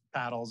 balls,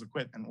 paddles,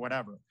 equipment,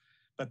 whatever.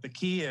 But the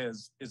key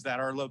is that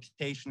our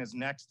location is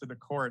next to the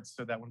courts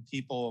so that when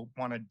people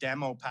want to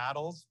demo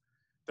paddles,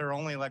 they're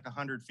only like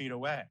 100 feet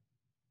away.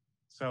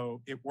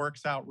 So it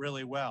works out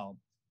really well.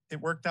 It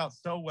worked out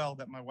so well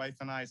that my wife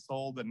and I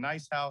sold a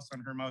nice house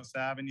on Hermosa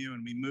Avenue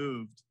and we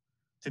moved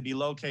to be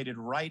located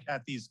right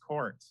at these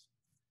courts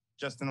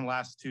just in the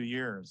last 2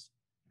 years.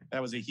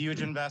 That was a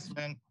huge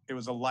investment. It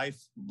was a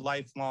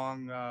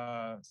lifelong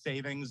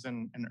savings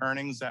and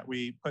earnings that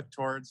we put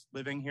towards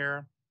living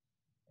here.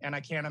 And I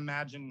can't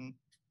imagine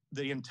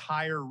the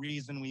entire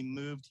reason we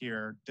moved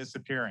here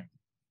disappearing.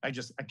 I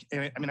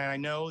mean, I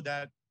know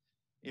that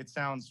it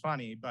sounds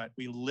funny, but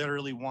we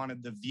literally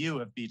wanted the view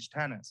of beach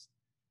tennis.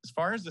 As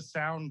far as the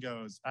sound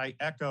goes, I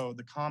echo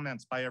the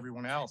comments by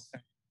everyone else.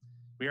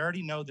 We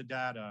already know the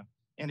data,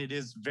 and it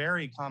is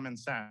very common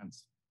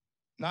sense.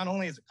 Not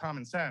only is it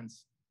common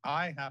sense,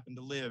 I happen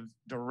to live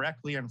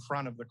directly in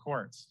front of the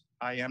courts.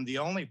 I am the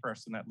only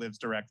person that lives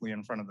directly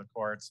in front of the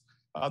courts,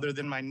 other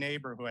than my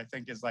neighbor, who I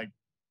think is like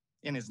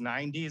in his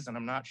 90s, and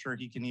I'm not sure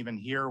he can even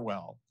hear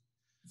well.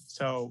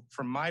 So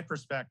from my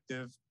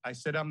perspective, I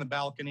sit on the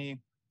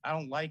balcony. I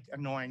don't like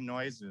annoying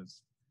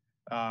noises.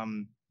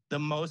 The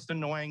most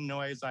annoying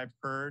noise I've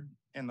heard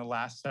in the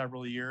last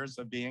several years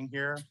of being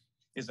here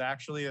is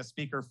actually a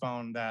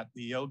speakerphone that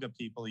the yoga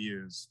people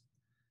use.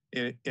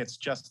 It's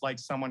just like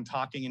someone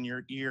talking in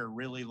your ear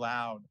really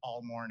loud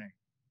all morning.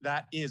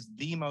 That is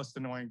the most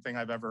annoying thing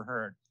I've ever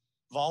heard.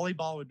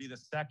 Volleyball would be the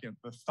second.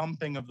 The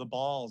thumping of the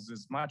balls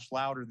is much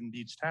louder than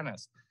beach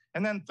tennis.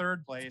 And then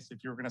third place,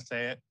 if you were gonna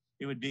say it,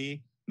 it would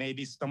be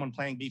maybe someone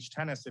playing beach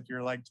tennis if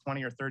you're like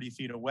 20 or 30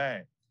 feet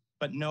away.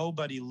 But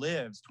nobody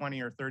lives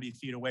 20 or 30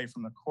 feet away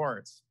from the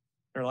courts.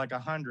 They're like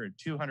 100,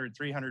 200,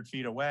 300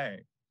 feet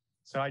away.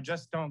 So I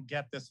just don't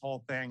get this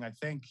whole thing. I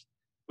think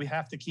we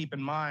have to keep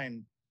in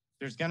mind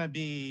there's gonna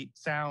be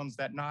sounds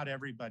that not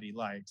everybody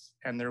likes,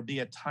 and there'll be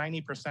a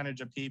tiny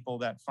percentage of people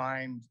that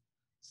find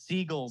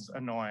seagulls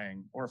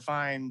annoying or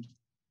find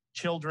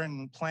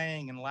children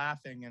playing and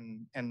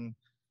laughing and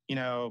you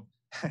know,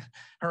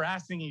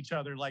 harassing each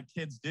other like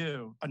kids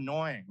do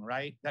annoying,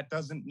 right? That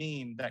doesn't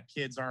mean that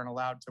kids aren't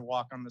allowed to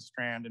walk on the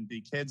Strand and be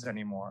kids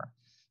anymore.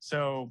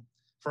 So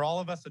for all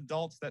of us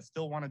adults that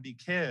still want to be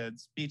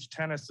kids, beach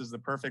tennis is the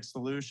perfect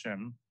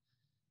solution.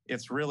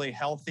 It's really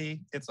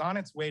healthy. It's on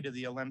its way to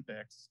the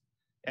Olympics.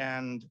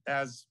 And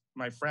as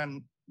my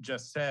friend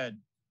just said,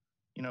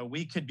 you know,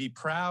 we could be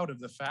proud of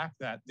the fact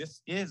that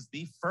this is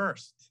the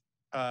first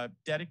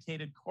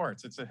dedicated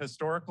courts. It's a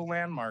historical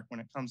landmark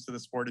when it comes to the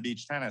sport of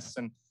beach tennis.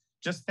 And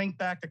just think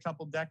back a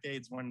couple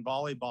decades when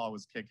volleyball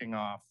was kicking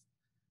off.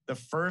 The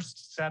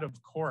first set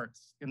of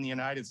courts in the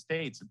United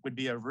States would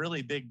be a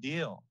really big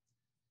deal.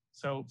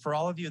 So for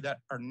all of you that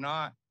are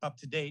not up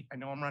to date, I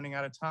know I'm running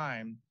out of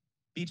time,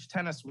 beach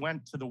tennis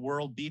went to the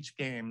World Beach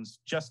Games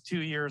just 2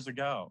 years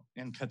ago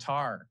in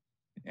Qatar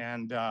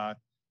and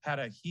had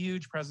a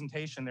huge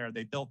presentation there.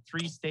 They built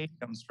 3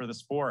 stadiums for the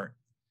sport.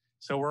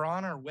 So we're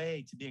on our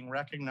way to being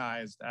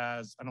recognized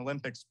as an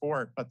Olympic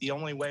sport, but the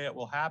only way it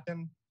will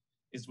happen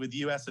is with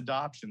US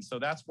adoption. So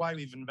that's why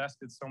we've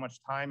invested so much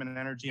time and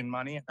energy and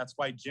money. That's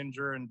why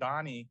Ginger and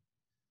Donnie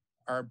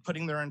are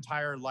putting their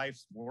entire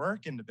life's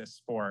work into this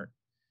sport.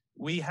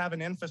 We have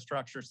an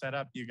infrastructure set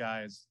up, you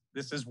guys.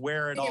 This is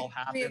where it all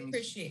happens. We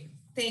appreciate it.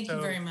 Thank you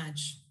very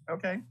much.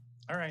 Okay.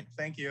 All right.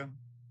 Thank you.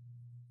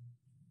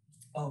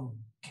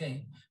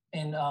 Okay.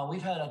 And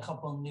we've had a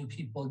couple new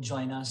people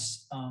join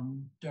us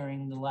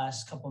during the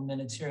last couple of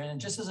minutes here. And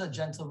just as a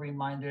gentle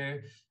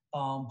reminder,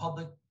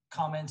 public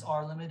comments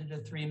are limited to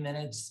 3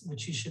 minutes,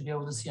 which you should be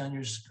able to see on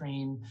your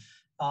screen.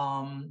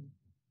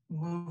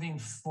 Moving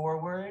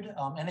forward,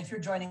 and if you're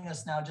joining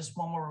us now, just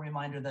one more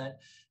reminder that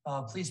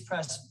please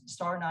press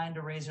 *9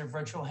 to raise your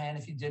virtual hand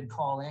if you did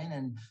call in,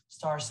 and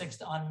 *6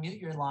 to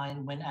unmute your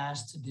line when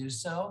asked to do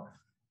so.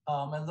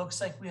 It looks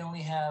like we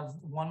only have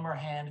one more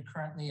hand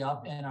currently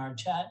up in our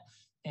chat,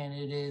 and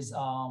it is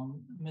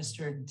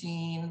Mr.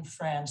 Dean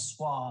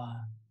Francois.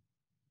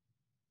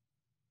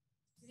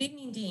 Good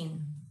evening,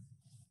 Dean.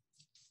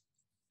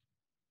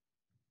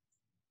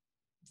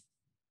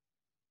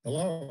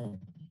 Hello,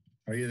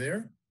 are you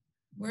there?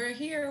 We're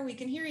here, we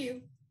can hear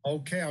you.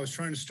 Okay, I was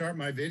trying to start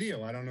my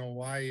video. I don't know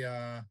why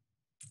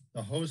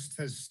the host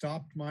has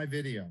stopped my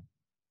video.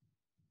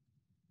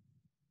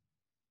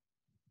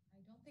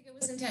 I don't think it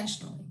was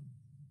intentionally.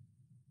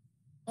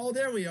 Oh,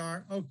 there we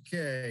are.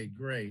 Okay,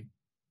 great.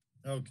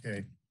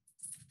 Okay.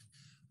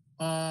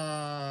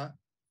 I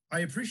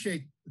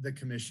appreciate the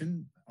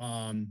commission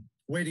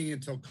waiting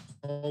until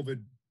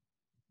COVID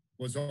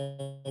was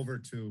over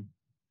to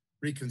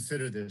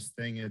reconsider this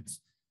thing.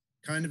 It's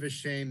kind of a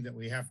shame that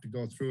we have to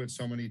go through it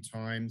so many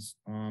times.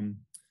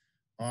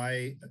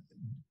 I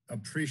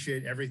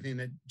appreciate everything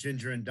that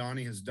Ginger and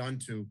Donnie has done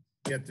to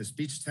get this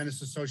Beach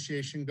Tennis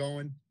Association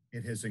going.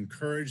 It has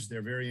encouraged,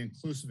 they're very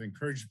inclusive,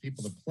 encouraged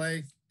people to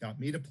play, got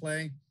me to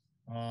play.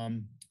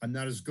 I'm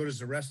not as good as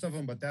the rest of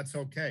them, but that's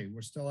okay.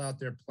 We're still out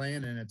there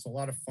playing and it's a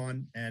lot of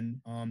fun. And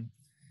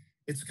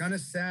it's kind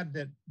of sad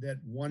that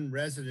one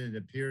resident, it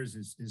appears,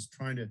 is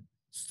trying to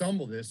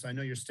stumble this. I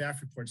know your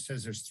staff report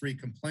says there's 3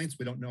 complaints.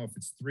 We don't know if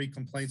it's 3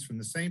 complaints from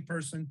the same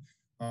person,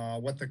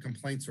 what the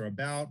complaints are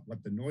about,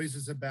 what the noise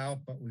is about,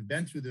 but we've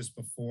been through this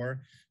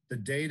before. The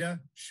data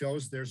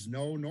shows there's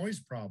no noise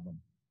problem.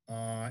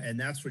 And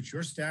that's what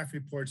your staff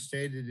report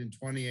stated in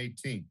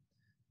 2018.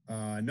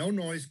 No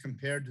noise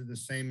compared to the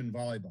same in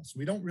volleyball. So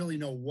we don't really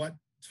know what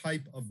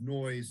type of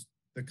noise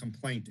the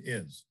complaint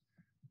is.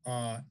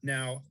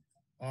 Now,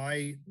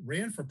 I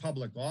ran for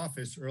public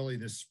office early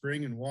this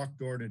spring and walked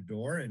door to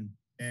door,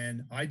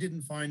 and I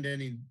didn't find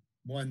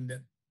anyone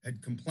that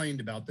had complained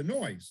about the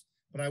noise.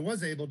 But I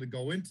was able to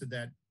go into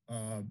that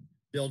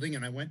building,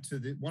 and I went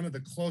to one of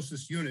the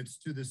closest units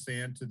to the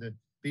sand, to the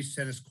beach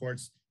tennis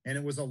courts, and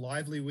it was a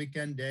lively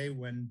weekend day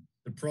when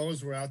the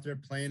pros were out there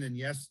playing. And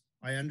yes,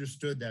 I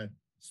understood that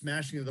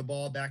smashing of the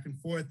ball back and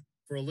forth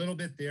for a little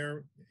bit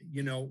there,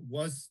 you know,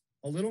 was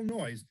a little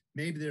noise.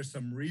 Maybe there's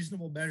some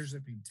reasonable measures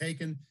that can be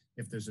taken.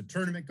 If there's a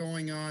tournament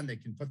going on, they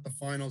can put the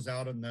finals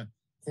out on the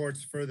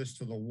courts furthest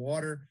to the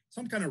water,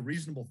 some kind of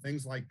reasonable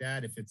things like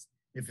that. If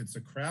it's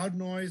a crowd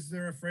noise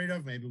they're afraid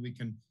of, maybe we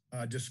can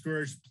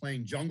discourage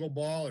playing jungle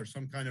ball or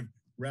some kind of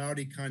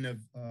rowdy kind of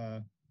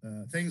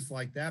things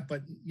like that.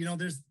 But, you know,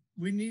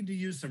 we need to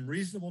use some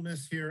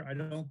reasonableness here. I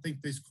don't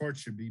think these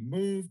courts should be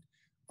moved.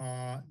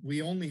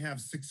 We only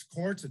have 6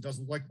 courts. It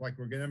doesn't look like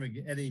we're going to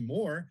get any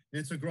more. And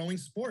it's a growing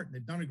sport.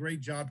 They've done a great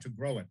job to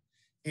grow it.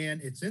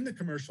 And it's in the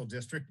commercial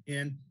district.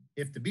 And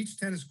if the beach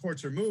tennis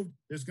courts are moved,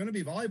 there's going to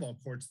be volleyball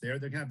courts there.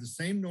 They're going to have the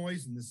same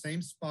noise in the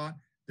same spot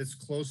that's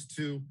close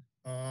to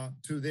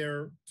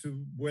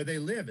where they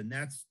live. And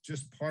that's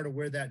just part of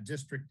where that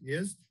district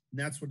is. And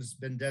that's what it's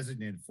been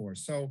designated for.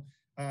 So,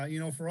 you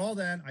know, for all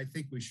that, I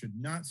think we should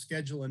not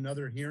schedule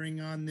another hearing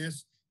on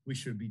this. We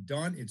should be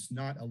done. It's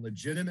not a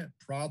legitimate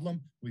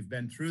problem. We've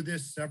been through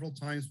this several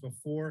times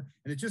before,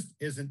 and it just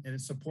isn't, and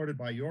it's supported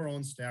by your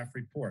own staff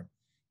report.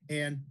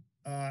 And,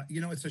 you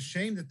know, it's a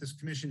shame that this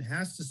commission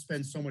has to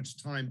spend so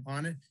much time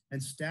on it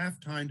and staff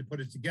time to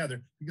put it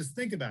together, because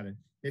think about it.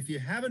 If you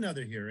have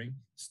another hearing,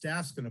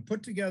 staff's going to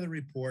put together a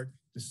report,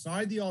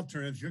 decide the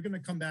alternatives. You're going to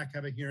come back,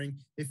 have a hearing.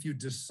 If you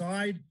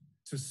decide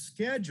to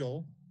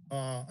schedule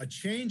a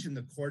change in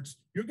the courts,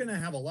 you're going to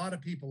have a lot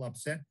of people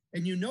upset,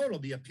 and you know it'll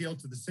be appealed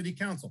to the city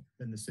council.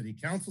 Then the city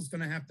council is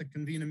going to have to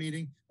convene a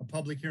meeting, a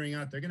public hearing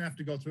out. They're going to have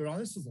to go through it all.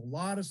 This is a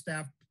lot of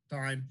staff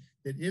time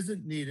that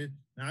isn't needed,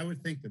 and I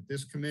would think that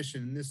this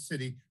commission in this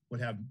city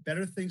would have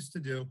better things to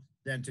do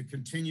than to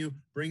continue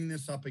bringing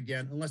this up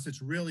again, unless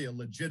it's really a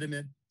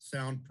legitimate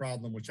sound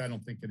problem, which I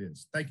don't think it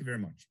is. Thank you very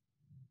much.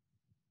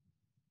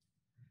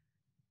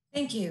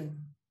 Thank you.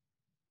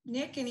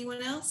 Nick,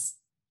 anyone else?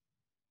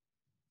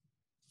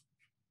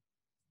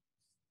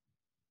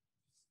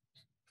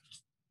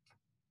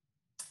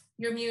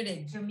 You're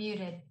muted. You're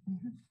muted.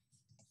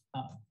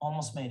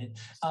 Almost made it.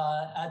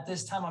 At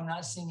this time, I'm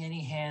not seeing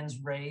any hands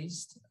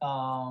raised.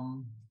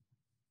 That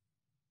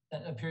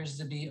appears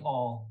to be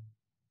all.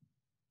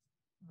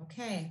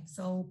 Okay,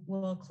 so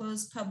we'll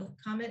close public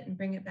comment and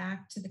bring it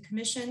back to the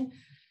commission.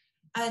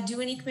 Do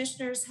any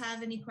commissioners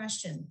have any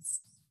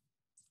questions?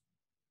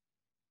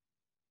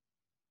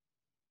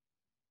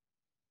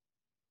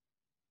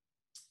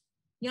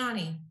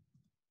 Yanni.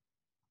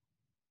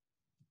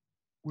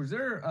 Was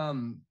there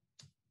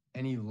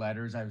any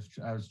letters? I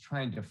was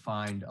trying to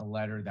find a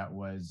letter that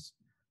was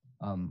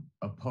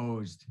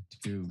opposed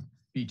to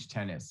beach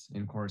tennis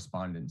in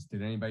correspondence.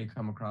 Did anybody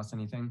come across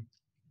anything?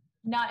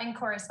 Not in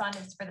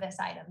correspondence for this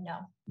item, no.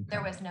 Okay.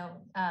 There was no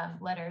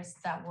letters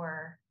that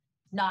were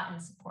not in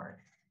support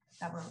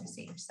that were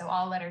received. So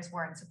all letters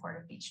were in support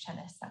of beach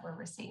tennis that were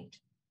received.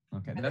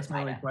 Okay, that's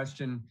my only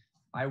question.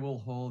 I will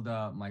hold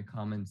my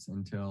comments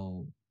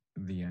until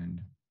the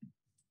end.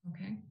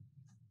 Okay.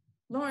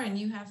 Lauren,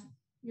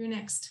 you're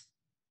next.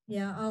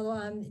 Yeah,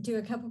 I'll do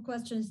a couple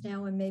questions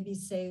now and maybe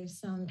save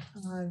some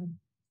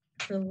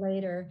for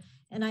later.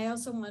 And I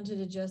also wanted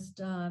to just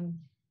kind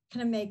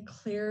of make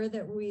clear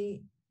that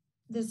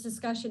this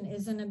discussion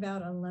isn't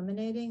about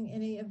eliminating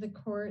any of the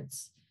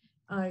courts,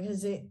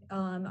 because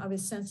I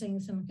was sensing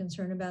some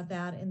concern about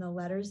that in the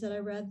letters that I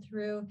read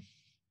through.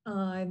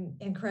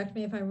 And correct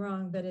me if I'm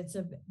wrong, but it's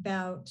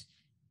about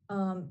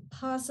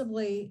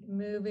possibly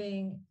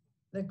moving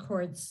the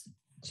courts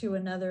to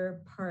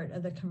another part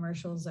of the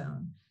commercial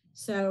zone.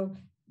 So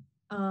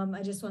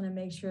I just want to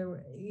make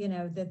sure, you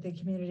know, that the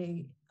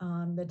community,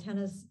 the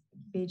tennis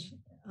beach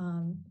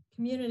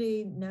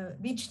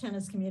beach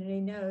tennis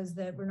community knows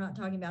that we're not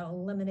talking about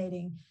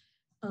eliminating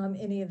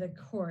any of the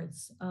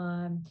courts.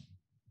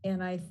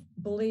 And I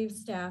believe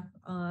staff,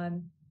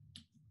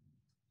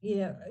 you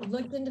know,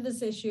 looked into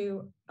this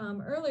issue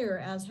earlier,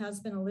 as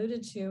has been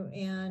alluded to.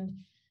 And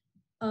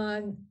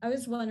I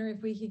was wondering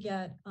if we could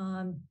get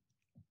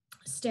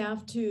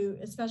staff to,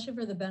 especially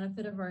for the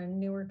benefit of our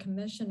newer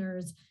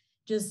commissioners,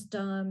 just,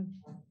 you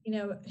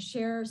know,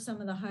 share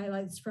some of the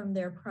highlights from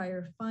their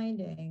prior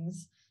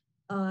findings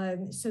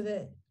so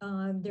that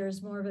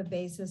there's more of a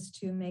basis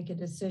to make a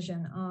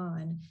decision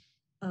on.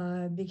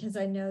 Because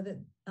I know that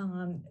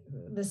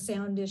the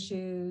sound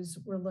issues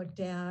were looked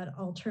at,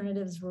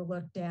 alternatives were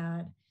looked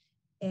at,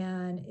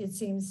 and it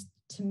seems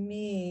to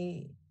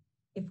me,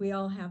 if we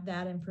all have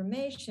that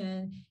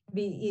information, it'd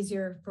be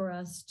easier for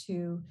us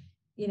to,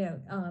 you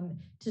know,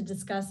 to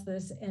discuss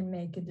this and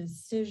make a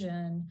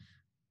decision.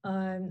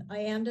 I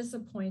am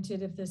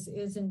disappointed, if this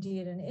is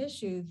indeed an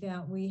issue,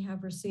 that we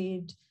have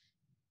received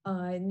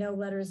no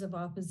letters of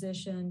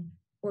opposition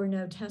or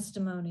no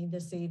testimony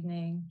this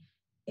evening.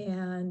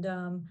 And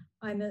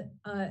I'm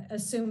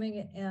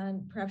assuming,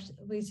 and perhaps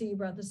Lisa, you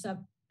brought this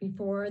up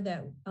before,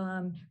 that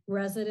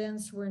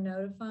residents were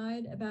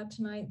notified about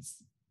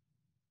tonight's?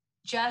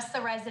 Just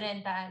the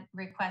resident that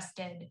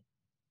requested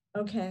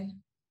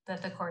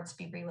that the courts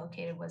be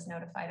relocated was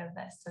notified of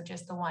this. So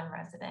just the one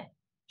resident.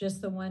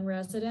 Just the one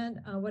resident.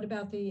 What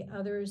about the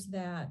others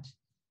that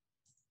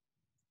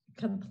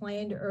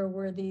complained, or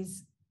were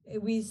these,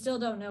 we still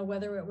don't know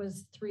whether it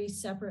was 3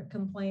 separate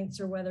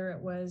complaints or whether it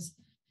was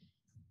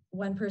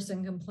one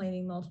person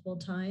complaining multiple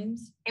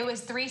times? It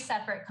was 3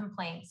 separate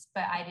complaints,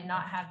 but I did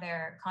not have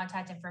their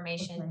contact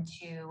information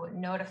to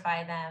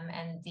notify them.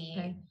 And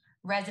the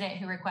resident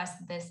who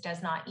requested this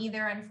does not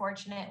either,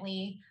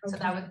 unfortunately. So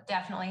that would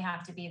definitely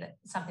have to be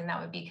something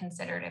that would be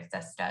considered if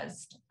this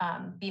does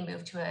be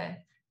moved to a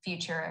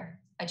future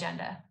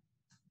agenda.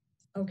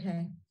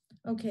 Okay,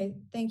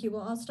 thank you.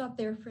 Well, I'll stop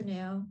there for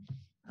now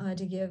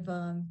to give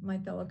my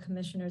fellow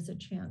commissioners a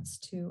chance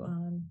to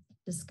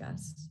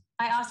discuss.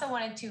 I also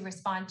wanted to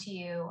respond to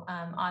you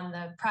on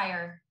the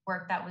prior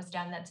work that was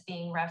done that's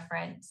being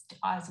referenced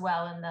as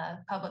well in the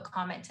public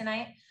comment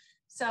tonight.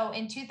 So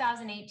in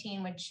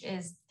 2018, which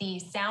is the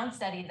sound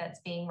study that's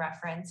being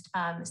referenced,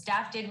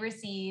 staff did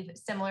receive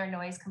similar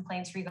noise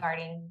complaints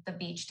regarding the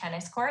beach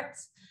tennis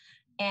courts.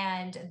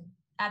 And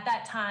at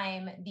that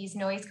time, these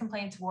noise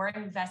complaints were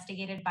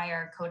investigated by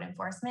our code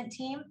enforcement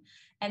team.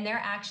 And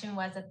their action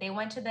was that they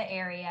went to the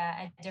area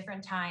at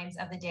different times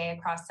of the day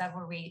across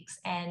several weeks.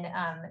 And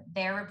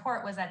their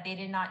report was that they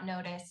did not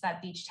notice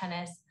that beach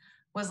tennis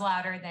was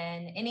louder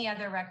than any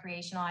other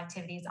recreational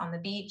activities on the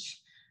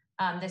beach.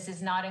 This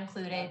is not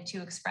included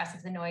to express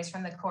if the noise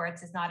from the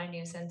courts is not a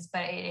nuisance,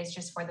 but it is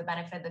just for the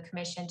benefit of the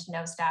commission to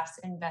know staff's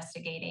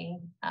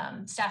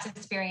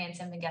experience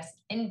in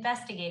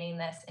investigating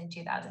this in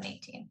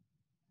 2018.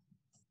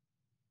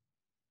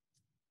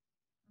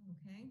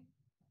 Okay.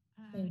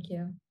 Thank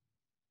you.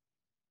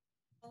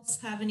 Else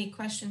have any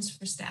questions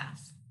for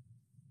staff?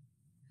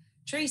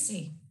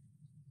 Tracy.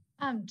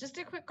 Just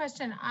a quick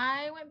question.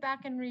 I went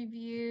back and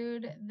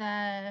reviewed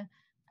the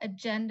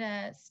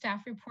agenda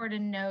staff report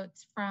and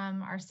notes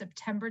from our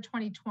September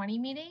 2020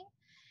 meeting.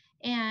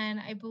 And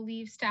I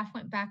believe staff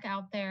went back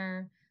out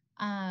there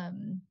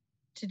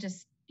to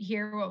just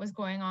hear what was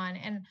going on.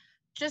 And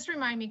just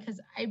remind me,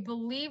 because I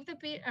believe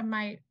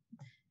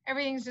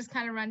everything's just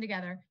kind of run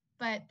together,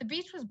 but the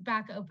beach was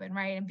back open,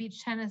 right? And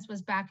beach tennis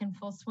was back in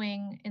full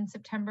swing in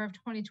September of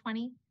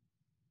 2020?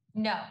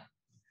 No.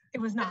 It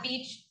was not. The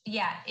beach,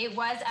 yeah, it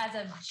was as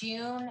of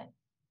June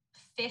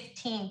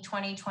 15,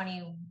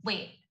 2020.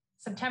 Wait,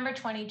 September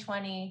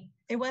 2020.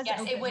 It was.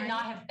 Yes, open, it would right?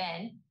 not have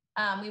been.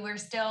 We were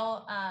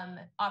still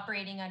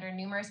operating under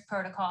numerous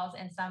protocols,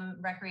 and some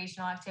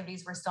recreational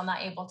activities were still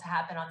not able to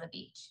happen on the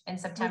beach in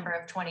September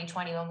of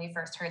 2020 when we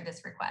first heard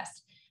this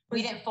request.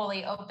 We didn't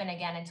fully open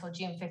again until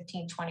June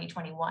 15,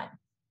 2021.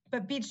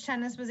 But beach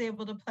tennis was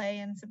able to play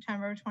in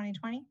September of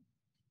 2020?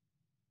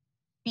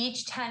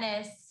 Beach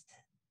tennis,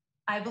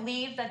 I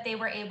believe that they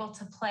were able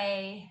to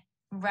play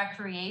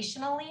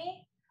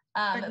recreationally,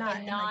 but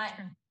not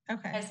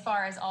as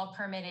far as all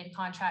permitted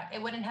contract.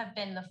 It wouldn't have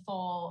been the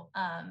full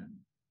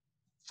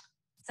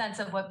sense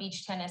of what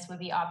beach tennis would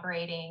be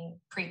operating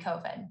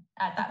pre-COVID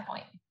at that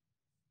point.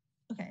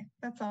 Okay,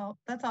 that's all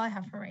I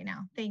have for right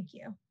now. Thank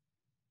you. Okay.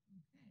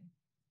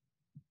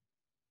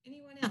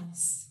 Anyone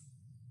else?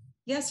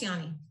 Yes,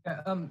 Yanni.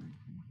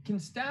 Can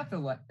staff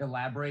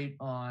elaborate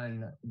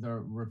on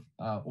the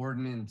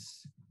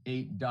ordinance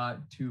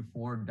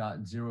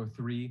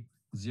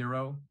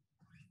 8.24.030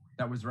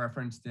 that was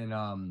referenced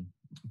in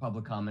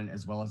public comment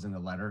as well as in the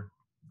letter?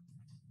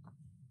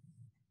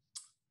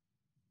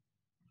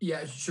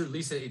 Yeah, sure,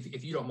 Lisa.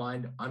 If you don't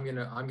mind, I'm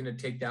gonna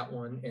take that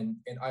one. And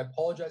I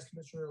apologize,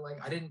 Commissioner Lang.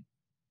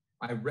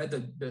 I read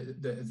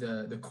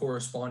the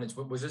correspondence.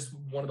 Was this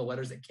one of the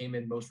letters that came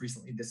in most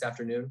recently this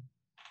afternoon?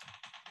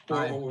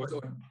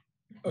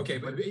 Okay,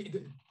 but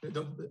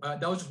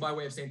that was just my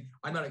way of saying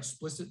I'm not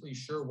explicitly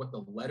sure what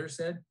the letter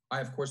said. I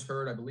of course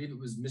heard, I believe it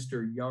was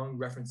Mr. Young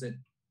reference it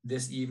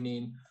this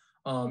evening,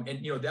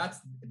 and you know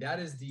that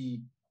is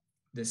the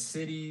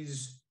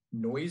city's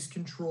noise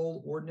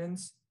control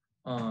ordinance.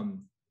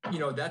 You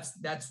know that's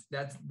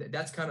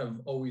kind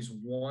of always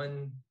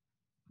one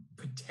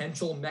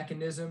potential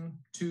mechanism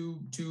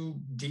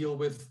to deal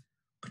with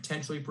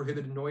potentially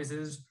prohibited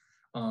noises.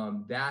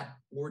 That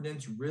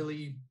ordinance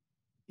really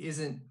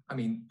isn't, I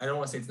mean, I don't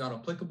want to say it's not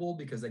applicable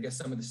because I guess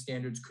some of the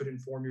standards could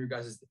inform your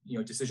guys'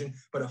 decision,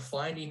 but a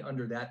finding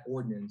under that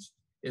ordinance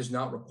is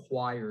not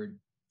required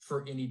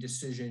for any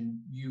decision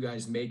you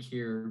guys make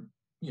here,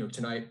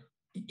 tonight,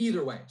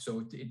 either way.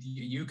 So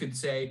you could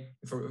say,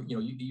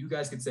 you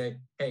guys could say,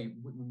 hey,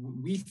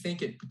 we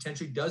think it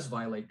potentially does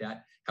violate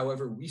that.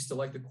 However, we still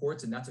like the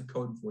courts and that's a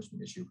code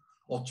enforcement issue.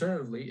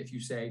 Alternatively, if you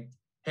say,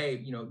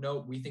 hey,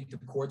 no, we think the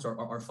courts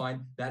are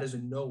fine, that is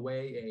in no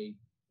way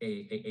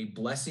a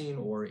blessing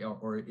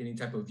or any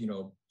type of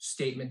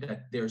statement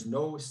that there's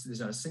not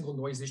a single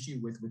noise issue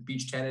with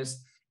beach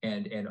tennis,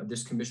 and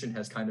this commission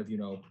has kind of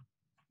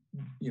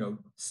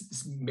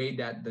made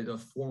that the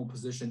formal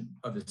position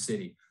of the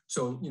city.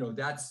 So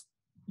that's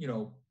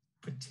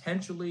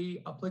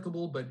potentially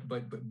applicable,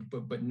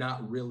 but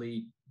not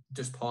really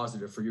just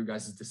positive for your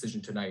guys'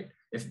 decision tonight,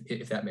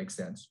 if that makes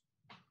sense.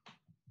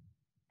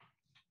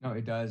 No,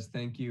 it does.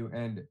 Thank you.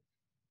 And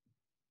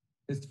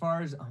as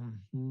far as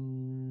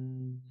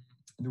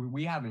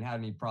we haven't had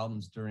any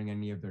problems during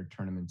any of their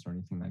tournaments or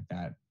anything like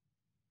that.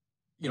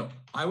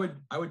 I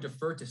would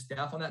defer to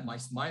staff on that.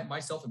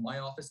 Myself in my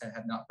office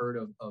have not heard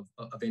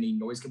of any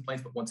noise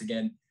complaints, but once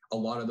again, a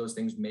lot of those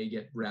things may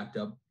get wrapped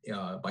up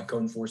by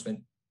code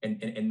enforcement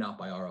and not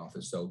by our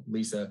office. So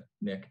Lisa,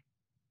 Nick.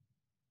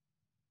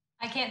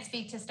 I can't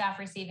speak to staff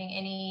receiving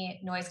any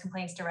noise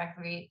complaints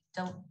directly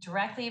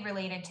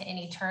related to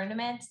any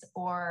tournaments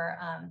or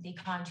the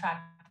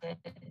contracted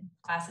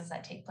classes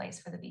that take place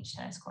for the beach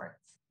tennis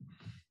courts.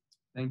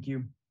 Thank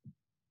you.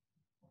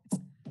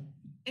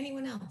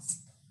 Anyone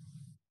else?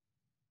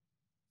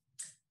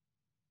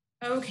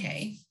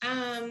 Okay.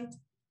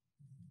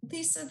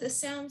 Lisa, the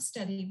sound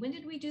study. When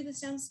did we do the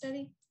sound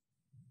study?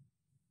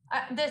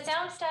 The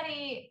sound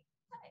study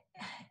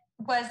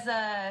was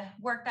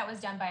work that was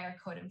done by our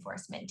code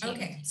enforcement team.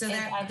 Okay, so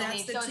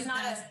that's so it's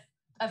not an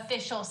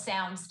official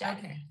sound study.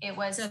 Okay. It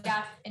was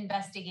staff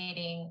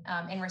investigating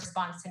in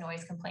response to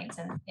noise complaints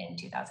in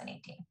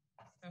 2018.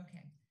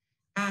 Okay.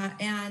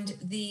 And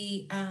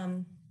the,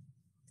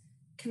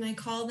 can I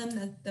call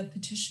them the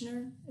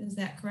petitioner? Is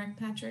that correct,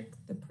 Patrick?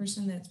 The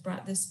person that's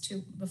brought this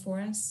to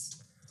before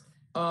us?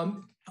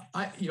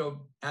 I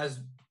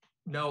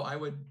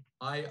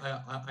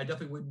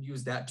definitely wouldn't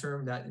use that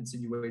term. That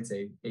insinuates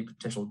a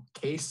potential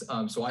case.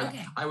 So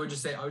I would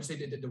say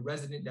that the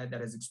resident that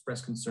has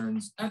expressed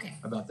concerns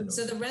about the noise.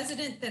 So the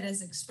resident that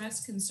has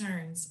expressed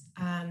concerns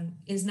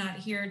is not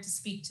here to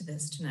speak to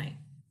this tonight.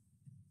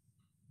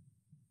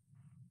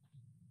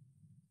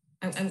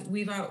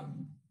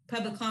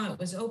 Public comment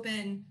was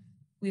open.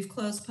 We've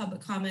closed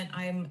public comment.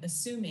 I'm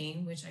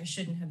assuming, which I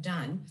shouldn't have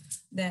done,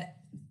 that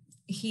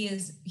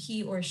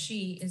he or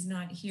she is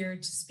not here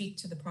to speak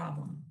to the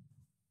problem.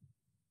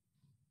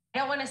 I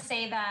don't want to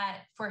say that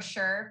for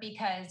sure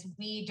because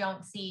we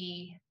don't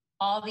see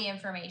all the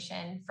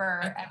information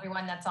for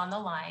everyone that's on the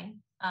line.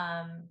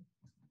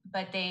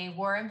 But they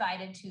were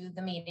invited to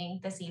the meeting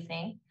this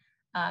evening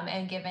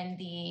and given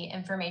the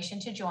information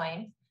to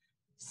join.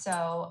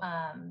 So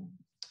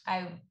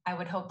I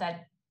would hope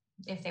that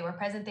if they were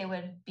present, they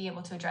would be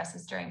able to address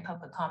this during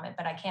public comment,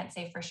 but I can't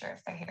say for sure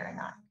if they're here or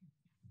not.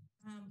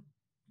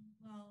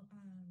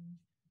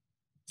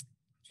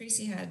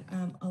 Tracy had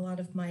a lot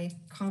of my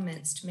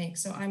comments to make,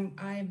 so I'm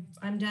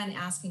done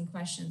asking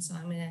questions. So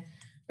I'm going to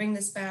bring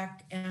this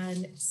back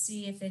and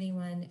see if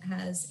anyone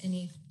has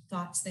any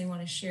thoughts they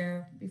want to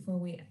share before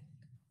we.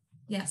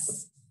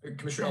 Yes,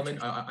 Commissioner Ullman,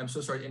 I'm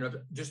so sorry to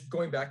interrupt. Just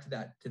going back to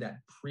that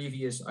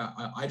previous,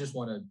 I just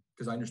want to,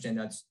 because I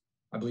understand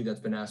I believe that's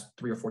been asked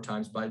 3 or 4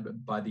 times by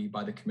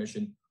the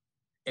commission,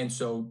 and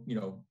so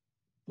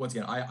once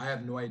again, I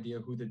have no idea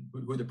who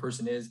the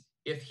person is.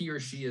 If he or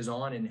she is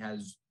on and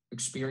has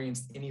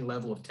experienced any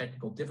level of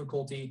technical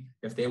difficulty,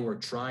 if they were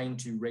trying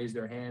to raise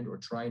their hand or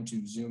trying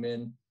to zoom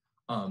in,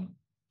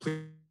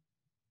 please.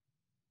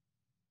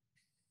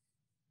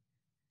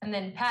 And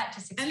then Pat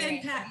just experienced.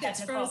 And then Pat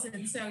gets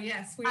frozen. So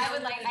yes,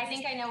 I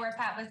think I know where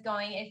Pat was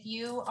going. If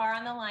you are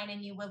on the line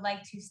and you would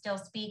like to still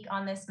speak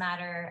on this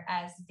matter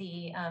as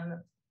the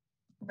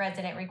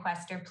resident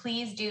requester,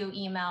 please do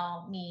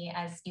email me,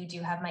 as you do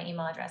have my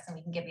email address, and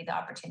we can give you the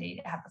opportunity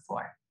to have the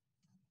floor.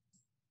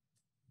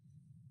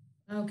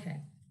 Okay.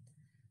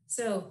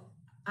 So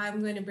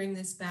I'm going to bring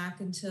this back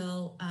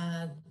until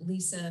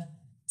Lisa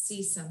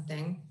sees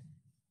something,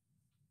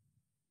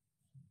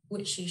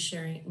 which she's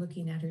sharing,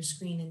 looking at her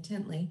screen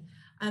intently.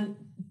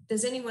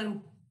 Does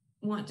anyone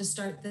want to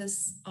start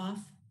this off?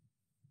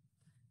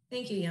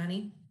 Thank you,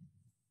 Yanni.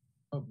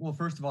 Well,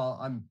 first of all,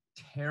 I'm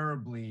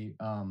terribly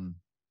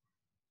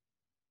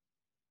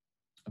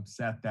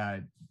upset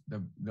that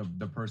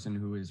the person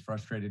who is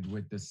frustrated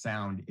with the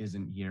sound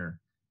isn't here.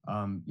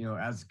 You know,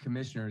 as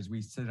commissioners,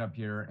 we sit up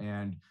here,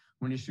 and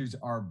when issues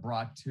are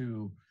brought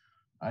to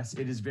us,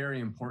 it is very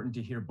important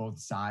to hear both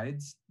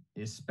sides,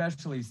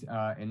 especially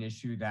an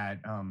issue that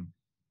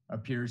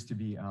appears to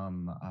be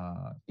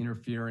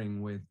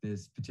interfering with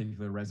this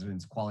particular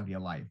resident's quality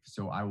of life.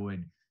 So I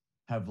would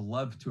have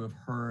loved to have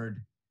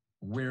heard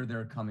where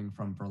they're coming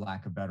from, for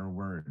lack of better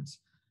words.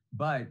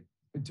 But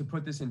to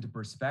put this into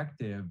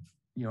perspective,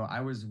 you know,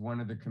 I was one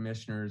of the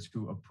commissioners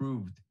who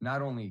approved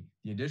not only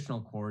the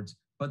additional courts,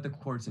 but the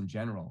courts in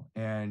general.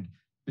 And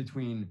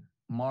between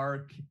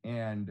Mark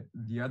and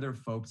the other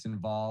folks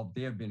involved,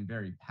 they have been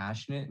very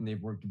passionate, and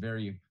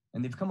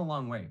they've come a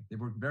long way. They've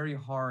worked very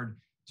hard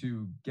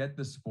to get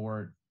the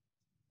sport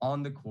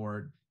on the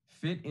court,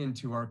 fit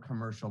into our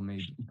commercial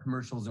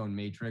zone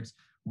matrix.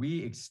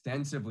 We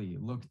extensively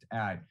looked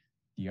at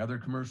the other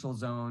commercial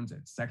zones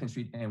at 2nd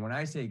Street. And when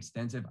I say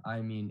extensive, I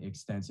mean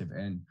extensive.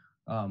 And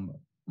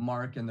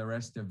Mark and the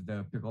rest of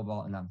the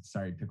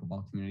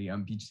pickleball community,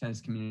 beach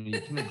tennis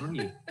community can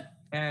agree.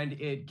 And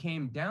it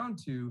came down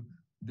to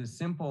the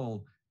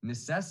simple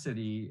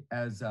necessity,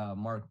 as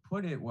Mark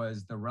put it,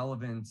 was the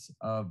relevance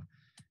of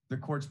the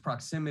court's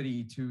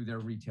proximity to their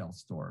retail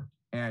store.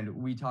 And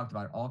we talked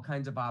about all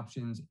kinds of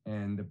options,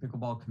 and the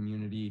pickleball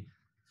community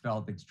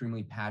felt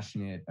extremely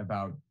passionate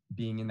about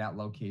being in that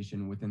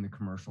location within the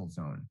commercial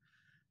zone.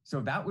 So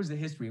that was the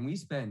history, and we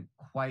spent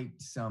quite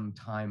some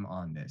time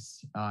on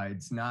this.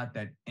 It's not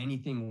that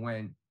anything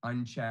went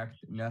unchecked,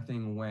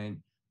 nothing went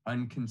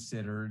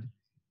unconsidered.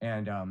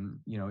 And,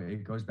 you know,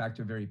 it goes back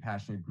to a very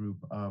passionate group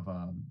of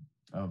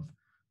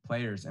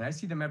players. And I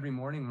see them every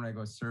morning when I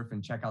go surf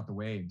and check out the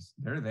waves.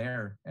 They're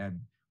there and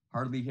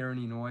hardly hear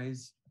any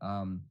noise.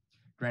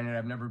 Granted,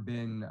 I've never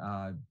been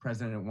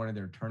president at one of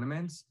their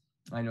tournaments.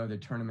 I know the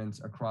tournaments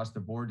across the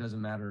board,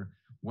 doesn't matter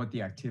what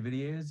the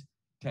activity is,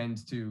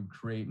 tends to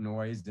create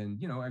noise.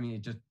 And, you know, I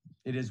mean,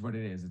 it is what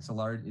it is. It's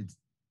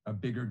a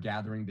bigger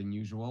gathering than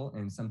usual.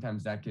 And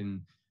sometimes that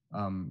can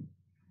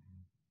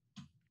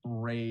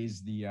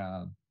raise the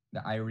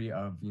ire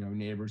of, you know,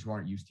 neighbors who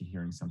aren't used to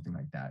hearing something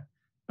like that.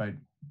 But,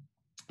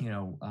 you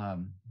know,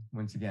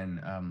 once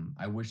again,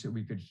 I wish that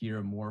we could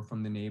hear more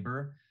from the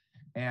neighbor.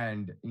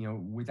 And, you know,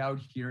 without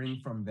hearing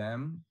from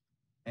them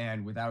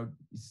and without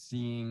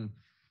seeing,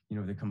 you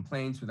know, the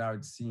complaints,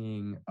 without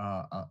seeing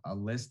a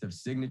list of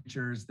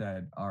signatures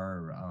that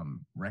are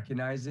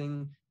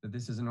recognizing that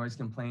this is a noise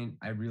complaint,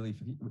 I really,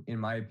 in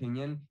my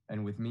opinion,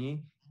 and with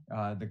me,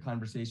 the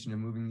conversation of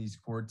moving these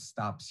courts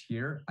stops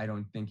here. I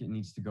don't think it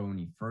needs to go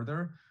any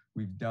further.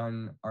 We've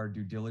done our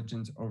due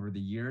diligence over the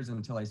years.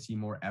 Until I see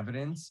more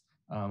evidence,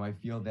 I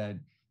feel that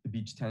the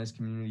beach tennis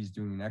community is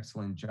doing an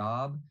excellent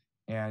job.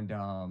 And,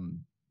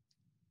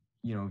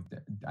 you know,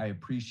 I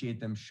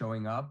appreciate them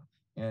showing up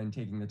and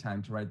taking the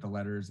time to write the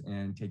letters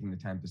and taking the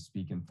time to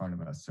speak in front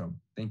of us. So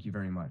thank you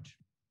very much.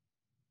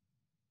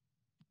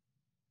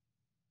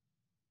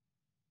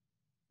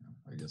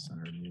 I guess I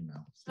already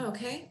emailed.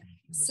 Okay,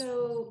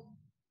 so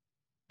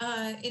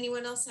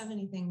anyone else have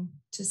anything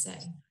to say?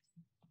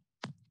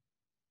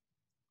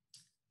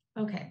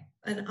 Okay,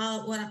 and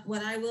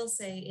what I will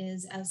say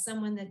is, as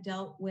someone that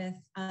dealt with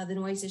the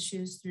noise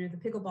issues through the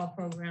pickleball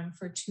program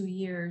for 2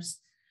 years,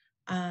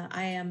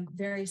 I am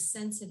very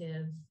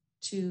sensitive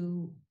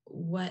to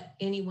what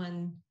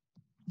anyone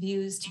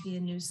views to be a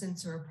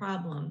nuisance or a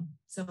problem.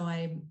 So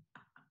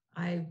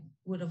I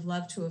would have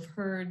loved to have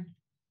heard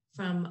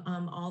from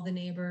all the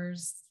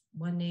neighbors,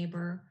 one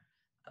neighbor,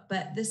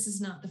 but this is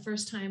not the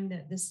first time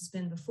that this has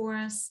been before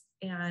us.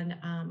 And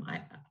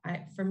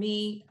for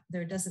me,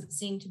 there doesn't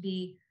seem to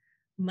be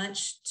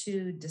much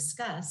to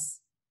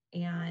discuss.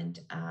 And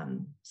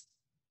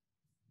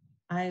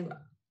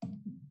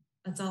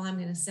that's all I'm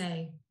going to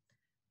say.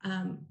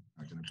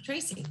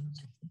 Tracy.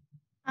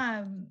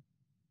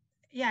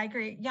 Yeah, I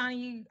agree.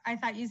 Yanni, I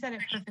thought you said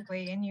it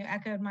perfectly and you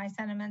echoed my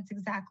sentiments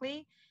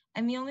exactly.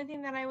 And the only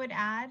thing that I would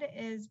add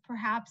is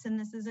perhaps, and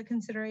this is a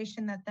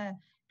consideration that the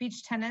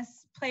beach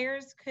tennis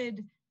players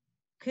could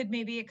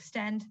maybe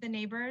extend to the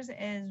neighbors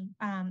is,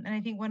 and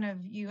I think one of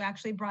you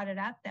actually brought it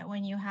up, that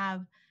when you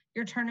have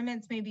your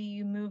tournaments, maybe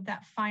you move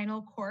that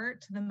final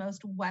court to the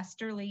most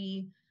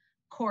westerly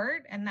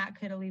court, and that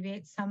could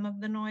alleviate some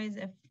of the noise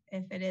if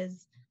it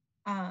is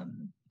a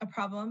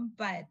problem,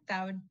 but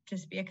that would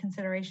just be a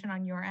consideration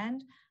on your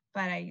end.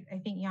 But I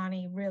think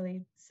Yanni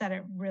really said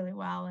it really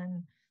well,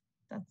 and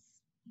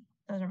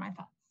those are my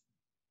thoughts.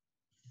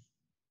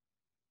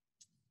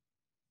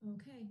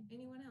 Okay,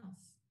 anyone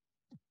else?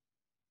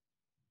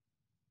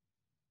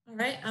 All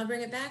right, I'll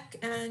bring it back.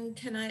 And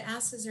can I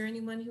ask, is there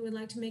anyone who would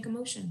like to make a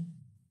motion?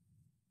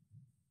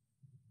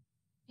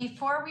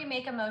 Before we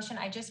make a motion,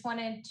 I just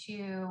wanted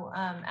to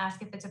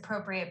ask if it's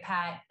appropriate,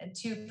 Pat,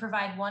 to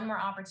provide one more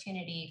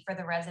opportunity for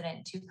the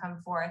resident to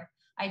come forth.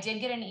 I did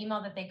get an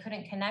email that they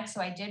couldn't connect,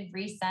 so I did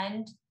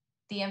resend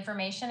the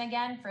information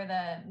again for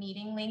the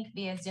meeting link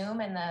via Zoom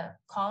and the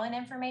call-in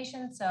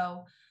information.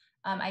 So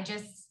I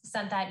just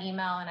sent that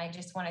email and I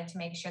just wanted to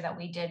make sure that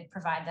we did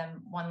provide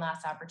them one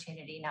last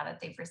opportunity now that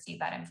they've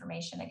received that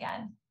information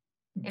again.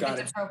 If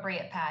it's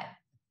appropriate, Pat.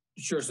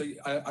 Sure. So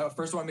I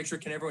first want to make sure,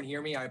 can everyone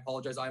hear me? I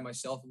apologize. I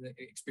myself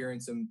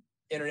experienced some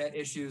internet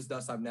issues.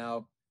 Thus, I've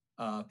now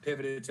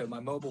pivoted to my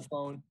mobile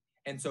phone.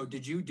 And so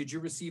did you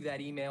receive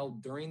that email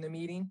during the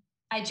meeting?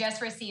 I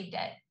just received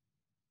it.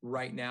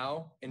 Right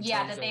now?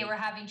 Yeah, that they were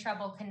having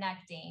trouble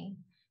connecting.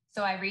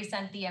 So I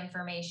resent the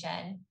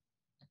information.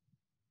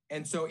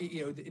 And so,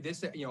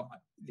 this,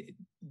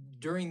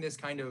 during this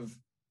kind of,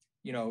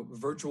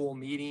 virtual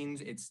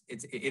meetings,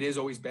 it is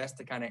always best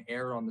to kind of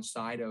err on the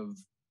side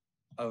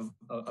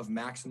of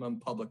maximum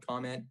public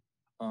comment.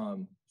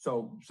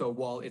 So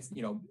while it's,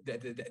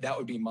 that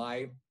would be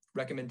my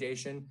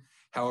recommendation.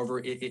 However,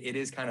 it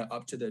is kind of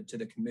up to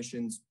the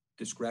commission's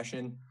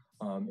discretion.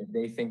 If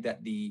they think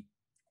that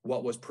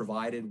what was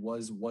provided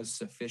was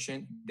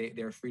sufficient,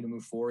 they're free to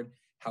move forward.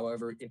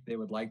 However, if they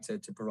would like to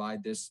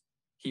provide this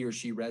he or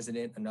she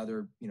resident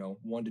another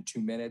 1 to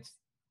 2 minutes,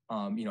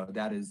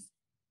 that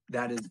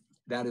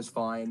is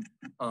fine.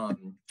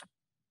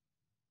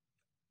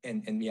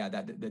 And yeah,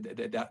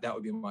 that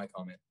would be my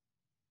comment.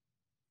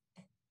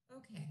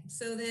 Okay,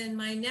 so then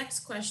my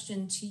next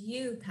question to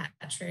you,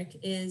 Patrick,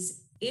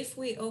 is if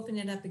we open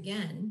it up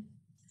again,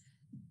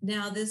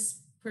 now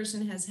this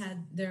person has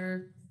had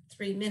their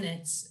 3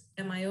 minutes,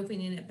 am I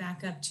opening it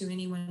back up to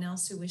anyone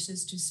else who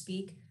wishes to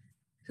speak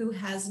who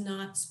has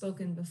not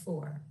spoken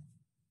before?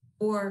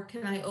 Or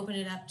can I open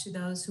it up to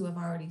those who have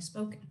already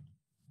spoken?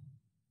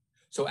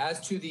 So as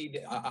to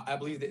I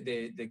believe that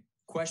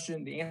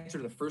the answer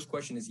to the first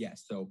question is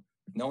yes. So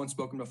if no one's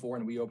spoken before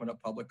and we open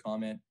up public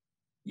comment,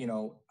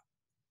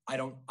 I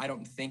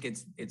don't think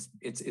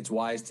it's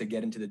wise to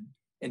get into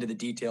the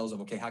details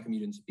of, okay, how come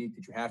you didn't speak?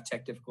 Did you have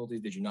tech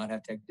difficulties? Did you not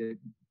have tech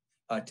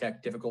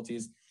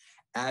difficulties?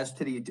 As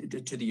to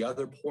the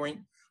other point,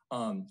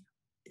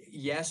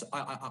 yes,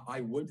 I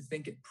would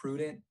think it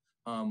prudent.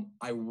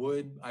 I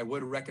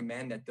would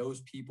recommend that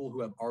those people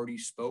who have already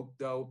spoke,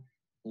 though,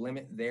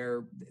 limit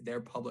their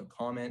public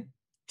comment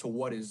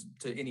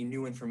to any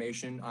new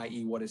information,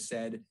 i.e., what is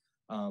said.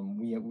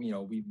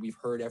 We've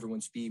heard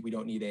everyone speak. We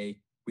don't need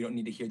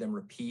to hear them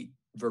repeat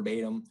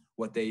verbatim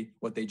what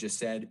they just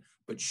said.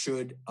 But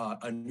should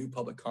a new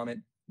public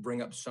comment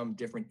bring up some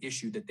different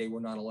issue that they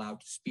were not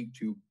allowed to speak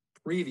to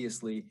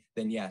previously,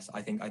 then yes,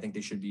 I think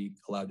they should be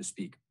allowed to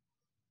speak.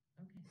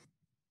 Okay.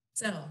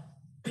 So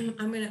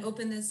I'm going to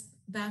open this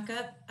back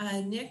up.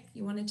 Nick,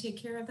 you want to take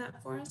care of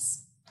that for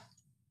us?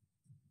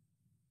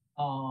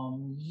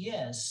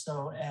 Yes.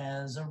 So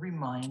as a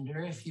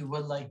reminder, if you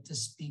would like to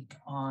speak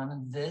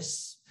on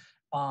this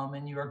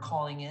and you are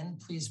calling in,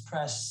 please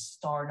press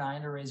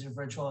 *9 to raise your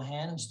virtual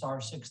hand and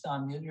 *6 to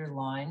unmute your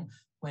line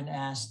when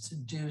asked to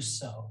do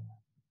so.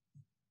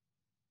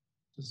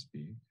 To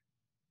speak.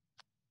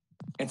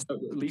 And so,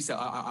 Lisa,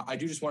 I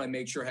do just want to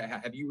make sure,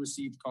 have you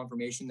received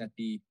confirmation that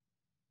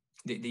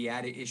the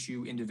added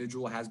issue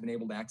individual has been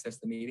able to access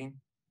the meeting?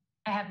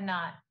 I have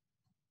not.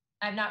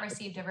 I've not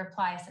received a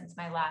reply since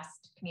my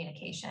last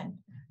communication.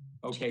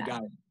 Okay,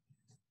 got it.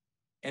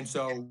 And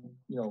so,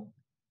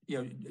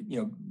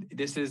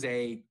 this is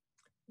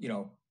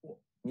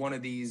one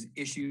of these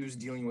issues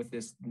dealing with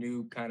this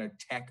new kind of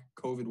tech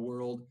COVID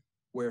world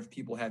where if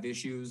people have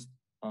issues,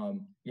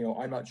 I'm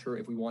not sure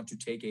if we want to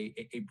take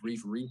a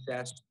brief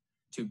recess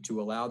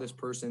to allow this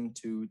person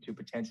to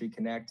potentially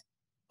connect.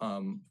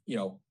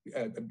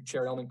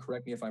 Chair Ellman,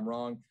 correct me if I'm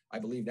wrong. I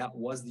believe that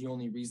was the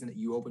only reason that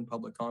you opened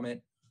public comment.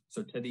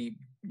 So to the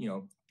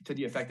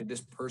effect that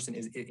this person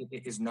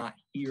is not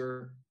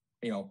here,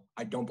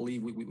 I don't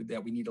believe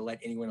that we need to let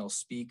anyone else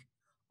speak.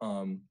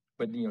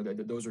 But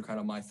those are kind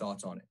of my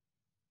thoughts on it.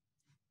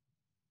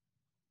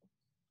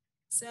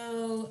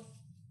 So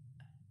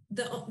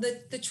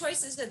the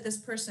choices that this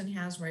person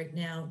has right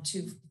now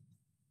to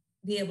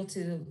be able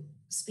to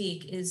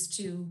speak is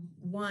to,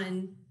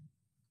 one,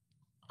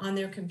 on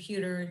their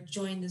computer,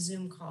 join the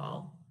Zoom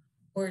call,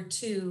 or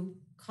 2,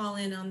 call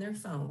in on their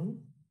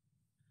phone,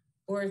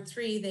 or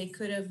 3, they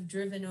could have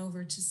driven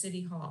over to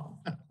City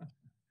Hall.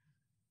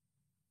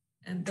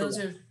 And those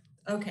are,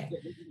 okay.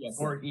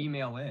 Or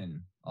email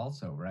in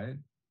also, right?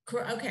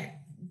 Okay,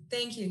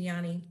 thank you,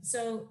 Yanni.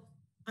 So,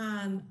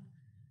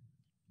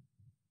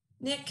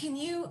 Nick, can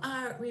you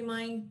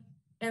remind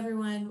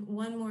everyone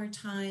one more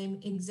time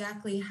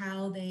exactly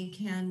how they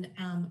can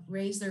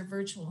raise their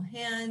virtual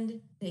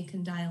hand? They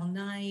can dial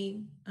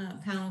 *9.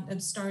 Can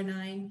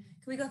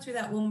we go through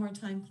that one more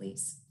time,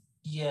 please?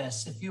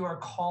 Yes, if you are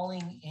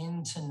calling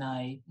in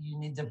tonight, you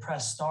need to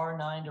press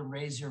 *9 to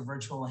raise your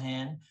virtual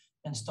hand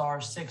and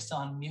 *6 to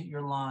unmute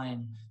your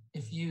line.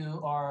 If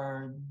you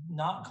are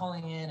not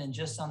calling in and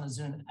just on the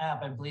Zoom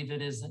app, I believe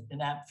it is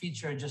an app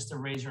feature just to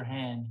raise your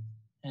hand.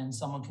 And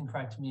someone can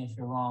correct me if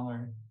you're wrong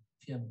or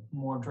if you have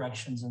more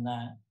directions than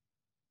that.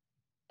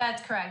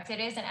 That's correct. It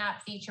is an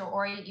app feature,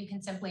 or you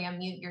can simply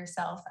unmute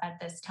yourself at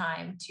this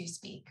time to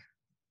speak.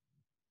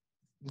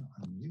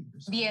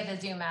 Via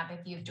the Zoom app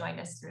if you've joined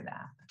us through the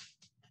app.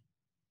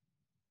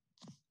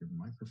 Your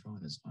microphone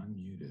is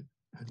unmuted.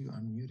 How do you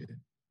unmute it?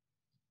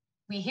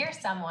 We hear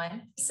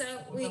someone. So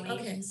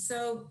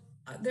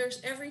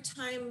there's every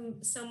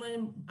time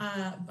someone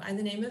by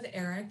the name of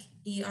Eric,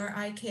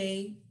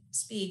 E-R-I-K,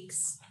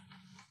 speaks,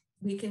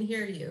 we can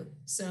hear you.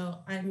 So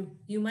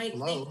you might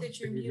think that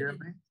you're muted. Can you hear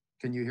me?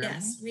 Can you hear me?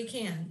 Yes, we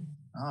can.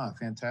 Ah,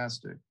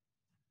 fantastic.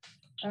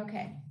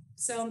 Okay.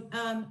 So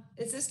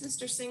is this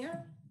Mr.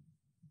 Singer?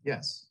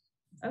 Yes.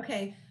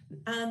 Okay.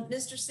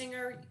 Mr.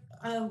 Singer,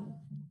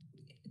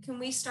 can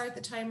we start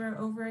the timer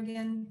over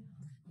again,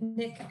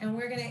 Nick? And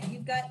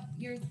you've got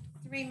your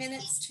 3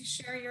 minutes to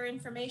share your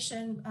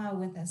information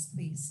with us,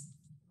 please.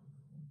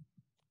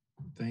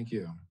 Thank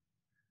you.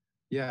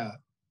 Yeah,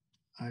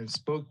 I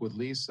spoke with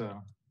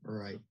Lisa,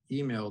 or I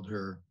emailed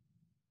her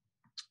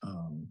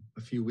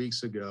a few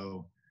weeks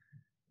ago,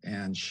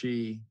 and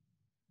she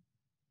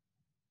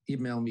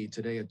emailed me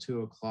today at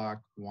 2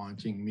 o'clock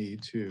wanting me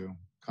to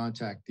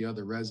contact the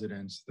other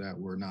residents that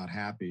were not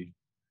happy.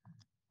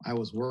 I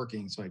was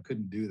working, so I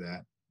couldn't do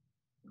that.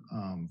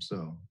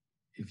 So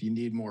if you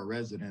need more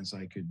residents,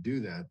 I could do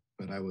that,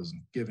 but I was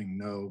given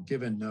no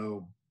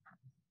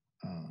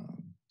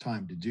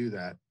time to do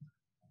that.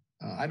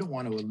 I don't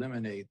want to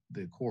eliminate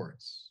the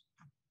courts.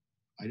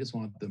 I just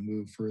want them to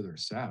move further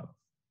south.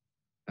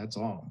 That's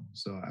all.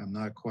 So I'm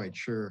not quite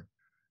sure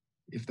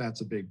if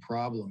that's a big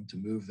problem. To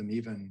move them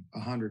even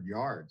 100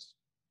 yards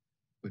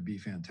would be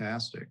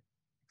fantastic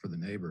for the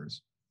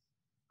neighbors.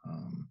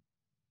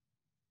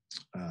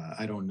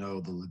 I don't know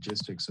the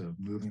logistics of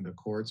moving the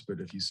courts, but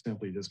if you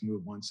simply just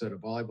move one set of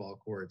volleyball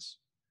courts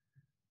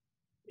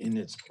in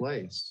its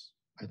place,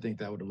 I think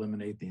that would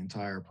eliminate the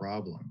entire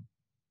problem.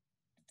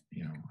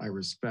 You know, I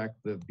respect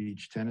the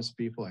beach tennis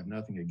people. I have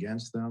nothing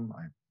against them.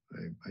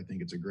 I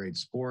think it's a great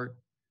sport.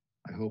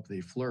 I hope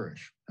they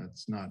flourish.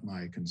 That's not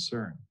my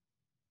concern.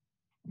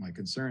 My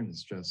concern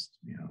is just,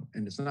 you know,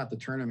 and it's not the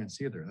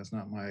tournaments either. That's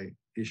not my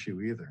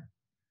issue either.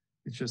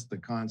 It's just the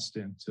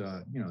constant,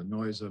 you know,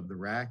 noise of the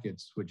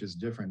rackets, which is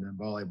different than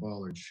volleyball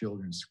or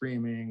children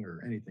screaming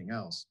or anything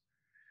else.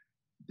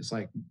 It's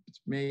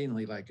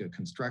mainly like a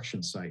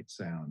construction site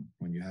sound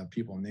when you have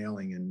people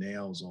nailing in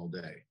nails all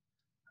day.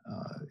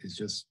 It's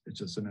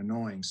just an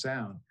annoying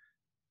sound.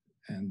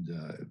 And,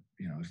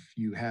 you know, if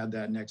you had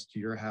that next to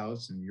your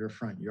house in your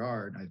front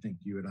yard, I think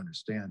you would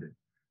understand it.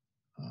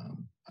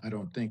 I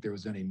don't think there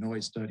was any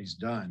noise studies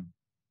done.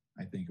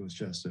 I think it was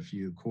just a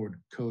few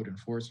code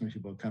enforcement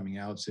people coming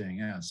out saying,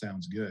 yeah, it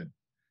sounds good.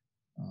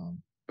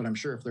 But I'm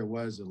sure if there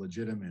was a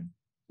legitimate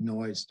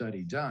noise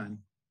study done,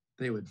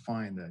 they would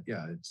find that,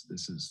 yeah,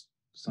 this is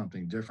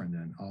something different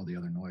than all the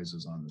other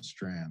noises on the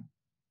Strand,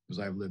 because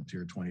I've lived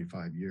here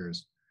 25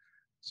 years.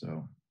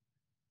 So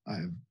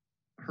I've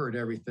heard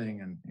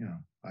everything, and, you know,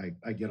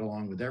 I get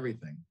along with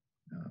everything.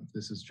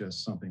 This is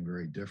just something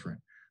very different.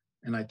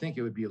 And I think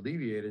it would be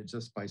alleviated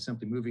just by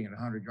simply moving it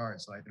 100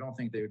 yards. So I don't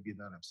think they would be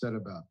that upset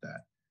about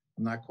that.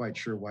 I'm not quite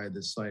sure why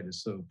this site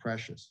is so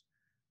precious,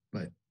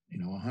 but, you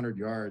know, 100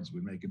 yards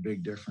would make a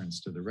big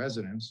difference to the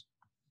residents.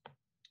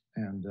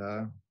 And,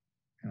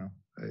 you know,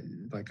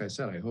 like I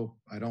said, I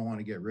don't want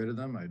to get rid of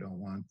them. I don't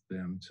want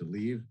them to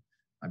leave.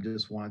 I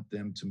just want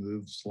them to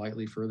move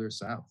slightly further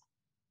south.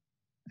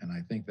 And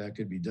I think that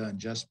could be done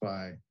just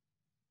by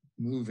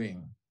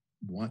moving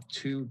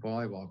two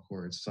volleyball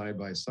courts side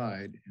by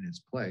side in its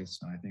place.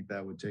 And I think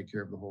that would take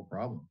care of the whole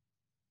problem.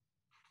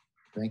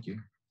 Thank you.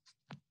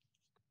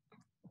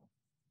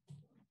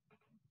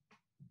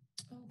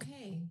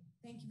 Okay,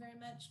 thank you very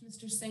much,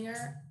 Mr.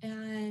 Singer.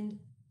 And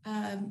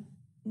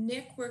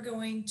Nick, we're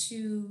going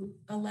to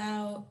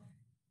allow,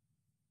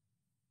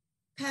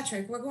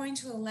 Patrick, we're going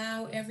to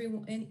allow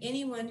everyone and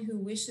anyone who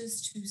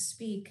wishes to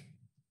speak,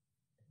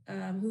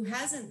 who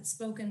hasn't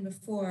spoken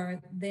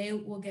before, they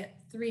will get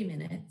 3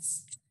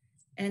 minutes.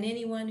 And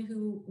anyone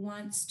who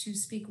wants to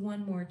speak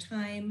one more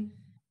time,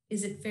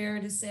 is it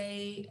fair to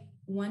say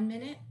 1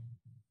 minute?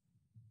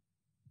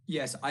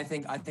 Yes, I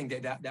think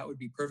that would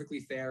be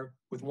perfectly fair,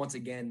 with, once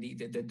again,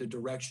 the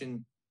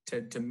direction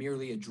to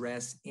merely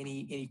address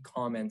any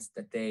comments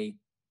that they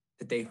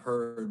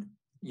heard,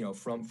 you know,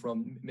 from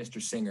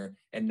Mr. Singer,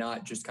 and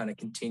not just kind of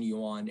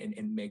continue on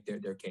and make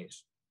their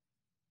case.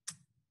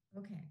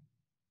 Okay.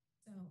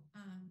 So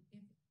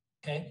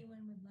if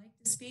anyone would like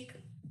to speak,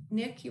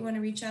 Nick, you want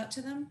to reach out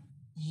to them?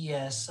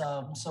 Yes.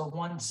 So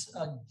once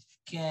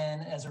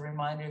again, as a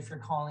reminder, if you're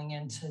calling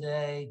in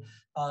today,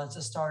 it's a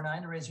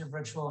 *9 to raise your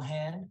virtual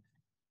hand,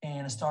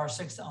 and a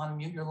 *6 to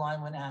unmute your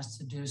line when asked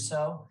to do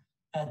so.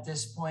 At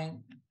this point,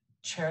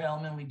 Chair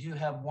Ellman, we do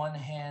have one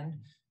hand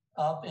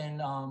up,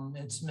 and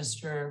it's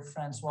Mr.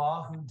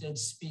 Francois, who did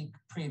speak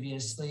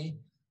previously.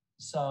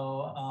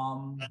 So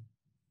give him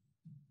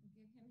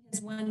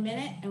his 1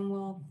 minute, and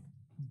we'll.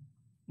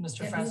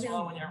 Mr.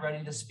 Francois, when you're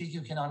ready to speak, you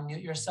can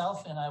unmute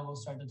yourself, and I will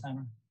start the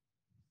timer.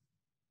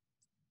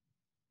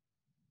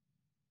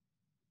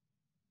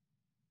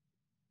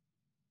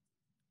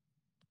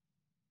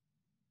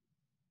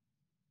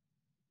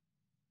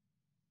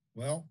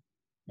 Well,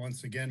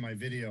 once again, my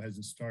video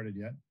hasn't started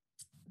yet.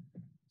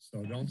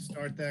 So don't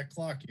start that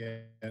clock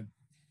yet.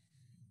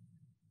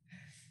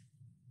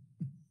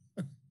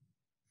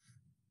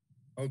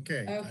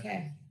 Okay.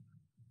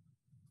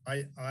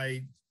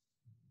 Okay.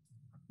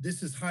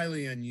 This is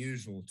highly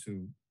unusual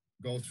to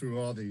go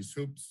through all these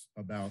hoops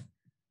about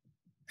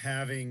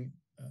having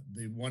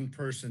the one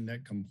person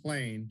that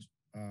complained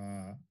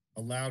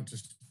allowed to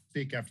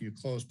speak after you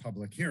close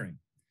public hearing.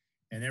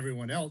 And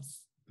everyone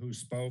else who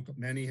spoke,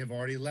 many have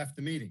already left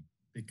the meeting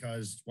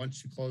because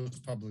once you close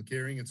public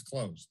hearing, it's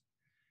closed.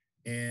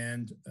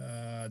 And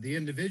the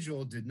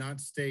individual did not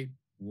state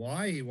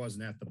why he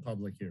wasn't at the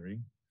public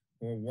hearing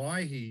or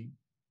why he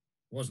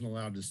wasn't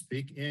allowed to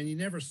speak. And he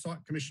never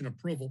sought commission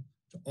approval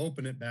to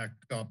open it back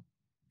up.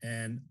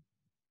 And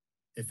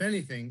if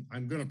anything,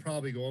 I'm going to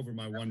probably go over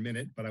my 1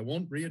 minute, but I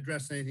won't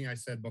readdress anything I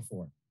said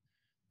before.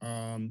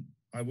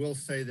 I will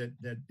say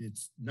that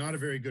it's not a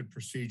very good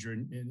procedure.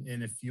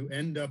 And if you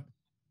end up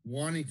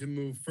wanting to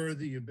move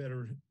further, you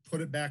better put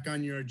it back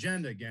on your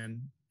agenda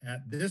again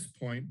at this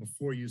point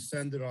before you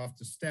send it off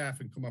to staff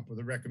and come up with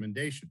a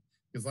recommendation.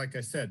 Because like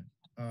I said,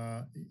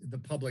 the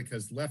public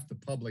has left the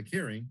public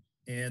hearing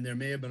and there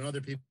may have been other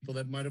people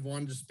that might have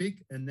wanted to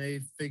speak and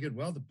they figured,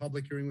 well, the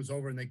public hearing was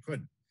over and they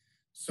couldn't.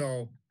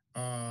 So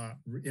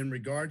in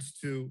regards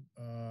to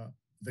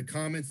the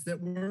comments that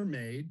were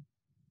made,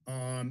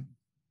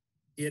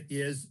 it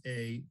is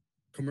a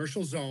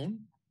commercial zone.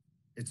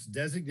 It's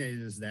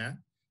designated as that.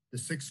 The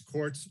 6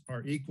 courts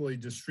are equally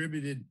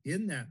distributed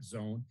in that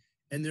zone,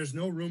 and there's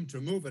no room to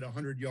move it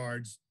 100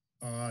 yards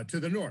to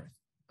the north.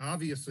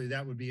 Obviously,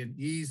 that would be an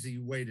easy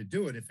way to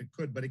do it if it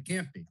could, but it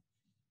can't be.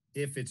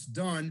 If it's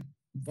done,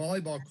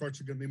 volleyball courts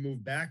are going to be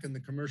moved back in the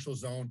commercial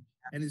zone,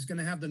 and it's going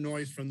to have the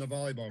noise from the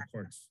volleyball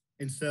courts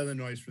instead of the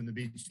noise from the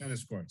beach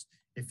tennis courts.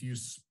 If you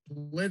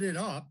split it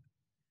up,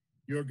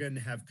 you're going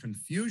to have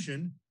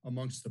confusion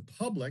amongst the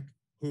public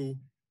who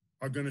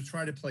are going to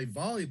try to play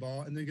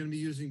volleyball and they're going to be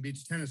using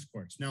beach tennis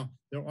courts. Now,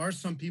 there are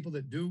some people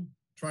that do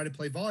try to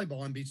play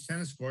volleyball on beach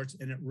tennis courts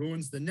and it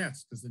ruins the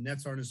nets because the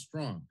nets aren't as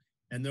strong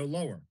and they're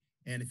lower.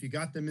 And if you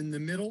got them in the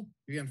middle,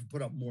 you're going to have to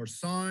put up more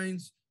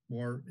signs,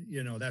 more,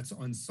 that's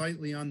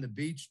unsightly on the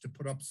beach to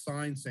put up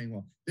signs saying,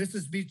 well, this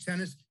is beach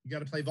tennis. You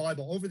got to play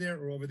volleyball over there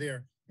or over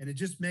there. And it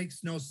just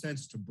makes no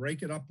sense to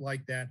break it up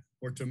like that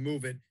or to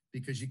move it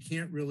because you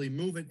can't really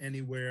move it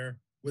anywhere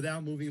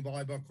without moving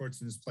volleyball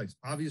courts in this place.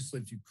 Obviously,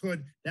 if you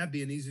could, that'd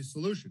be an easy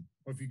solution.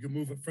 Or if you could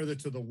move it further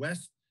to the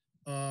west,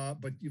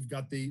 but you've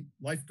got the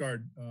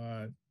lifeguard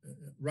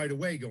right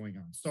away going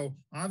on. So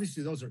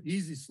obviously those are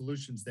easy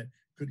solutions that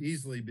could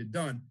easily be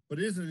done, but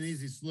it isn't an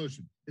easy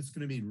solution. It's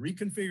going to be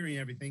reconfiguring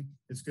everything.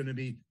 It's going to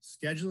be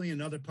scheduling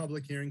another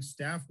public hearing,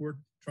 staff work,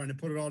 trying to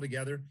put it all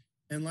together.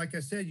 And like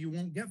I said, you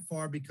won't get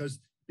far because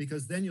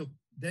then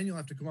you'll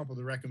have to come up with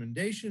a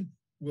recommendation.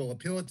 We'll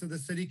appeal it to the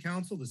city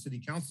council. The city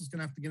council is going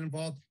to have to get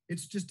involved.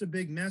 It's just a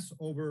big mess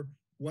over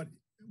what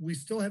we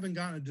still haven't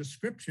gotten a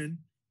description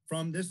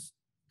from this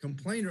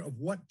complainer of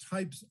what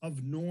types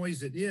of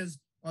noise it is,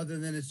 other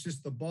than it's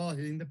just the ball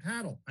hitting the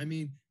paddle. I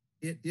mean,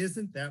 it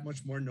isn't that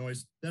much more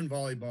noise than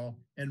volleyball.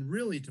 And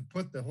really to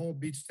put the whole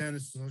Beach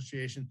Tennis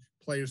Association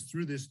players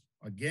through this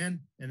again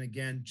and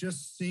again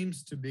just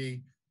seems to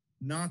be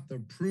not the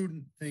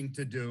prudent thing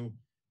to do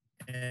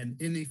and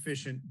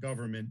inefficient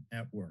government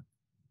at work.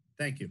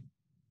 Thank you.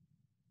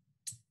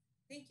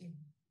 Thank you.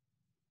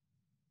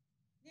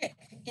 Nick,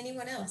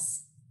 anyone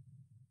else?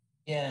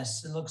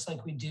 Yes, it looks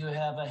like we do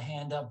have a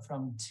hand up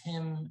from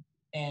Tim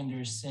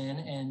Anderson,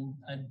 and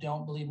I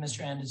don't believe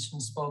Mr. Anderson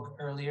spoke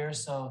earlier.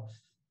 So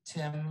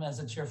Tim, as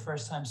it's your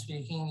first time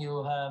speaking, you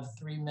will have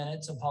 3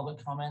 minutes of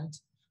public comment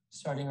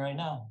starting right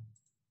now.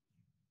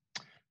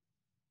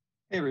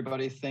 Hey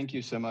everybody, thank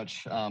you so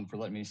much for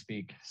letting me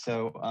speak.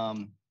 So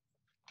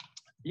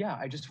yeah,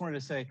 I just wanted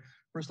to say,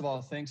 first of all,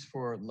 thanks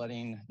for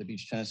letting the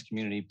beach tennis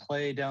community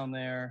play down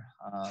there.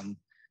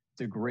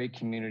 It's a great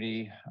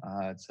community.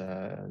 It's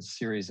a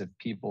series of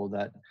people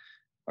that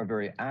are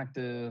very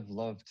active,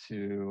 love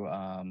to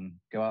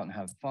go out and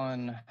have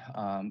fun,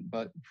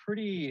 but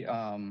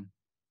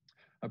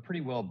a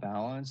pretty well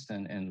balanced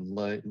and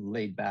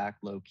laid back,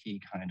 low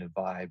key kind of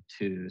vibe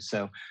too.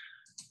 So,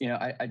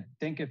 I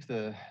think if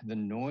the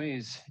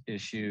noise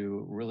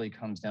issue really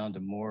comes down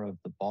to more of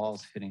the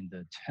balls hitting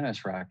the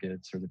tennis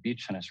rackets or the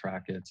beach tennis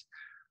rackets,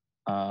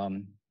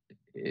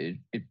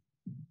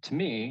 to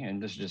me,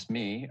 and this is just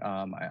me,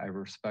 I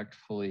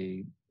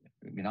respectfully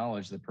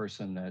acknowledge the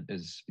person that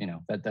is,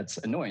 that's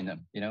annoying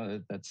them,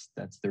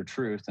 that's their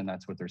truth and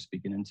that's what they're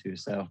speaking into.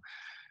 So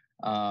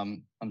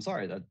I'm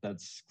sorry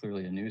that's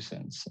clearly a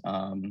nuisance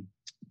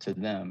to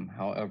them.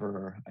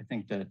 However, I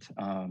think that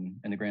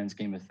in the grand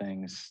scheme of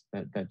things,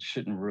 that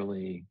shouldn't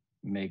really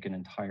make an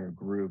entire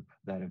group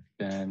that have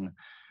been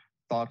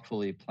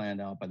thoughtfully planned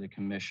out by the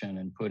commission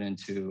and put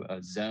into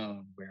a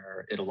zone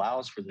where it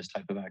allows for this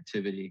type of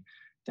activity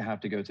to have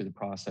to go through the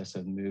process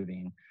of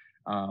moving.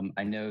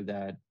 I know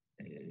that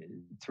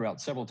throughout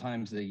several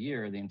times of the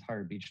year, the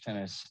entire beach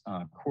tennis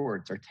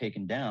courts are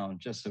taken down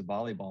just so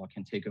volleyball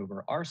can take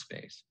over our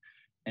space.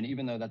 And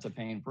even though that's a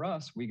pain for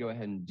us, we go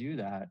ahead and do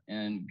that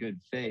in good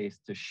faith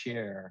to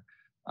share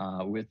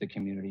with the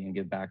community and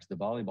give back to the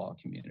volleyball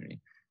community.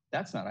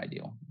 that's not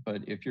ideal.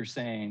 But if you're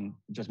saying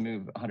just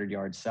move 100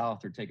 yards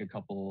south or take a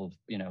couple of,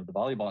 the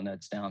volleyball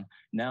nets down,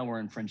 now we're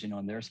infringing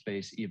on their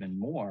space even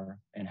more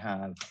and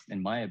have,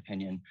 in my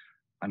opinion,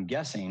 I'm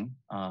guessing,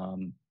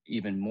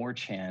 even more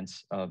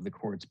chance of the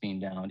courts being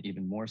down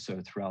even more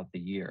so throughout the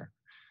year.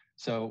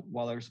 So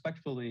while I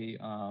respectfully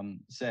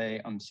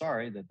say, I'm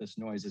sorry that this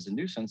noise is a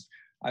nuisance,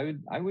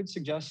 I would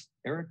suggest,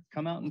 Eric,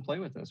 come out and play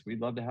with us.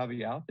 We'd love to have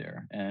you out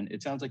there. And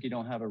it sounds like you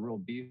don't have a real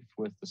beef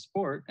with the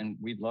sport, and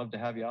we'd love to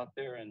have you out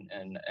there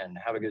and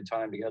have a good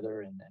time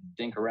together and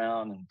dink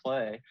around and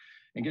play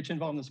and get you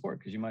involved in the sport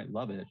because you might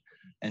love it.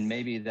 And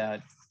maybe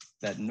that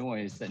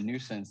noise, that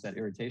nuisance, that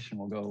irritation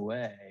will go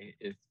away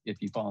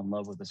if you fall in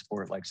love with the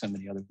sport like so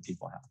many other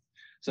people have.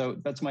 So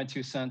that's my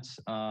 2 cents.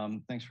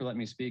 Thanks for letting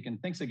me speak.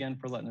 And thanks again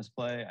for letting us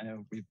play. I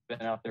know we've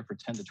been out there for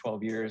 10 to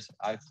 12 years.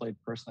 I've played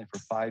personally for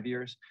 5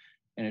 years.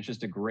 And it's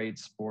just a great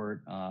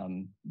sport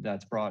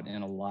that's brought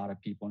in a lot of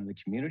people into the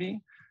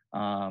community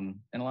and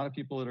a lot of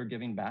people that are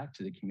giving back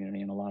to the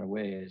community in a lot of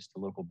ways,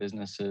 to local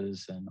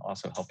businesses and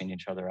also helping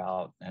each other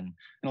out and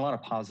in a lot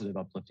of positive,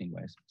 uplifting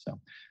ways. So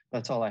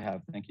that's all I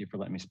have. Thank you for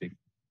letting me speak.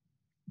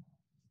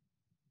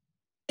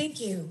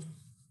 Thank you.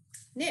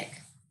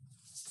 Nick.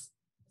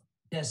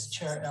 Yes,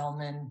 Chair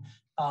Ellman.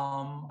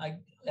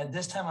 At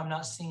this time, I'm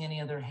not seeing any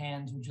other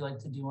hands. Would you like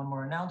to do one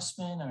more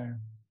announcement or?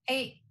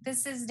 Hey,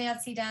 this is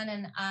Nancy Dunn,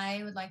 and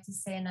I would like to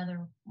say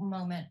another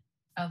moment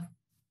of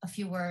a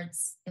few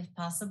words, if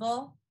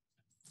possible.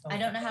 Okay. I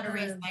don't know how to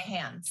raise my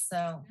hand,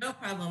 so. No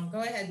problem.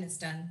 Go ahead, Ms.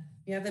 Dunn.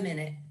 You have a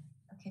minute.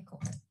 Okay,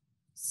 cool.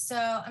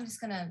 So I'm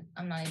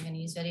not even gonna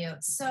use video.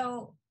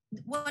 So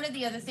one of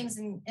the other things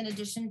in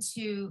addition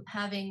to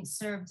having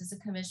served as a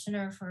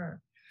commissioner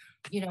for,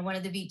 one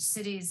of the beach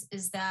cities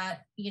is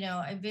that,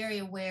 I'm very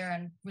aware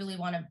and really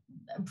want to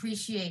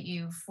appreciate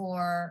you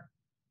for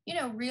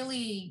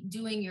really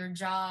doing your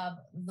job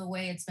the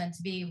way it's meant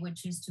to be,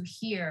 which is to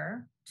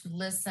hear, to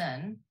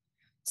listen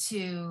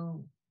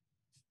to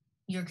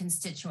your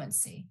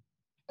constituency,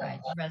 right?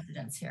 The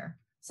residents here.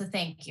 So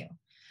thank you.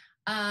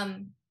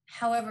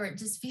 However, it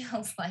just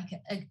feels like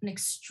an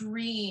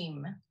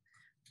extreme,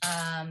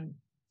 a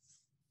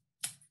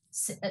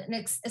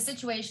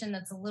situation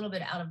that's a little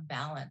bit out of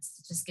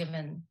balance, just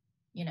given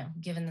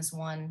this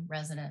one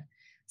resident.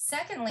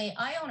 Secondly,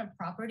 I own a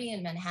property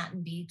in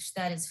Manhattan Beach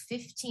that is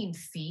 15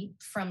 feet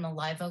from the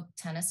Live Oak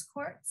tennis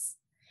courts.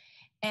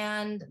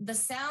 And the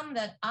sound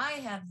that I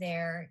have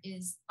there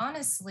is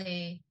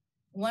honestly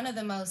one of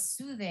the most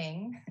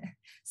soothing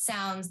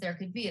sounds there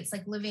could be. It's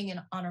like living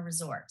on a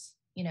resort,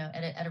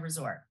 at a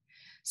resort.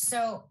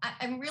 So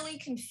I'm really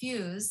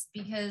confused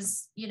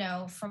because,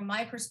 from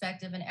my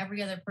perspective and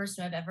every other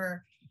person I've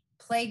ever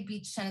played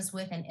beach tennis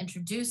with and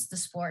introduced the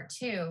sport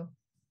to,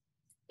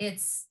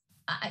 it's,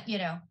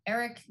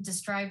 Eric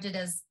described it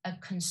as a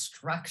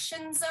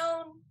construction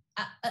zone.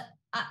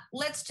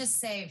 Let's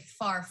just say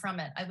far from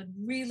it. I would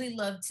really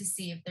love to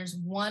see if there's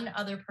one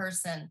other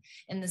person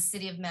in the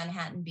city of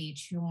Manhattan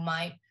Beach who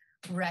might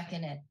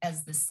reckon it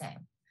as the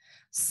same.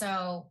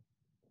 So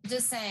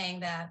just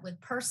saying that with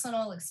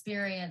personal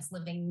experience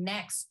living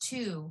next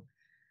to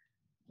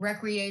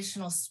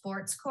recreational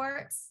sports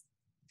courts,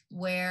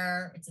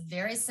 where it's a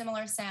very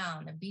similar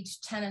sound, a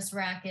beach tennis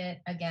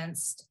racket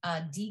against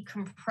a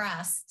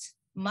decompressed,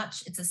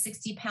 it's a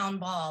 60-pound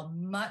ball,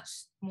 much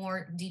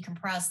more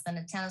decompressed than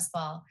a tennis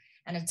ball,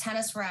 and a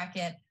tennis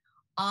racket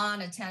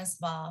on a tennis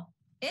ball.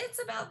 It's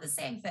about the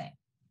same thing.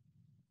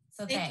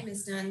 So thank you,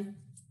 Ms. Dunn.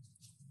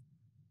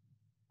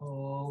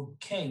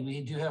 Okay,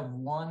 we do have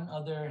one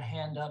other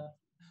hand up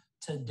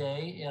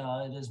today.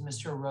 It is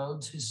Mr.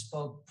 Rhodes who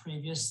spoke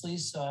previously,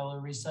 so I will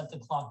reset the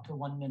clock to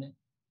 1 minute.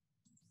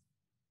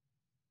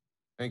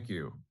 Thank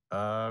you.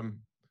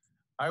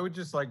 I would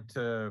just like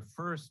to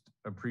first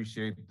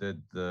appreciate that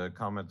the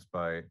comments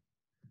by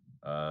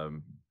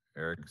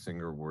Eric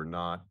Singer were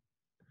not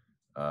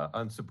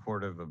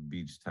unsupportive of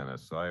beach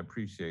tennis. So I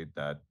appreciate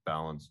that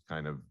balanced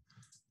kind of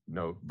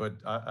note. But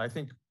I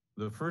think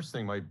the first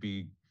thing might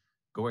be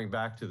going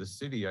back to the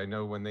city. I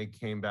know when they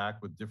came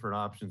back with different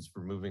options for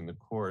moving the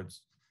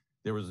courts,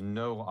 there was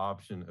no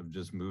option of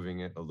just moving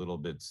it a little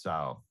bit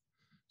south.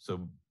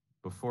 So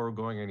before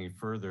going any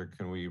further,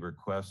 can we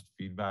request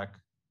feedback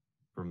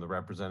from the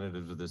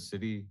representatives of the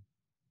city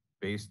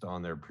based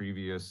on their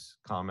previous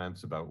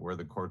comments about where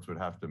the courts would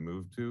have to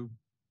move to,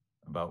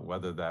 about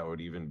whether that would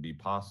even be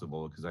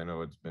possible, because I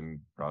know it's been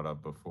brought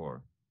up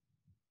before.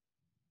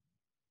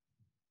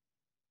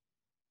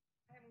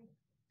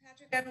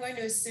 Patrick, I'm going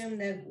to assume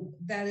that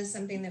that is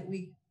something that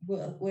we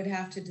would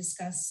have to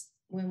discuss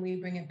when we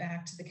bring it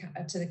back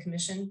to the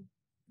commission.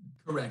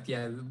 Correct.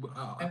 Yeah,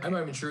 okay. I'm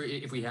not even sure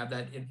if we have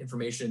that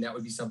information. That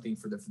would be something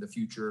for the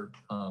future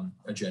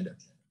agenda.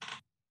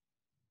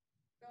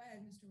 Go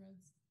ahead, Mr.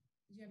 Rhodes.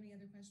 Did you have any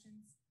other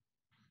questions?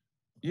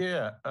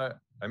 Yeah,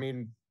 I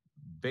mean,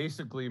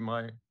 basically,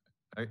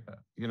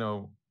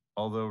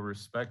 although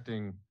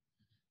respecting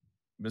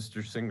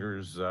Mr.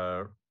 Singer's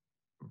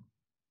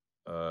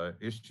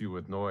issue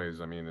with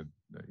noise, I mean,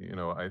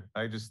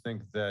 I just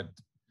think that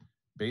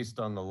based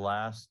on the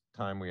last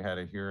time we had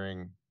a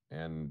hearing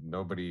and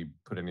nobody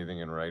put anything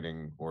in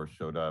writing or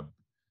showed up.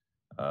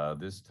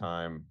 This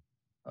time,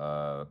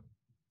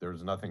 there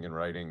was nothing in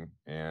writing,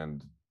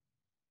 and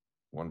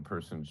one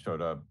person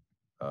showed up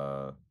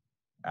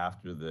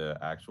after the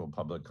actual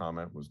public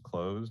comment was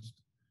closed.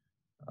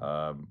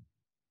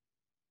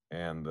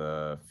 And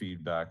the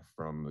feedback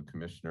from the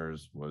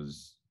commissioners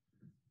was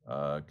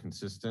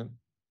consistent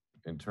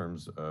in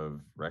terms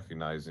of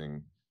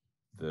recognizing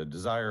the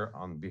desire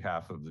on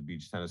behalf of the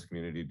beach tennis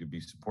community to be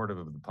supportive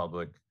of the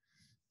public,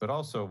 but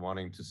also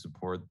wanting to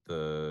support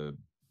the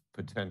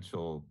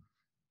potential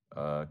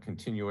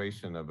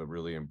continuation of a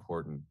really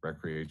important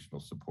recreational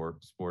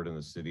sport in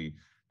the city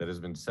that has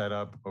been set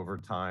up over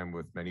time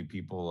with many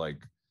people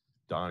like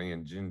Donnie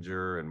and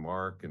Ginger and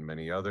Mark and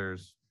many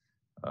others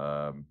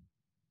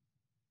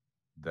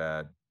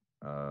that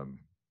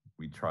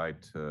we try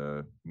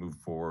to move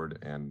forward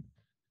and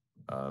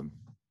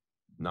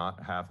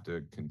not have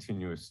to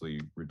continuously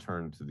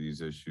return to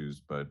these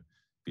issues, but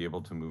be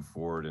able to move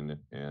forward. And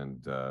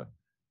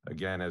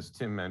again, as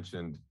Tim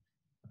mentioned,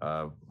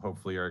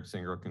 hopefully Eric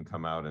Singer can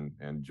come out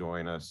and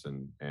join us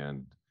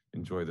and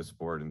enjoy the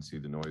sport and see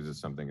the noise as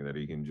something that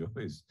he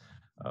enjoys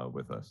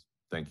with us.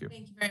 Thank you.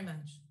 Thank you very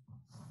much.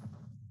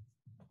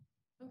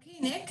 Okay,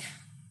 Nick.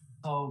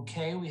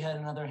 Okay, we had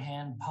another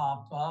hand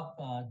pop up.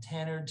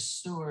 Tanner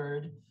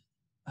Seward,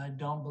 I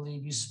don't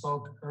believe you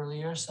spoke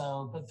earlier, so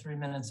I'll put 3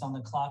 minutes on the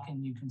clock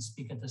and you can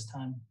speak at this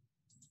time.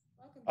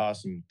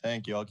 Awesome,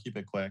 thank you. I'll keep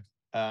it quick.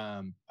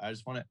 I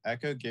just want to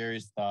echo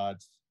Gary's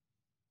thoughts.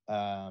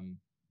 And,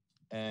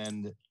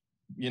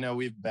 you know,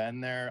 we've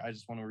been there. I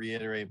just want to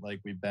reiterate, like,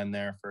 we've been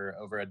there for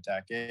over a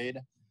decade.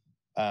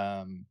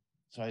 So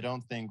I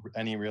don't think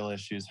any real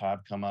issues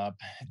have come up.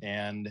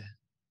 And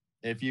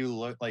if you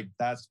look, like,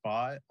 that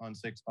spot on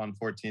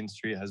 14th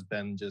Street has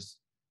been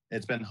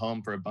it's been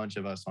home for a bunch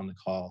of us on the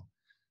call.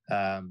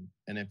 And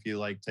if you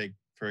like take,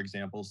 for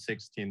example,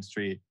 16th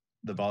Street,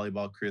 the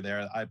volleyball crew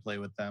there, I play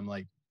with them.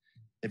 Like,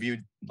 if you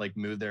like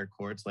move their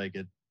courts, like,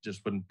 it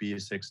just wouldn't be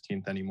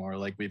 16th anymore.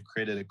 Like, we've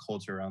created a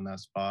culture around that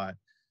spot.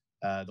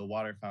 The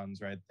water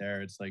fountain's right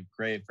there. It's like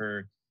great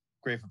for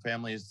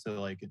families to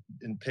like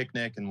and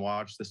picnic and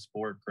watch the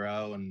sport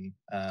grow. And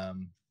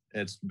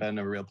it's been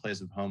a real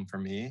place of home for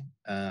me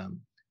and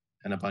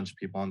a bunch of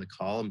people on the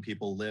call, and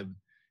people live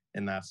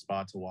in that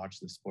spot to watch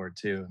the sport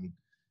too.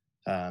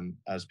 And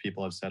as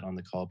people have said on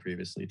the call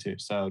previously too.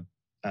 So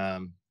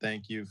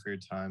thank you for your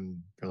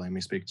time, for letting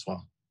me speak as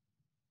well.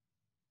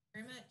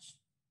 Very much.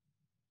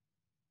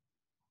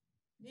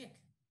 Nick.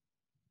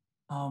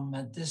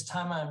 At this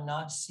time, I'm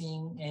not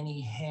seeing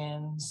any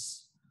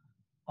hands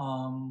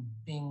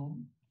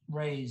being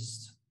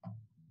raised.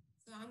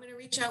 So I'm going to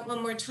reach out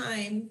one more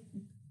time,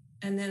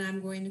 and then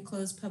I'm going to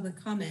close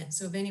public comment.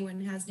 So if anyone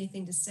has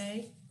anything to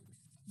say,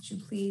 would you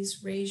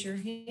please raise your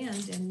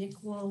hand and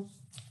Nick will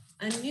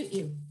unmute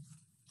you.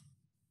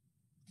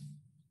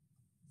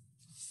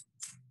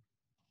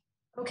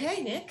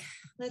 Okay, Nick,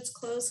 let's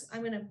close.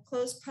 I'm going to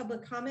close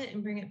public comment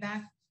and bring it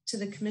back to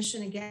the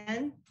commission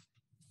again.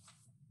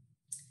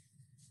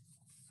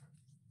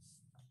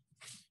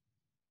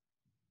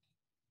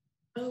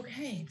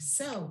 Okay,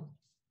 so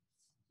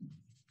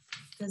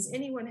does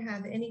anyone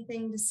have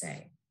anything to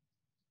say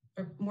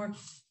or more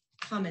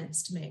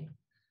comments to make?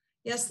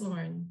 Yes,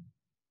 Lauren.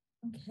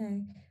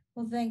 Okay,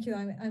 well, thank you.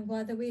 I'm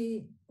glad that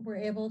we were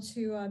able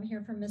to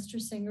hear from Mr.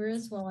 Singer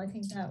as well. I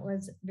think that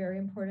was very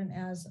important,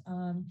 as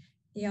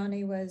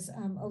Yanni was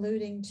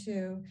alluding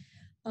to.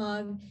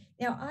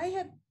 Now, I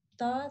had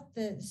thought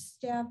that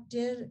staff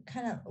did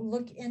kind of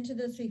look into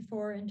this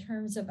before in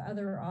terms of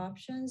other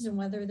options and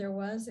whether there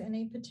was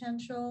any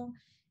potential.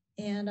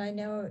 And I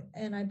know,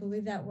 and I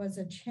believe that was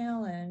a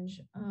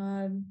challenge.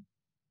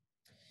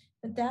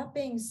 But that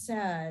being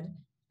said,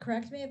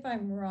 correct me if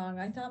I'm wrong,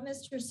 I thought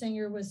Mr.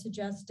 Singer was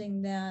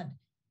suggesting that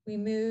we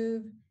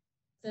move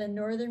the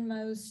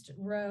northernmost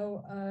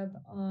row of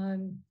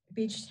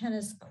beach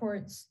tennis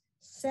courts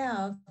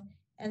south,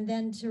 and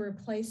then to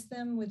replace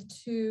them with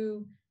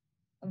 2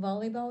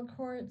 volleyball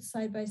courts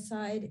side by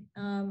side.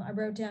 I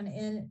wrote down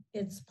in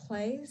its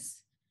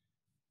place.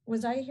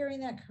 Was I hearing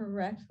that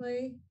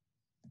correctly?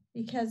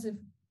 Because if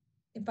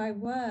I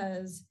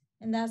was,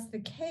 and that's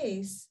the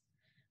case,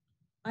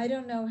 I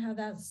don't know how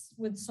that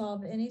would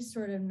solve any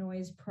sort of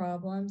noise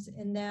problems,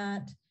 in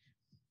that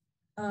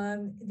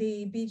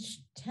the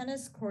beach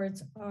tennis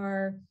courts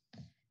are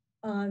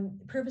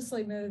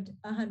purposely moved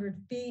 100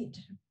 feet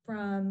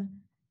from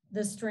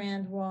the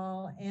Strand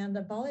wall, and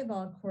the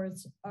volleyball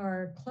courts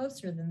are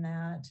closer than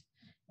that.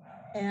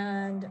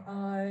 And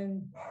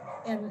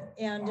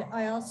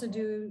I also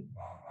do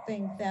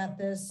think that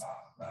this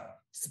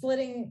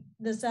splitting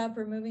this up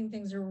or moving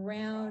things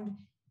around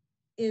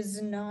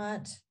is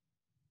not,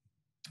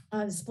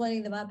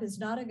 splitting them up is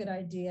not a good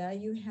idea.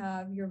 You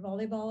have your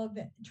volleyball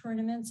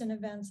tournaments and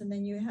events, and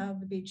then you have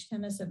the beach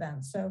tennis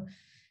events. So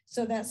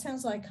that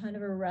sounds like kind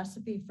of a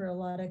recipe for a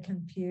lot of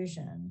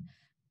confusion.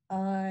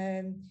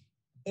 I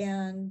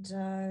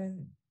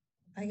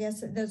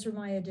guess those are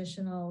my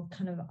additional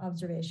kind of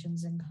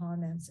observations and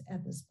comments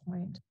at this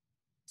point.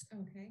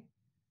 Okay.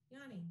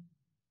 Yanni.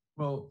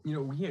 Well,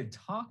 we had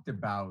talked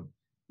about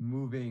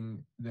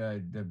moving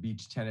the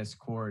beach tennis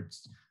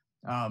courts,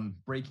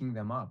 breaking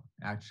them up,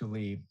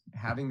 actually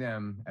having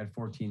them at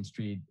 14th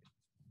Street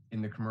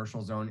in the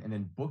commercial zone and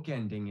then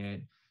bookending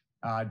it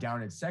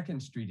down at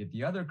 2nd Street at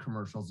the other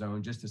commercial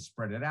zone, just to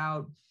spread it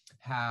out,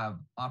 have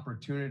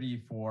opportunity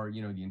for,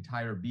 the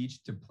entire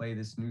beach to play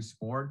this new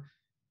sport.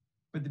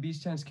 But the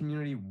beach tennis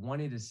community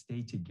wanted to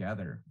stay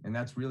together. And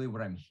that's really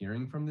what I'm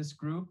hearing from this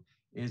group,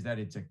 is that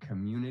it's a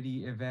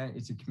community event,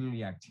 it's a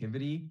community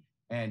activity.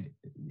 And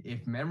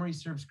if memory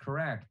serves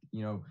correct,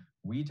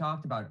 we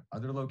talked about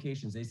other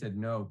locations. They said,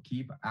 no,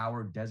 keep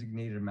our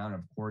designated amount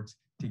of courts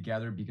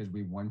together because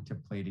we want to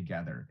play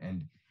together.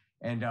 And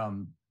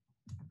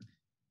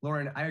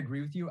Lauren, I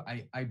agree with you.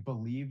 I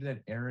believe that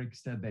Eric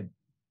said that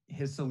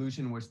his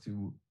solution was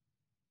to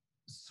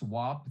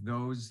swap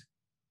those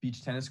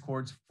beach tennis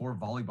courts for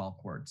volleyball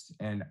courts.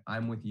 And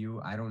I'm with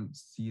you. I don't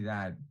see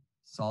that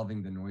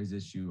solving the noise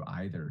issue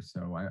either.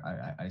 So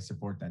I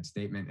support that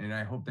statement. And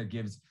I hope that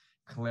gives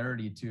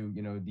clarity to,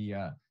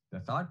 the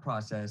thought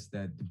process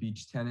that the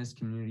beach tennis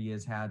community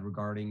has had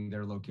regarding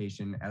their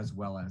location, as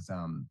well as,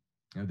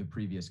 the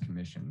previous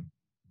commission.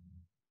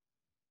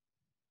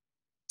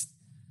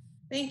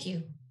 Thank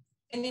you.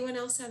 Anyone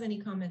else have any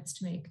comments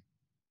to make?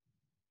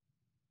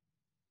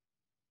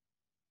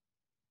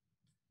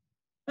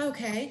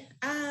 Okay.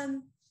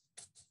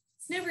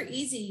 It's never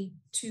easy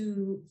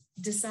to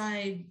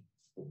decide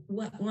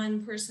what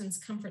one person's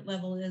comfort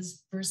level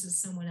is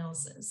versus someone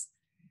else's.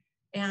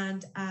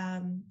 And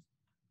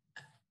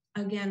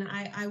again,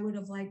 I would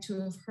have liked to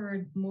have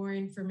heard more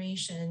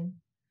information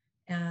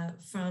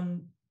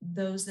from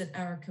those that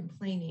are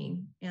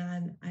complaining.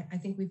 And I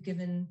think we've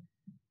given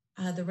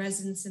the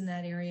residents in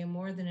that area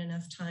more than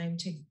enough time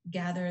to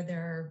gather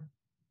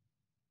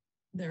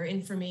their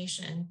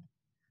information.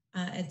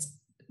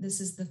 This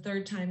is the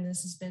third time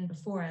this has been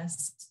before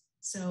us.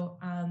 So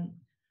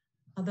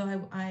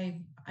although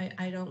I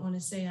don't want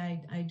to say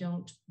I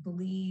don't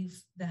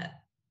believe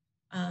that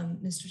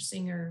Mr.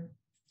 Singer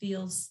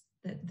feels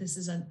that this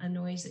is a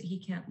noise that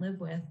he can't live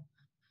with,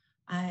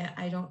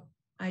 I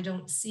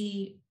don't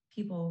see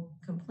people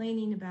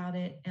complaining about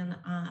it. And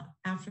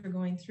after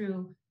going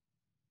through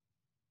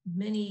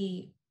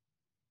many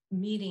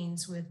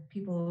meetings with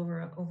people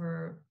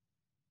over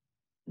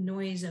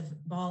noise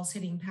of balls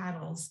hitting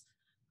paddles,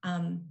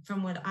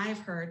 from what I've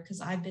heard, because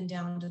I've been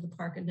down to the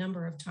park a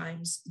number of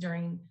times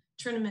during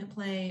tournament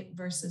play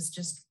versus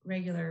just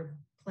regular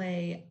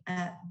play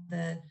at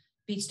the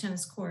beach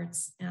tennis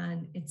courts,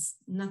 and it's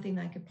nothing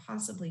I could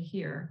possibly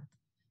hear.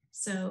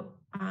 So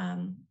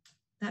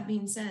that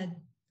being said,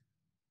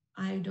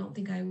 I don't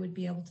think I would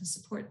be able to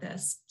support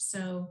this.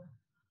 So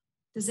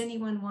does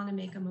anyone want to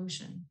make a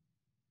motion?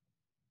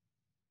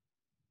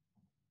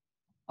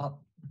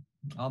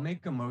 I'll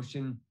make a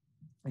motion.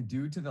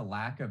 Due to the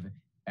lack of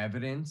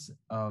evidence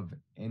of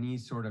any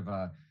sort of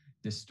a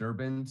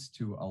disturbance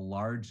to a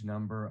large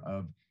number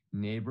of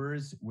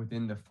neighbors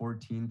within the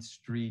 14th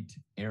Street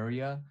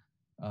area,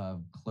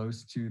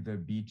 close to the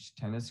beach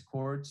tennis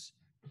courts,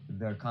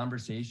 the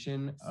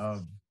conversation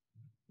of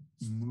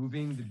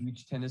moving the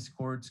beach tennis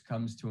courts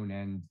comes to an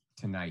end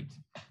tonight.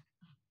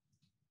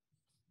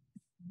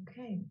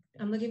 Okay,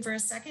 I'm looking for a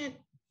second.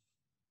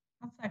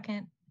 I'll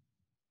second.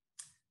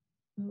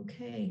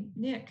 Okay,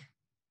 Nick.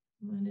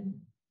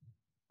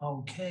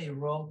 Okay,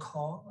 roll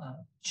call.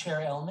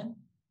 Chair Ellman?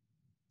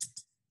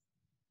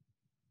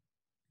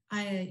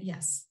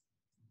 Yes,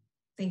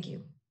 thank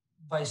you.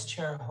 Vice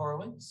Chair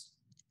Horowitz?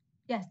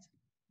 Yes.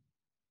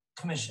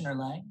 Commissioner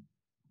Lang?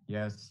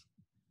 Yes.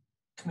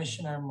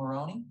 Commissioner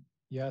Maroney?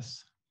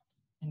 Yes.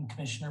 And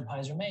Commissioner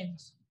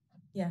Pizer-Maines?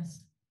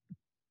 Yes.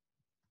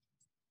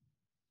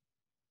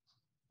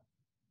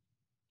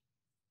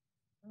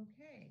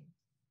 Okay.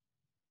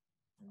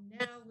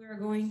 Now we're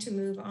going to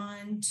move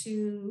on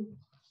to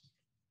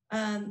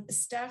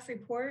staff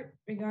report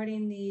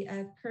regarding the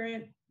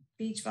current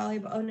beach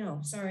volleyball. Oh no,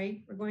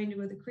 sorry. We're going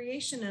to the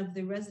creation of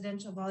the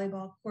residential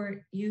volleyball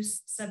court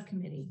use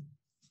subcommittee.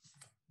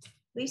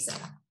 Lisa.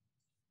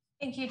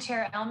 Thank you,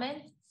 Chair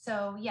Ellman.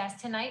 So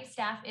yes, tonight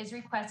staff is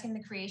requesting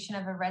the creation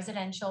of a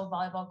residential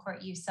volleyball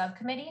court use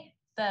subcommittee.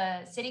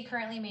 The city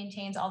currently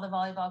maintains all the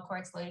volleyball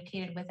courts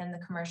located within the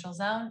commercial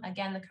zone.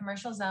 Again, the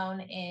commercial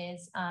zone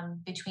is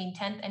between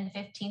 10th and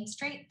 15th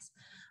Streets.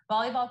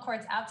 Volleyball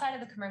courts outside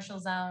of the commercial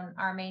zone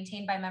are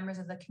maintained by members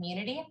of the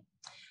community.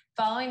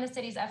 Following the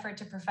city's effort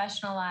to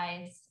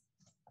professionalize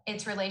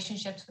its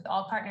relationships with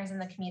all partners in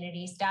the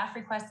community, staff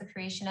requests the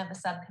creation of a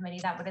subcommittee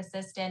that would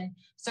assist in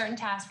certain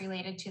tasks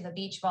related to the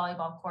beach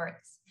volleyball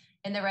courts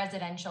in the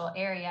residential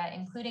area,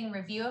 including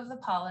review of the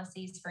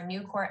policies for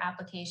new court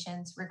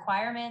applications,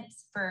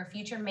 requirements for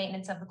future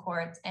maintenance of the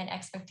courts, and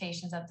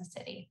expectations of the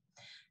city.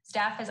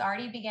 Staff has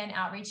already begun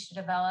outreach to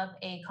develop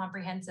a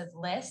comprehensive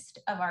list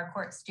of our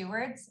court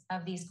stewards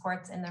of these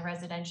courts in the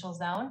residential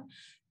zone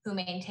who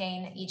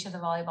maintain each of the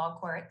volleyball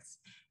courts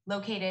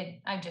located,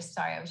 I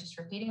was just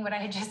repeating what I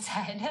had just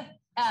said,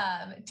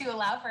 to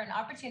allow for an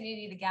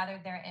opportunity to gather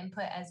their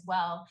input as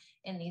well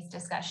in these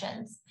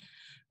discussions.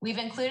 We've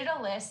included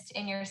a list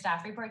in your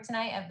staff report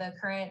tonight of the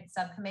current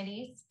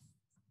subcommittees.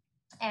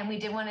 And we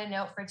did want to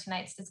note for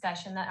tonight's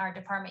discussion that our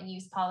Department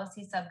Use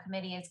Policy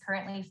Subcommittee is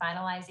currently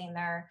finalizing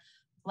their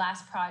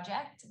last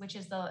project, which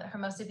is the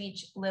Hermosa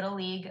Beach Little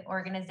League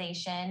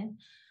organization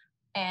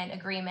and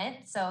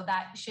agreement. So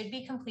that should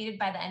be completed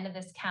by the end of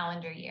this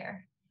calendar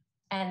year.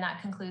 And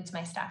that concludes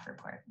my staff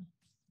report.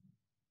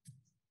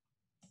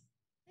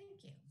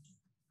 Thank you.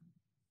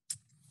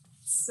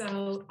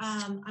 So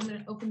I'm going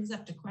to open this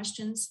up to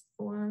questions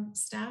for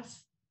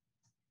staff.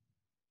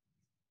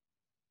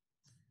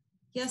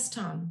 Yes,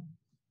 Tom.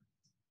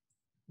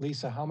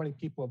 Lisa, how many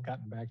people have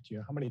gotten back to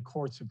you? How many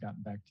courts have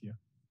gotten back to you?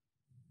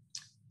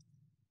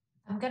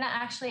 I'm going to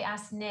actually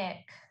ask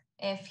Nick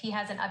if he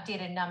has an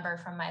updated number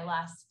from my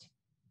last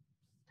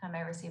time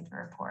I received a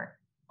report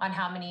on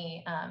how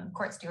many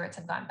court stewards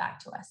have gone back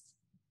to us.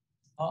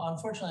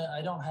 Unfortunately,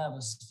 I don't have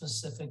a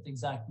specific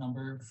exact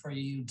number for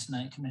you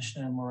tonight,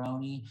 Commissioner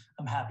Maroney.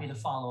 I'm happy to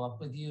follow up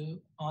with you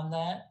on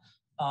that.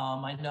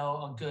 I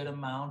know a good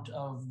amount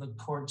of the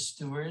court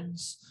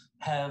stewards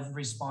have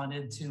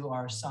responded to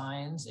our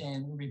signs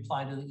and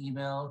replied to the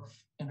email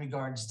in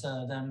regards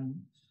to them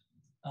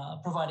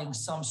providing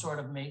some sort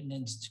of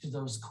maintenance to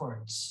those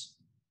courts.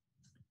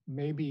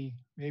 Maybe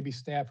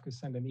staff could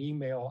send an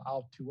email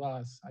out to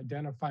us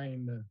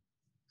identifying the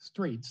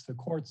streets, the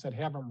courts that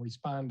haven't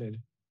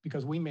responded,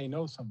 because we may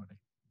know somebody.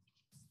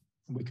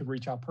 We could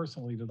reach out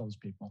personally to those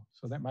people.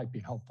 So that might be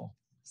helpful.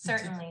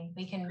 Certainly,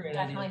 we can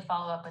definitely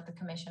follow up with the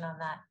commission on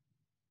that.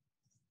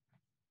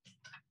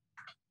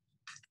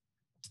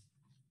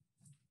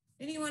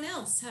 Anyone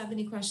else have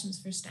any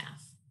questions for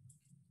staff?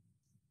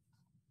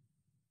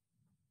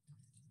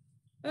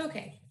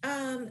 Okay,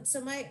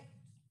 so my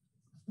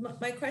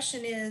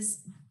question is,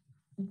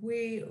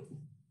 we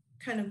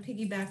kind of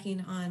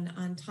piggybacking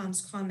on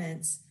Tom's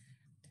comments.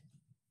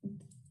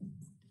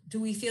 Do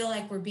we feel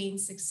like we're being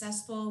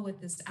successful with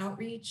this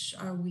outreach?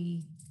 Are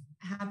we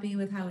happy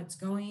with how it's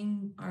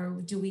going?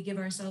 Or do we give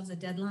ourselves a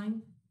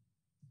deadline?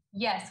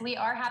 Yes, we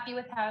are happy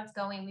with how it's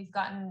going. We've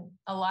gotten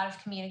a lot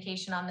of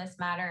communication on this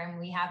matter, and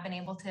we have been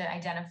able to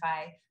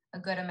identify a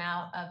good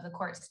amount of the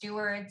court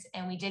stewards.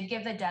 And we did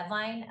give the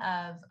deadline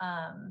of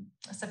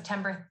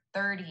September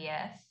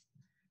 30th.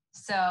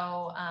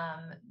 So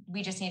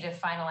we just need to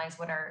finalize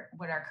what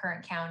our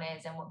current count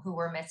is and who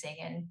we're missing.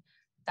 And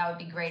that would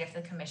be great if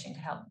the commission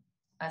could help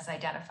us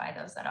identify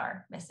those that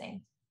are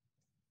missing.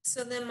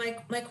 So then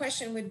my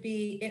question would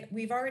be,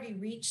 we've already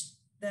reached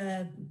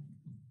the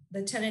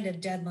tentative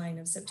deadline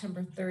of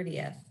September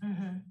 30th.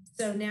 Mm-hmm.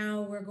 So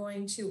now we're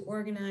going to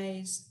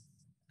organize,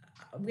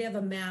 we have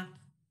a map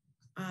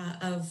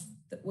of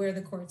where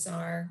the courts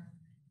are,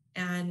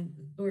 and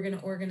we're going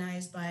to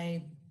organize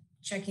by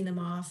checking them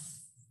off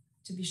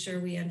to be sure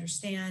we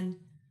understand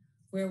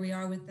where we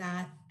are with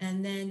that.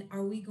 And then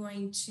are we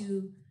going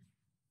to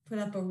put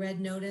up a red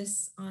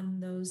notice on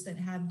those that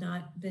have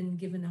not been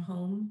given a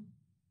home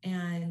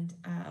and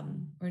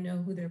or know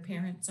who their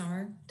parents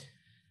are,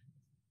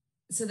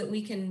 so that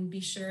we can be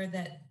sure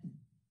that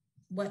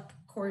what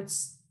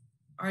courts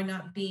are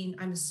not being,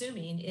 I'm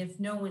assuming if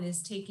no one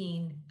is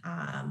taking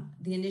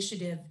the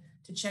initiative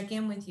to check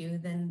in with you,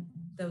 then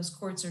those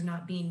courts are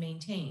not being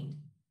maintained.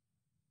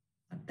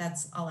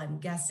 That's all I'm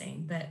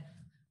guessing, but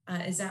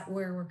is that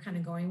where we're kind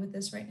of going with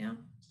this right now?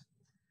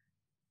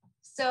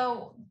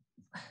 So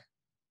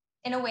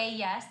in a way,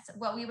 yes.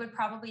 What we would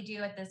probably do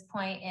at this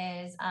point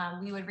is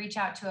we would reach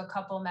out to a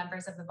couple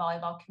members of the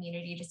volleyball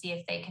community to see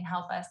if they can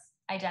help us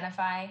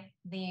identify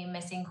the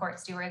missing court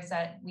stewards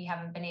that we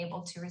haven't been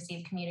able to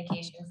receive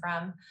communication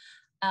from.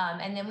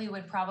 And then we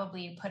would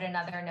probably put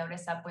another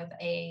notice up with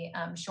a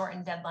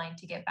shortened deadline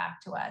to get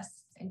back to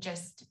us, and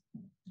just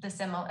a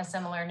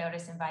similar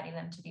notice inviting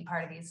them to be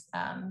part of these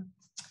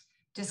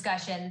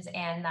discussions,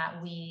 and that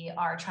we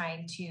are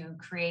trying to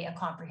create a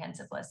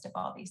comprehensive list of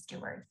all these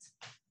stewards.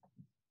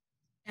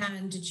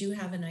 And did you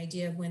have an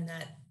idea of when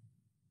that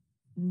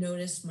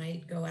notice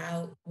might go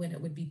out, when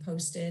it would be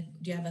posted?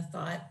 Do you have a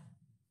thought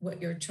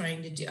what you're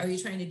trying to do? Are you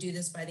trying to do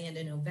this by the end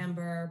of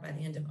November, by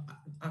the end of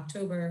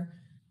October?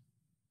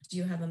 Do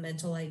you have a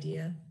mental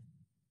idea?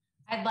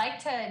 I'd like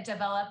to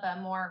develop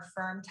a more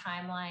firm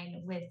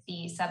timeline with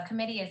the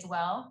subcommittee as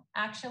well,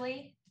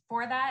 actually,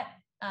 for that.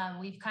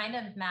 We've kind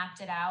of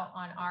mapped it out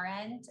on our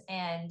end,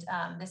 and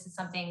this is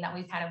something that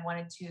we kind of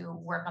wanted to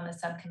work on the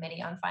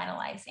subcommittee on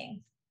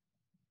finalizing.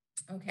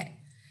 Okay,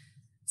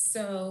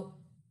 so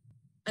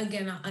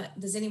again,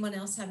 does anyone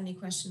else have any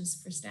questions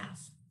for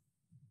staff?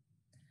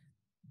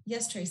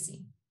 Yes,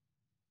 Tracy.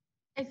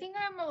 I think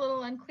I'm a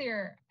little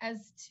unclear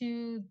as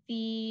to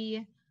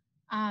the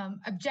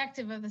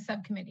objective of the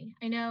subcommittee.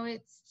 I know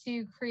it's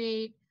to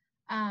create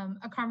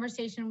a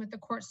conversation with the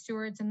court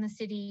stewards in the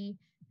city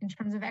in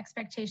terms of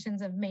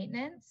expectations of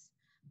maintenance,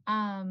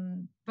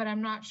 but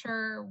I'm not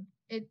sure.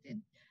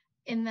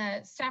 In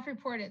the staff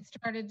report, it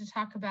started to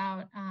talk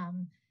about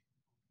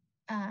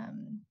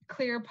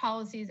clear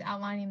policies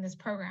outlining this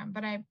program,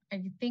 but I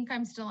think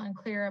I'm still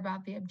unclear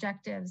about the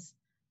objectives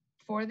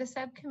for the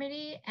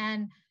subcommittee.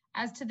 And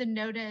as to the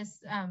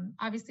notice,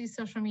 obviously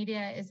social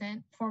media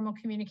isn't formal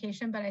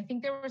communication, but I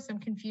think there was some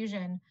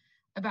confusion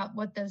about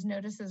what those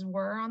notices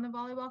were on the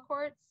volleyball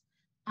courts.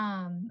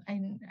 And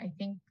I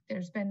think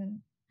there's been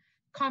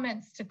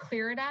comments to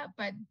clear it up,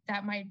 but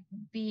that might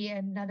be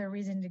another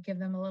reason to give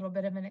them a little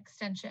bit of an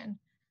extension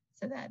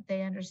so that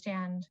they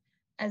understand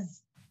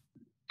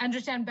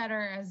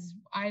better, as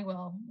I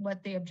will,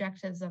 what the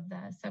objectives of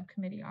the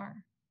subcommittee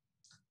are.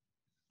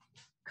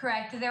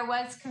 Correct. There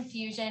was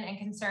confusion and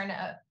concern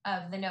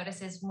of the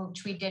notices,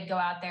 which we did go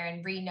out there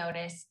and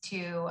re-notice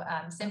to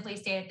simply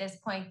state at this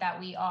point that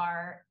we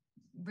are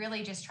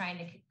really just trying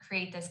to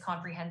create this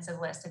comprehensive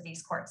list of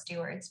these court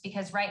stewards,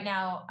 because right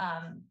now,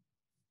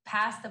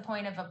 past the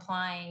point of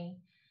applying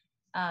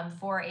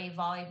for a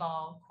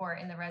volleyball court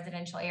in the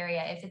residential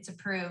area, if it's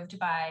approved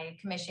by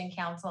Commission,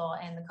 Council,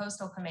 and the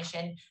Coastal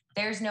Commission,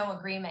 there's no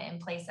agreement in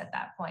place at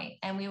that point.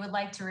 And we would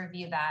like to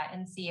review that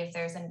and see if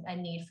there's a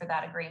need for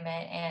that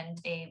agreement and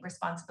a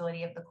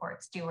responsibility of the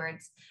court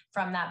stewards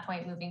from that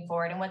point moving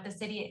forward, and what the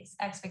city's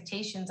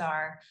expectations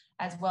are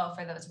as well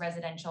for those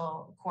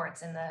residential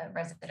courts in the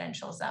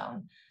residential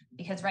zone.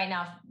 Because right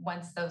now,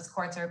 once those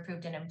courts are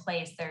approved and in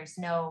place, there's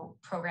no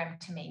program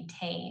to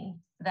maintain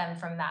them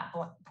from that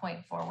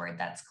point forward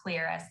that's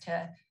clear as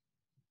to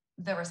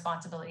the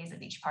responsibilities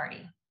of each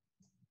party.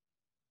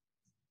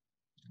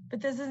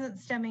 But this isn't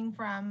stemming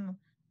from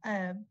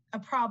a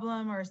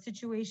problem or a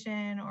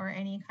situation or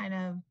any kind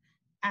of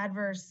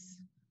adverse.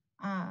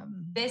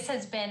 This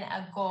has been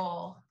a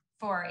goal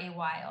for a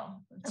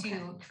while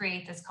to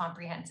create this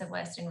comprehensive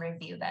list and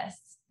review this.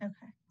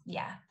 Okay.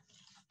 Yeah.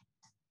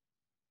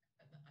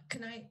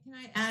 Can I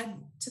add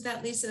to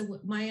that, Lisa?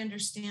 My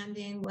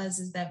understanding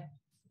is that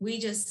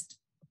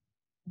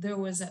there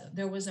was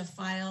a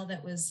file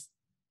that was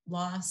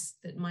lost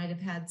that might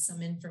have had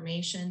some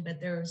information, but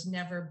there's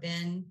never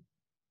been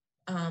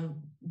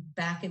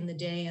back in the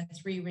day a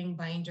 3-ring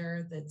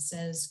binder that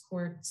says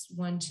courts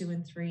 1, 2,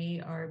 and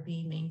 3 are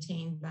being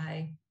maintained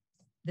by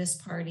this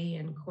party,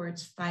 and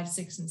courts 5,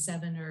 6, and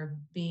 7 are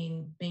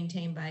being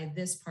maintained by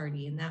this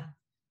party, and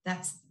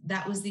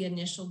that was the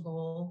initial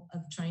goal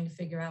of trying to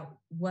figure out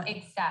what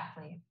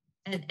exactly,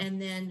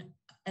 and then,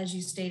 as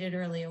you stated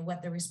earlier,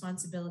 what the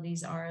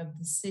responsibilities are of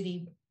the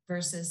city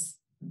versus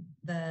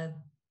the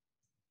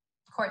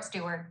court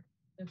steward.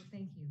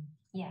 Thank you.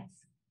 Yes.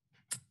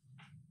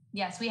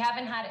 Yes, we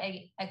haven't had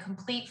a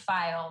complete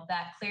file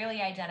that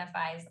clearly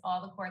identifies all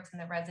the courts in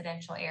the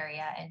residential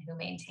area and who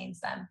maintains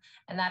them.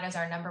 And that is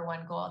our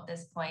 #1 goal at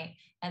this point.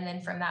 And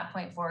then from that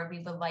point forward, we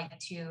would like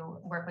to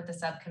work with the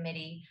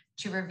subcommittee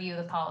to review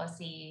the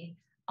policy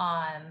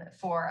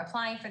for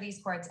applying for these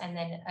courts. And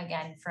then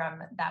again,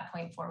 from that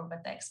point forward,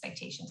 what the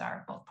expectations are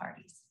of both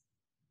parties,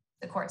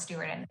 the court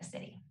steward and the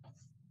city.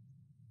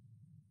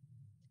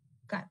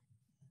 Got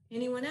it.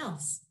 Anyone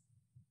else?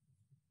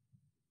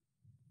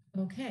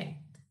 Okay.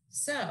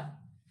 So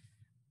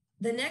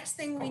the next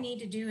thing we need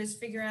to do is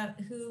figure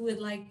out who would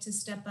like to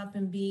step up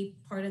and be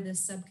part of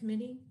this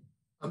subcommittee.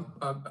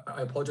 I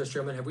apologize,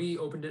 Chairman. Have we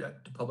opened it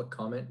up to public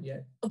comment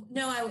yet?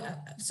 No,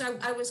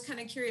 I was kind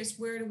of curious,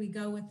 where do we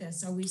go with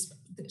this? I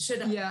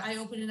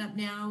open it up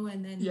now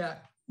and then? Yeah,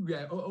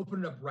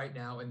 open it up right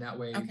now, and that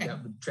way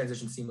that would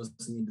transition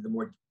seamlessly into the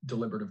more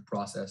deliberative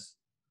process.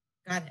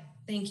 Got it.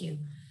 Thank you.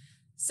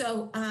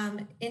 So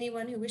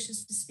anyone who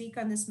wishes to speak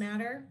on this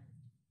matter?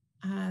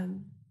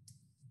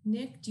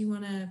 Nick, do you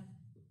want to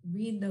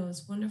read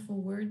those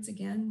wonderful words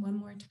again one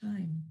more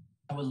time?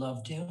 I would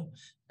love to.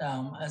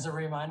 As a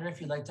reminder,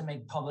 if you'd like to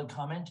make public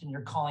comment and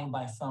you're calling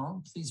by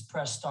phone, please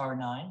press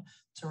 *9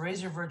 to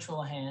raise your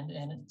virtual hand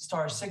and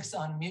 *6 to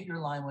unmute your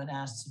line when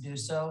asked to do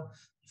so.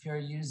 If you're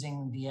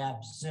using the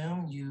app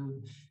Zoom,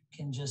 you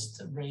can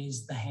just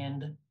raise the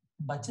hand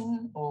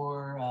button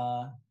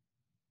or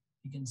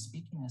begin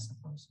speaking, I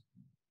suppose.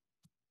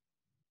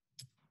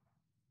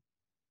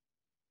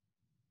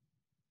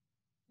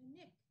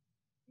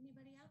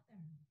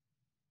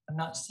 I'm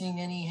not seeing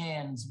any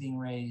hands being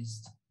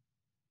raised.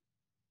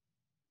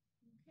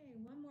 Okay,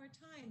 one more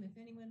time, if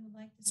anyone would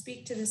like to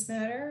speak to this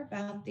matter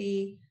about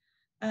the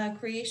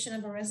creation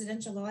of a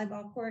residential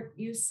volleyball court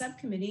use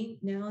subcommittee,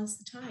 now is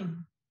the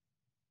time.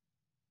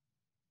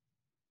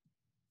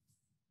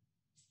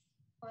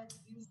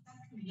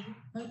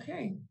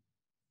 Okay.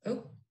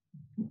 Oh.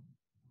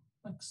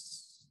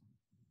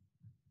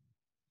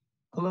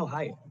 Hello,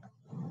 hi.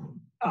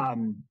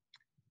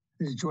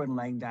 This is Jordan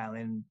Lang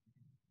dialing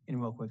in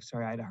real quick.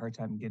 Sorry, I had a hard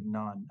time getting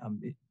on.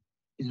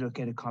 Is it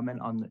okay to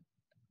comment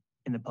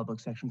in the public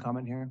section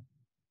comment here?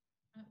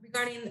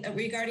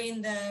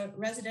 Regarding the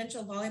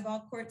residential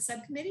volleyball court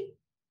subcommittee?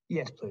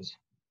 Yes, please.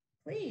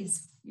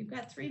 Please, you've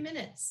got 3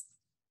 minutes.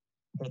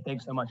 Okay,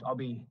 thanks so much. I'll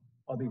be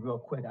real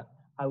quick.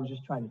 I was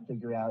just trying to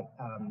figure out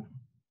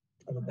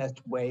the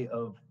best way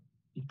of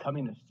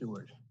becoming a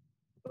steward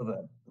of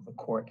a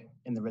court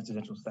in the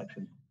residential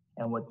section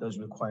and what those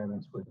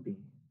requirements would be.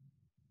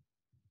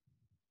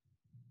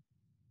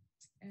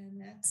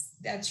 And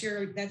that's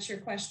your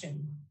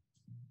question.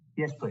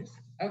 Yes, please.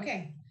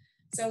 Okay,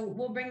 so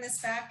we'll bring this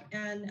back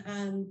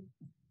and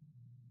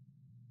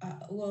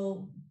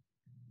we'll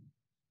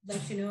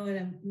let you know in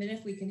a minute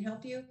if we can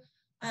help you.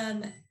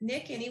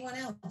 Nick, anyone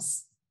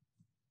else?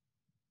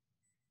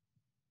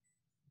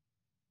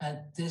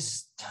 At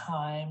this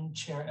time,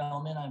 Chair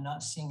Ellman, I'm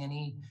not seeing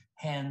any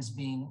hands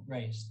being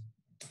raised.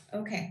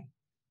 Okay,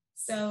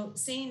 so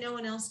seeing no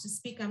one else to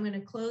speak, I'm going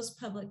to close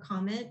public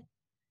comment.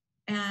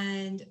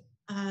 And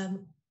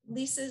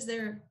Lisa, is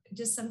there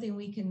just something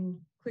we can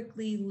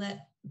quickly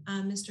let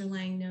Mr.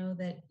 Lang know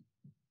that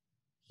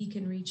he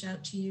can reach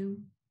out to you?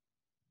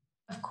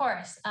 Of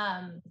course.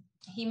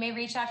 He may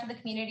reach out to the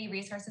Community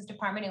Resources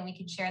Department and we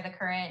could share the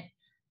current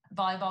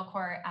volleyball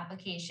court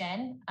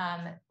application.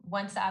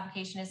 Once the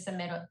application is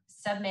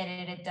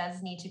submitted, it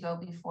does need to go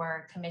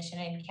before Commission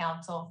and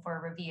Council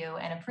for review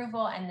and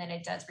approval, and then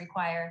it does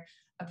require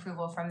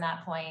approval from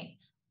that point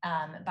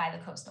by the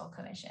Coastal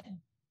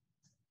Commission.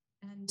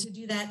 And to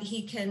do that,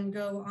 he can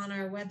go on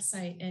our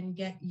website and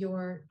get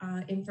your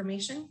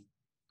information?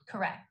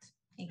 Correct.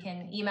 He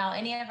can email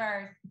any of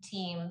our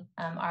team.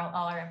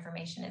 All our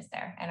information is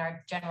there, and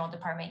our general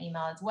department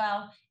email as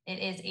well. It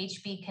is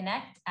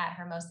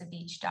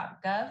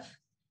hbconnect@hermosabeach.gov,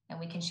 and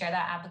we can share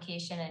that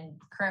application and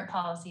current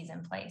policies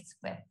in place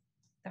with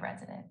the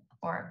resident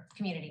or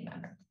community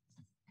member.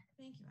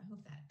 Thank you. I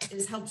hope that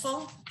is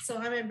helpful. So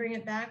I'm going to bring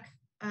it back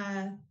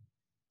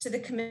to the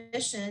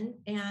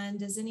commission. And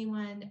does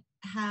anyone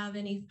have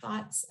any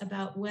thoughts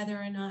about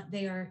whether or not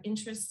they are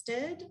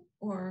interested,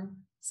 or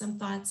some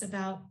thoughts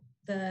about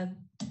the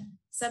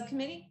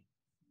subcommittee?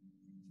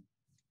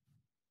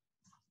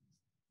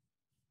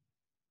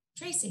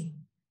 Tracy.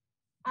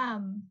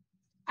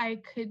 I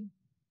could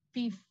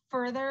be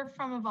further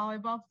from a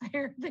volleyball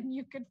player than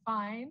you could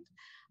find.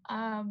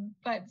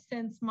 But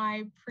since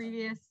my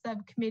previous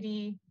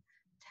subcommittee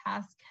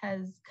task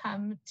has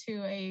come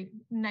to a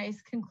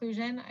nice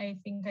conclusion, I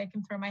think I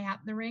can throw my hat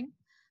in the ring.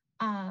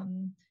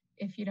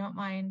 If you don't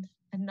mind,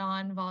 a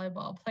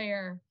non-volleyball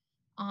player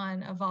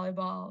on a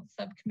volleyball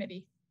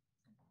subcommittee.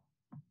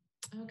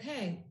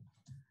 Okay.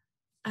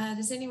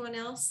 Does anyone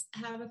else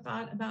have a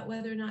thought about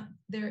whether or not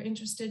they're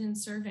interested in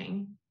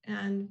serving?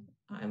 And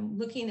I'm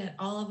looking at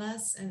all of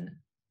us, and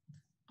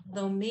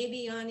although maybe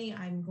Yanni,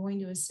 I'm going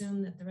to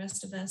assume that the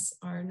rest of us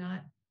are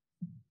not,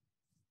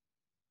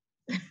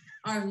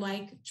 are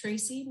like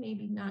Tracy,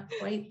 maybe not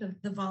quite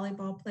the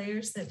volleyball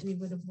players that we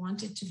would have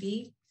wanted to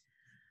be.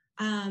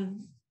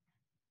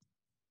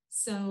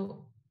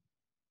 So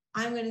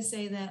I'm going to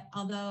say that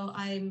although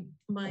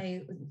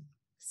my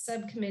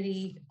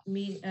subcommittee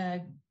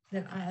that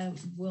I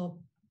will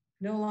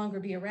no longer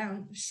be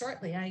around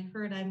shortly. I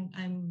heard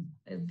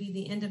it'll be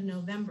the end of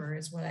November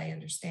is what I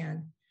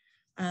understand.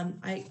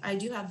 I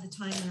do have the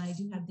time and I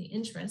do have the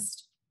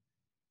interest.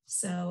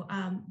 So,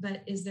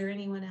 but is there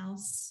anyone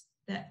else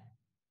that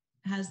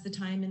has the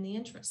time and the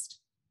interest?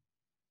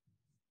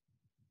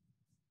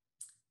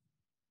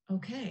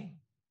 Okay,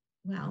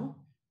 well,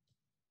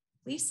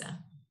 Lisa,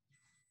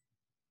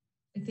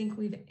 I think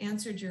we've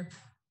answered your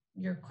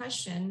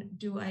question.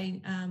 Do I,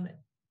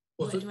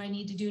 what do I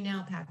need to do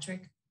now,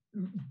 Patrick?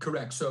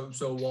 Correct. So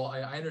while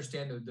I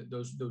understand that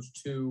those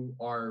two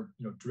are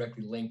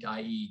directly linked,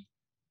 i.e.,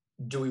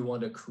 do we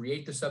want to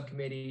create the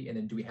subcommittee, and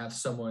then do we have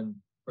someone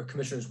or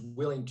commissioners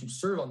willing to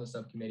serve on the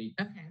subcommittee?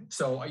 Okay.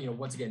 So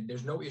once again,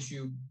 there's no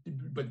issue,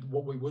 but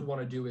what we would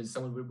want to do is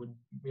someone would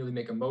really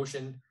make a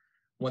motion.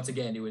 Once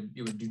again, it would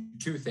do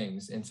two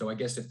things, and so I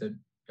guess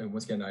and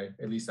once again,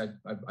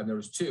 I've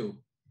noticed two,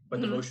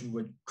 but the motion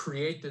would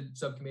create the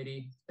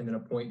subcommittee and then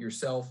appoint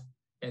yourself.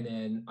 And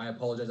then I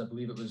apologize, I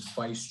believe it was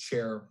Vice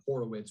Chair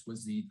Horowitz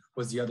was the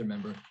other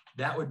member.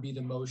 That would be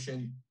the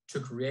motion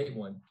to create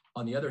one.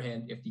 On the other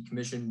hand, if the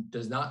commission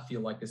does not feel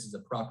like this is a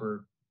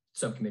proper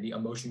subcommittee, a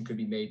motion could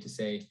be made to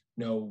say,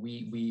 no,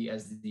 we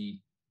as the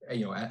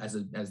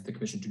as the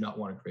commission do not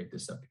want to create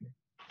this subcommittee.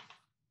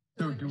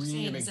 So do we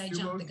need to make I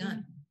jumped the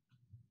gun?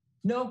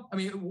 No, I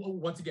mean,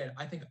 once again,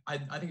 I think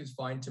it's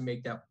fine to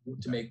make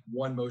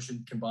one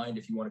motion combined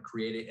if you want to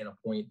create it and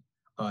appoint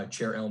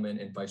Chair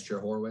Ellman and Vice Chair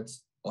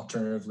Horowitz.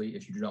 Alternatively,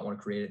 if you do not want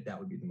to create it, that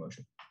would be the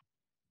motion.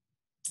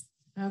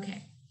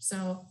 Okay,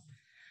 so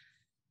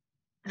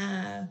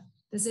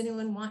does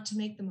anyone want to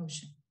make the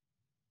motion?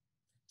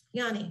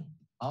 Yanni.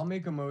 I'll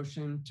make a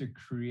motion to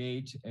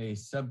create a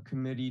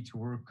subcommittee to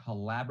work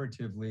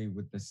collaboratively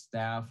with the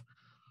staff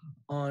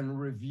on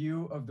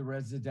review of the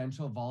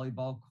residential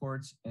volleyball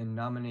courts and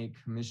nominate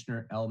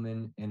Commissioner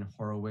Ellman and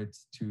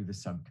Horowitz to the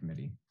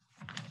subcommittee.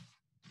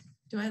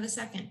 Do I have a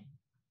second?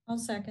 I'll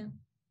second.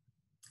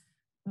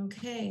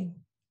 Okay,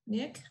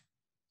 Nick?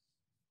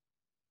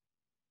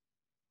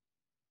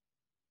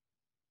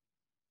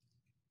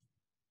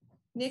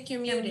 Nick, you're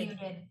muted.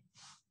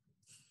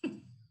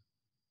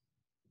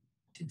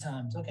 Two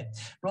times, okay.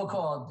 Roll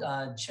call,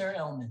 Chair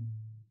Ellman.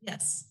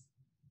 Yes.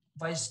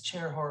 Vice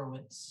Chair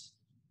Horowitz.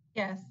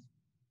 Yes.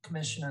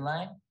 Commissioner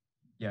Lang.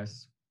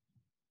 Yes.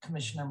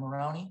 Commissioner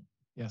Maroney.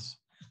 Yes.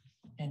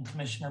 And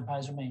Commissioner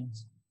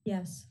Pizer-Maines.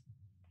 Yes.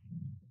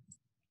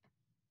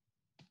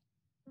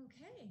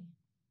 Okay,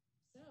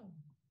 so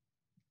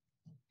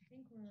I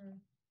think we're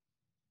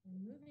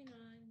moving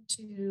on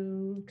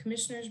to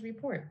commissioners'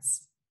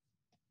 reports.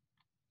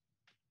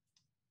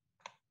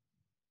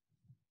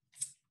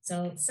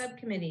 So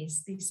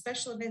subcommittees, the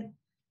special event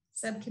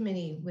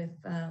subcommittee with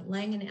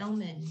Lang and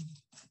Elman,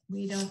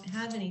 we don't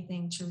have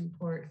anything to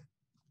report.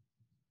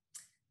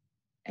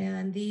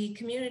 And the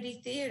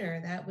community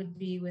theater, that would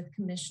be with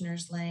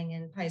Commissioners Lang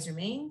and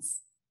Pizer-Maines.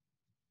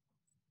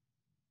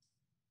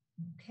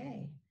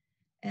 Okay.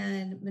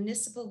 And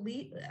municipal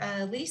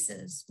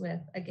leases with,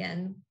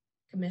 again,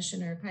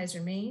 Commissioner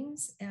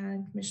Pizer-Maines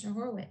and Commissioner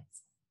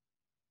Horowitz.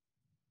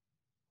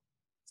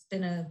 It's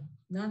been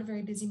not a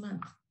very busy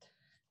month.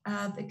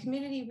 The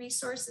Community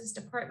Resources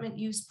Department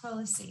use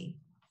policy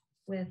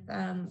with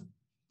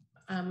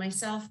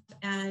myself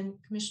and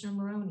Commissioner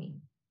Maroney.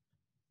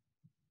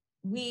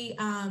 We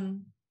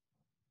had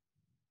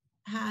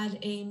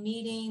a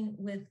meeting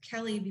with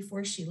Kelly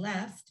before she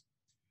left.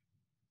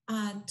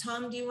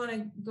 Tom, do you want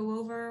to go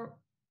over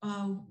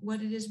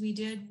what it is we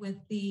did with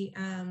the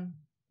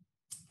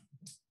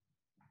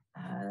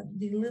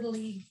Little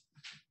League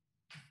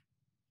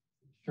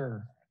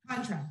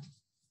contract?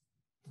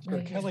 Sure.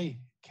 Right.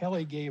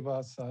 Kelly gave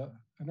us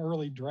an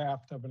early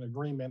draft of an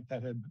agreement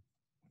that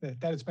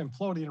has been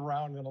floating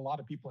around and a lot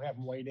of people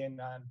haven't weighed in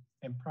on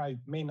and probably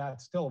may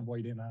not still have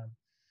weighed in on.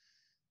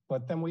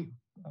 But then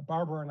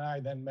Barbara and I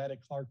then met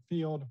at Clark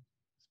Field,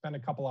 spent a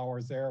couple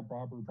hours there.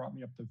 Barbara brought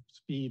me up to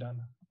speed on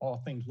all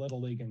things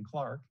Little League and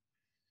Clark.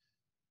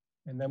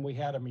 And then we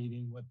had a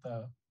meeting with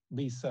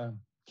Lisa,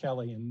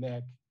 Kelly, and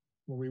Nick,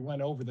 where we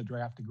went over the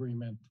draft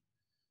agreement.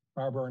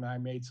 Barbara and I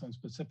made some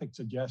specific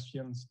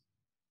suggestions.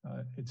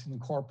 It's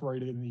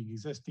incorporated in the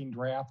existing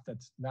draft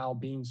that's now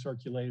being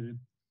circulated.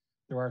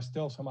 There are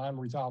still some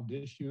unresolved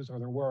issues, or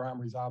there were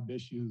unresolved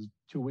issues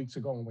 2 weeks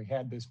ago when we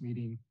had this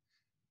meeting.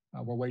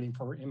 We're waiting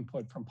for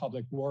input from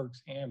Public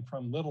Works and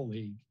from Little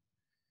League.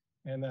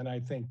 And then I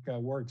think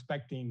we're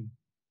expecting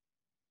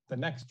the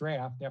next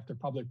draft after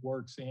Public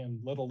Works and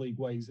Little League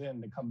weighs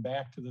in to come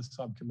back to the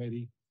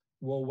subcommittee.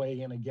 We'll weigh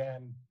in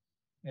again,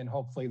 and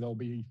hopefully there'll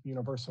be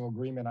universal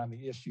agreement on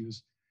the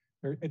issues.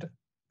 It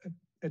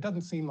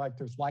doesn't seem like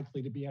there's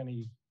likely to be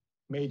any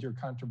major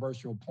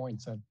controversial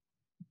points that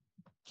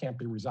can't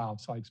be resolved.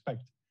 So I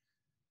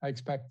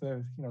expect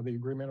the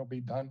agreement will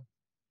be done,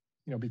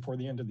 before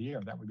the end of the year.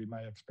 That would be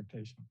my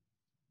expectation.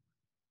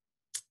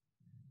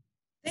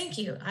 Thank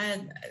you.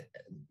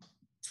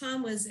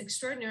 Tom was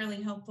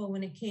extraordinarily helpful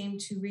when it came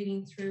to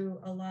reading through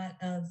a lot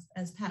of,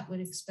 as Pat would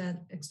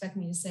expect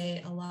me to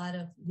say, a lot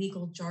of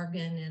legal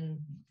jargon and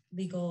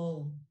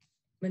legal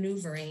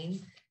maneuvering.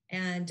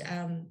 And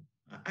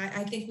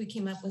I think we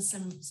came up with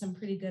some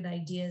pretty good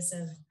ideas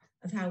of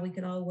how we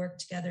could all work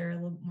together a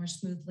little more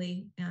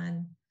smoothly.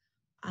 And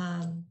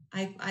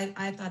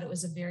I thought it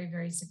was a very,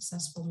 very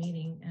successful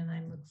meeting, and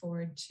I look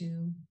forward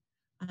to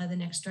the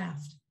next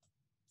draft.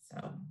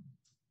 So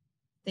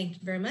thank you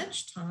very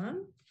much,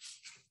 Tom.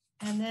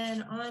 And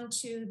then on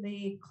to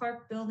the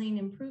Clark building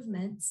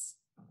improvements.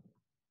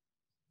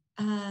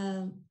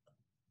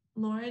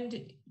 Lauren,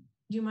 do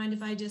you mind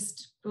if I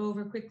just go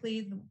over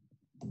quickly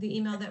the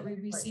email that we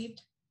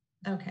received?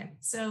 Okay,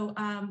 so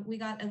we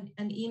got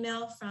an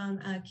email from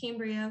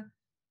Cambria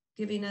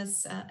giving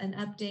us an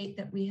update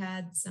that we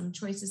had some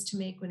choices to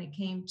make when it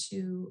came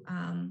to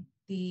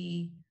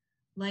the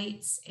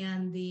lights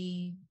and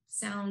the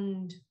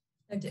sound.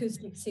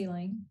 Acoustic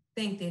ceiling.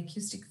 The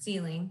acoustic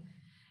ceiling.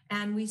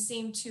 And we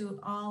seem to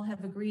all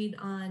have agreed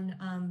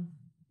on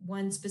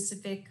one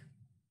specific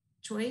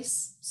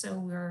choice. So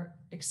we're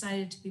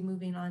excited to be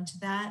moving on to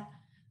that.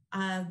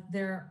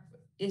 There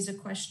is a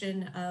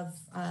question of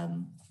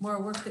more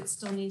work that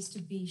still needs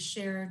to be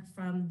shared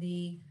from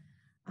the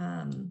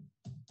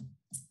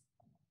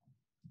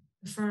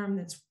firm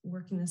that's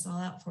working this all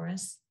out for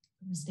us,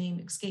 whose name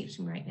escapes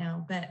me right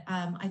now, but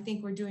I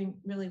think we're doing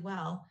really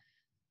well.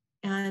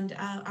 And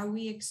are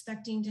we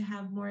expecting to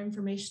have more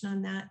information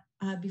on that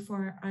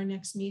before our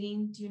next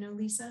meeting? Do you know,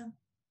 Lisa?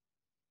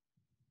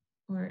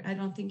 Or I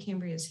don't think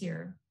Cambria is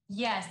here.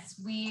 Yes,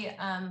 we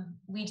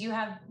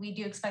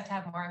do expect to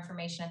have more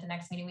information at the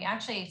next meeting. We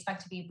actually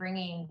expect to be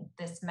bringing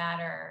this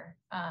matter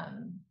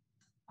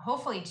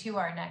hopefully to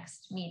our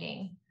next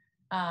meeting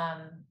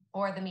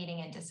or the meeting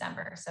in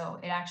December. So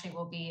it actually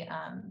will be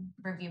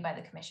reviewed by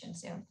the commission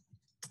soon.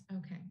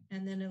 Okay,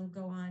 and then it'll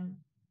go on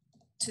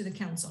to the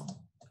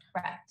council.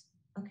 Correct.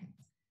 Okay,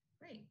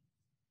 great.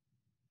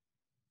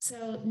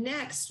 So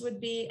next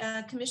would be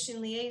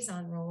commission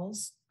liaison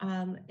roles,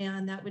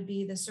 and that would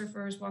be the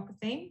Surfers Walk of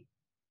Fame.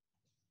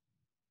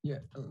 Yeah,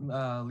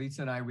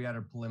 Lisa and I, we had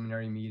a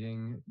preliminary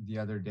meeting the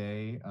other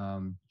day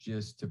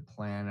just to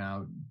plan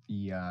out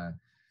the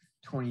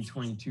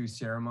 2022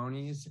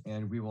 ceremonies,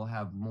 and we will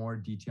have more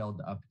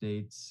detailed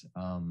updates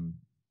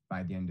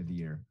by the end of the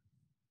year.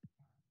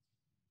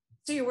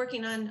 So you're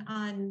working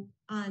on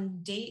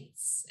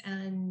dates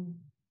and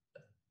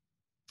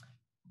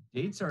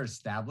dates are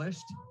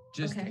established,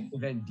 just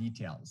event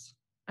details.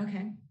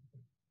 Okay.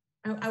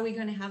 Are we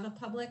going to have a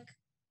public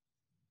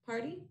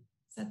party?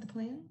 Is that the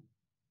plan?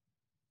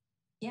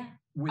 Yeah.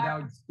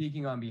 Without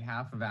speaking on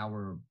behalf of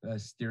our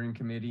steering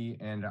committee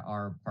and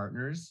our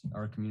partners,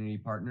 our community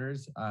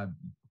partners,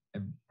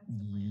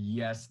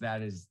 yes,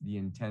 that is the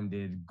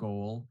intended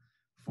goal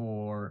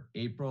for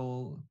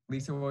April.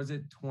 Lisa, what was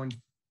it?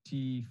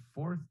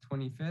 24th,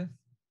 25th?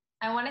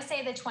 I want to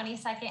say the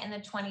 22nd and the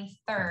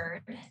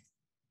 23rd.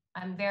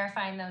 I'm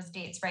verifying those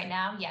dates right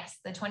now. Yes,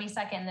 the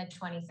 22nd and the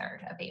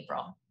 23rd of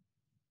April.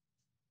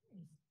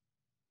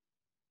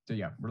 So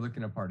yeah, we're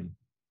looking at party.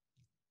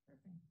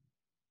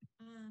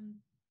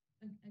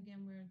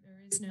 Again, where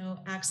there is no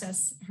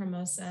access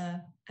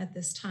Hermosa at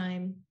this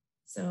time.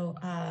 So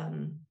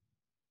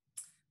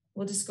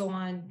we'll just go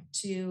on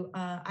to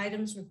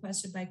items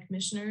requested by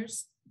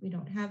commissioners. We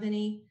don't have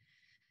any.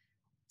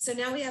 So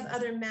now we have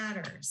other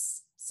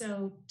matters.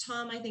 So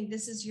Tom, I think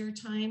this is your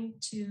time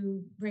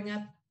to bring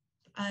up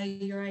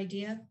your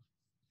idea.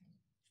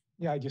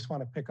 Yeah, I just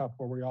want to pick up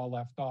where we all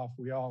left off.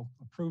 We all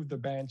approved the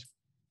bench,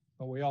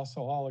 but we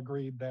also all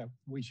agreed that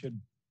we should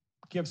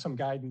give some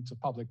guidance to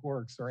Public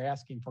Works. They're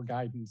asking for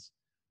guidance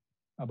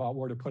about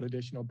where to put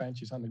additional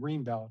benches on the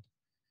Greenbelt.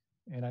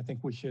 And I think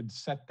we should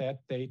set that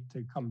date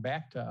to come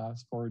back to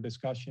us for a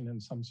discussion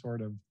and some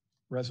sort of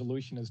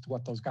resolution as to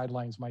what those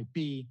guidelines might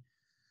be.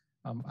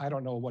 I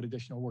don't know what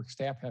additional work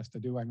staff has to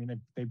do. I mean,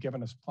 they've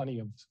given us plenty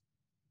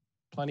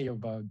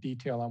of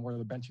detail on where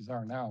the benches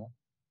are now.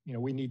 You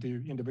know, we need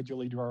to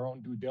individually do our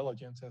own due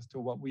diligence as to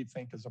what we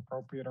think is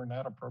appropriate or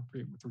not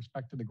appropriate with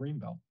respect to the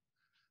Greenbelt.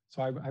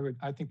 So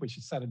I think we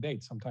should set a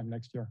date sometime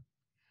next year.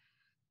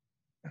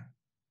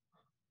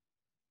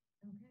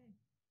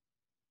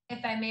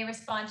 If I may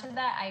respond to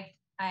that,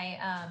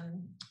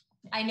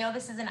 I know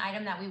this is an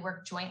item that we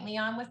work jointly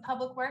on with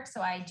Public Works,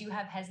 so I do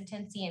have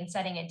hesitancy in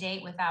setting a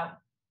date without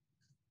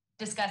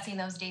discussing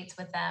those dates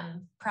with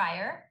them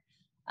prior.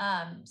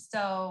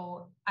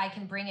 So I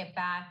can bring it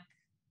back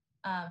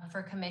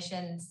for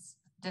commission's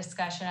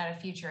discussion at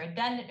a future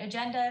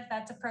agenda if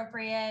that's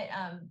appropriate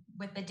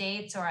with the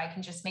dates, or I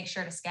can just make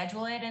sure to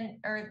schedule it in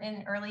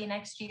early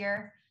next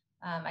year.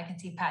 I can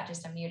see Pat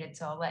just unmuted,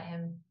 so I'll let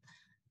him.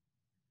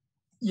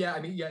 Yeah,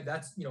 I mean, yeah,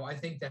 that's, you know, I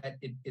think that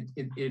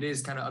it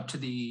is kind of up to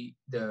the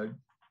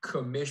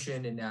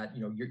commission in that,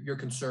 you know, your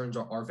concerns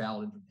are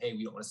valid. Hey,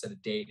 we don't want to set a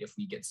date if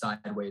we get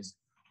sideways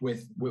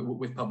with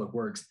Public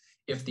Works.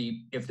 If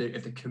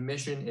the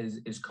commission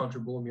is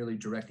comfortable merely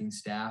directing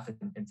staff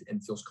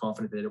and feels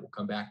confident that it will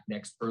come back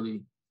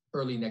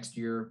early next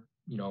year,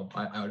 you know,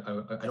 I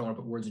don't want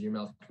to put words in your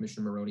mouth,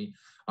 Commissioner Maroney.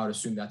 I would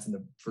assume that's in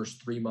the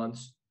first 3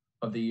 months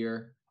of the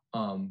year.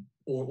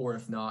 Or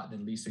if not,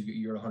 then Lisa,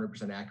 you're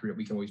 100% accurate.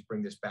 We can always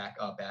bring this back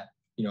up at,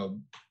 you know,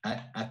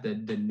 at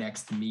the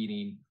next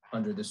meeting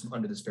under this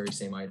very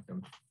same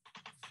item.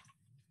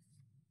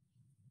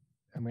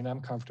 I mean,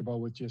 I'm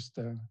comfortable with just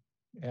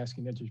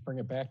asking that you bring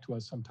it back to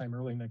us sometime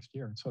early next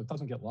year so it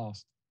doesn't get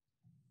lost.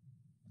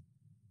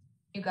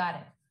 You got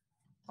it.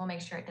 We'll make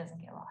sure it doesn't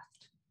get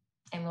lost,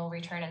 and we'll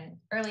return in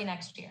early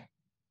next year.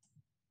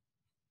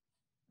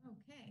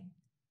 Okay.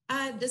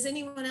 Does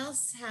anyone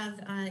else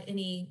have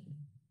anything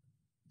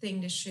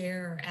to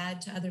share or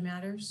add to other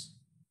matters?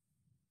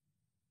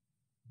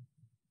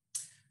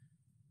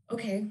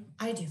 Okay,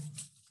 I do.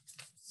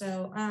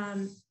 So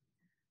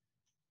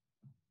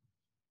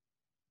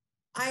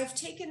I've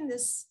taken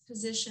this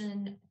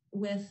position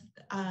with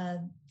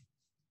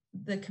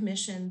the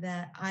commission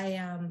that I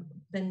am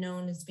been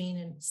known as being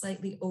a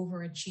slightly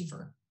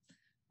overachiever.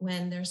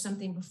 When there's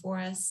something before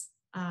us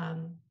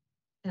and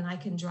I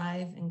can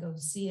drive and go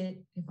see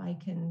it, if I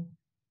can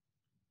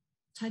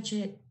touch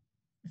it,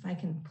 if I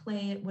can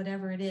play it,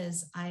 whatever it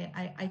is,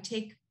 I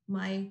take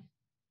my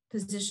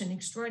position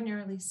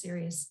extraordinarily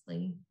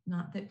seriously.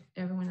 Not that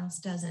everyone else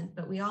doesn't,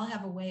 but we all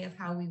have a way of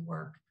how we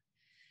work.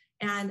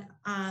 And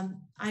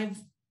I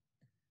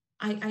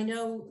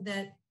know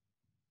that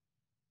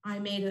I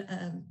made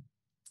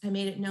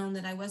it known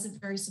that I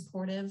wasn't very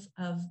supportive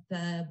of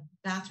the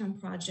bathroom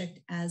project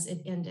as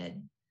it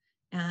ended.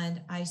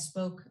 And I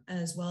spoke,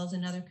 as well as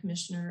another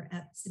commissioner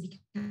at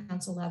city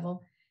council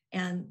level,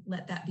 and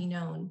let that be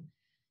known.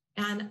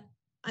 And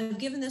I've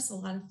given this a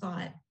lot of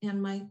thought,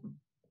 and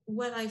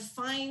what I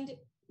find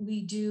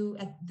we do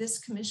at this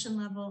commission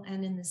level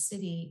and in the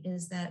city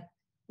is that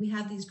we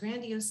have these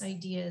grandiose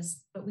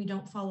ideas, but we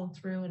don't follow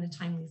through in a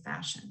timely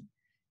fashion.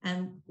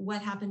 And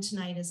what happened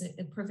tonight is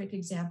a perfect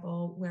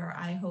example where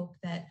I hope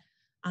that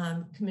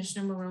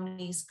Commissioner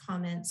Maroney's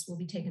comments will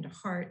be taken to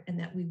heart and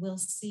that we will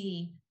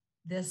see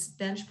this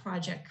bench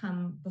project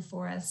come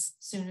before us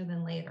sooner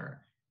than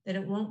later, that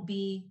it won't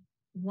be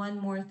one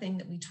more thing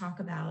that we talk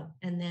about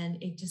and then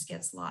it just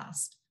gets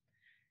lost.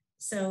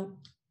 So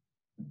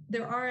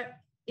there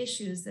are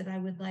issues that I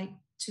would like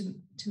to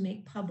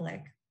make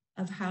public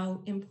of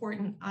how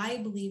important I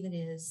believe it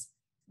is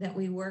that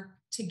we work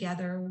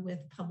together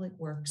with Public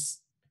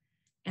Works.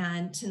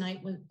 And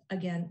tonight was,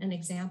 again, an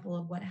example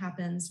of what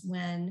happens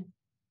when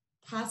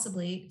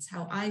possibly, it's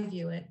how I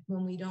view it,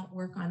 when we don't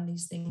work on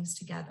these things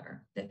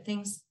together, that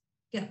things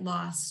get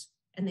lost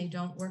and they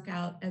don't work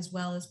out as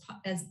well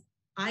as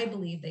I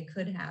believe they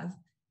could have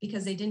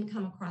because they didn't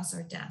come across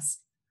our desk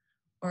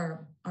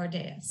or our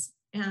dais.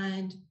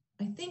 And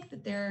I think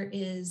that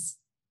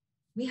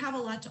we have a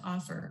lot to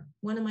offer.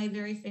 One of my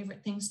very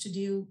favorite things to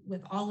do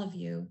with all of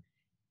you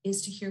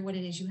is to hear what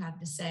it is you have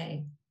to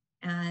say.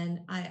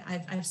 And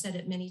I've said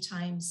it many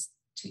times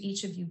to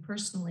each of you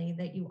personally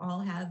that you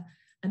all have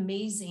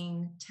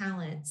amazing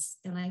talents,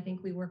 and I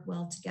think we work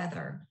well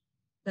together.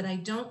 But I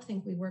don't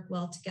think we work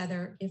well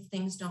together if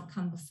things don't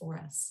come before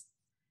us.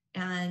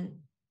 And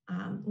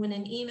when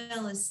an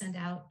email is sent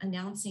out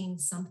announcing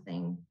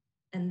something,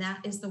 and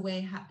that is the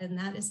way, and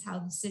that is how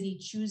the city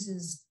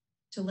chooses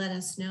to let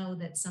us know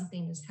that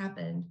something has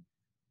happened,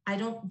 I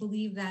don't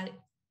believe that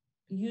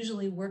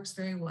usually works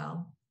very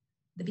well,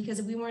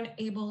 because we weren't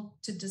able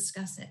to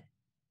discuss it.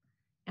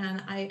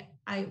 And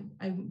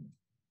I'm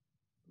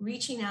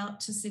reaching out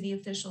to city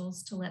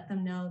officials to let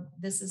them know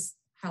this is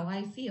how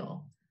I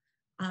feel.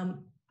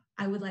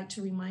 I would like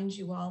to remind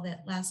you all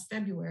that last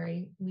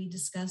February, we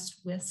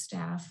discussed with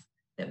staff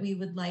that we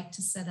would like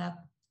to set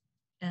up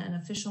an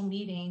official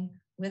meeting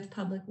with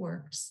Public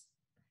Works,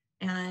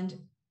 and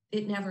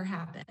it never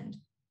happened.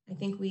 I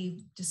think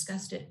we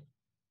discussed it.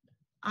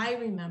 I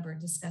remember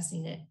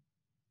discussing it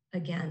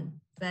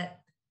again, but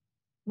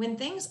when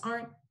things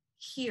aren't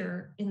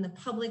here in the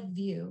public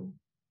view,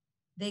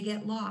 they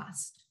get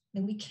lost,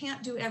 and we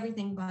can't do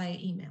everything by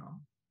email.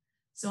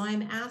 So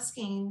I'm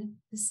asking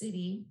the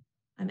city,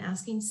 I'm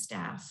asking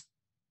staff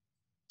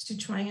to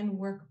try and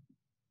work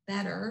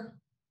better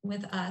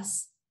with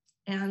us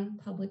and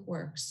Public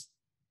Works.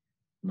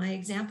 My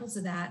examples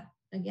of that,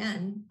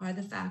 again, are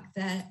the fact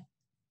that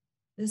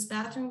this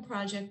bathroom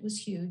project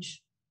was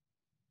huge.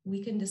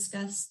 We can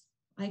discuss,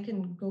 I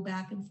can go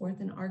back and forth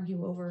and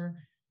argue over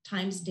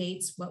times,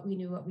 dates, what we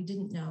knew, what we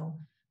didn't know.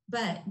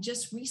 But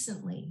just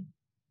recently,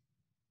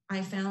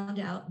 I found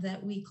out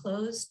that we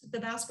closed the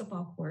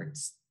basketball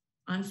courts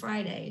on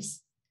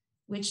Fridays,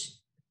 which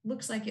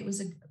looks like it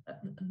was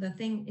the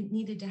thing it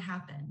needed to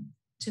happen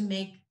to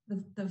make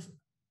the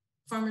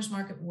farmers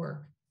market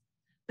work.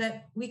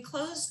 But we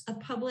closed a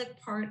public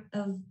part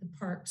of the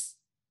parks,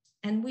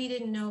 and we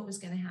didn't know it was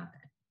going to happen.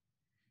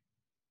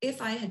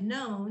 If I had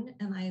known,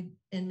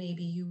 and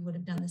maybe you would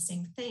have done the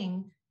same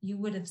thing, you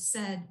would have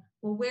said,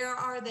 well, where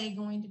are they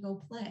going to go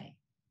play?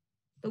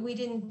 But we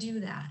didn't do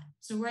that.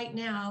 So right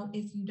now,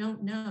 if you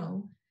don't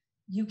know,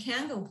 you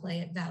can go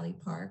play at Valley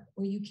Park,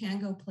 or you can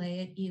go play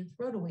at Edith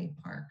Roadaway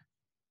Park.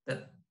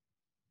 But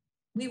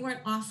we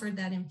weren't offered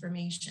that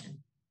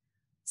information.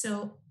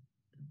 So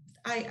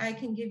I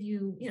can give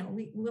you,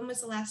 when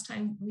was the last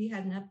time we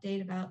had an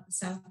update about the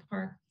South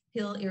Park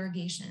Hill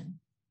irrigation?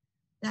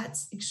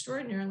 That's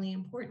extraordinarily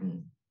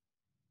important.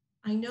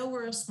 I know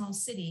we're a small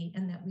city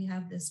and that we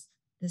have this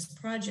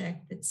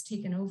project that's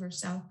taken over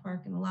South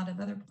Park and a lot of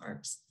other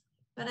parks,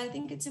 but I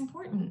think it's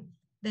important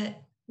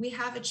that we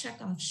have a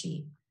checkoff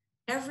sheet.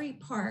 Every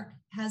park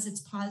has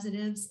its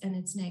positives and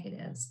its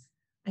negatives.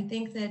 I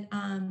think that,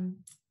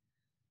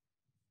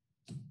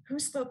 who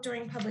spoke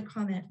during public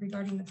comment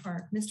regarding the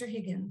park? Mr.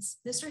 Higgins.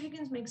 Mr.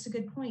 Higgins makes a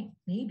good point.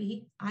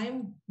 Maybe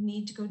I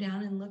need to go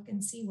down and look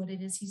and see what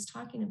it is he's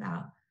talking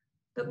about.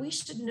 But we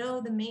should know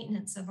the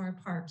maintenance of our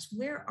parks.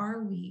 Where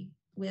are we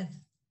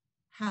with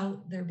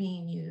how they're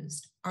being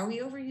used? Are we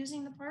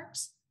overusing the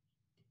parks?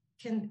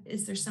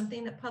 Is there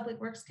something that Public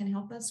Works can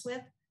help us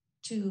with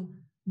to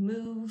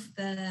move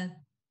the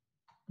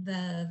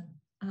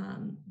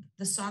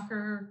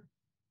soccer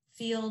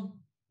field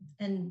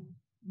and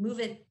move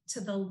it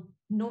to the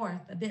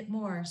north a bit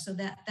more so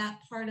that that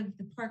part of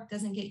the park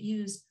doesn't get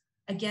used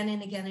again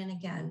and again and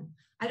again?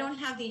 I don't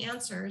have the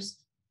answers,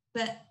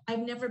 but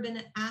I've never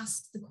been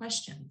asked the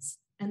questions,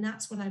 and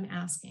that's what I'm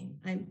asking.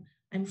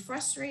 I'm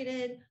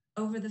frustrated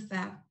over the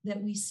fact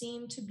that we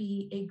seem to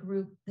be a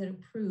group that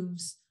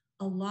approves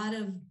a lot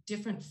of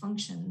different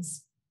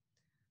functions,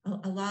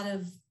 a lot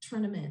of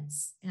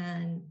tournaments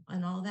and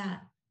all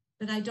that,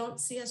 but I don't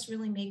see us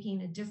really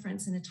making a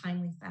difference in a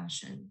timely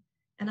fashion.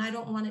 And I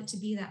don't want it to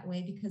be that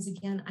way because,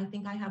 again, I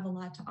think I have a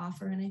lot to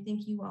offer, and I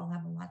think you all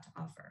have a lot to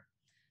offer.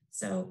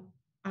 So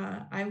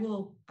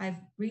I've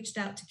reached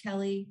out to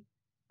Kelly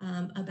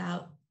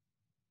about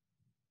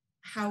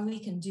how we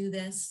can do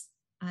this.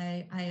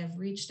 I have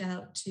reached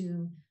out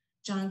to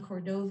John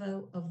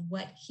Cordova of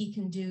what he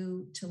can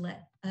do to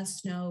let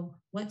us know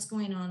what's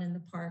going on in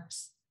the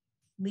parks.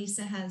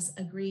 Lisa has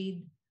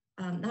agreed,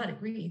 not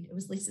agreed, it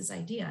was Lisa's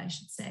idea, I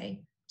should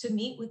say, to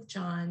meet with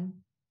John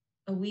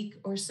a week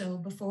or so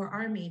before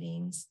our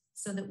meetings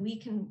so that we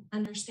can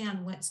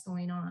understand what's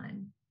going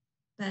on.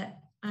 But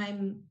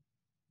I'm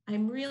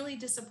really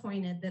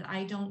disappointed that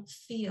I don't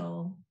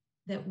feel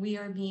that we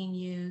are being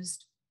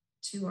used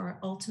to our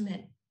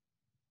ultimate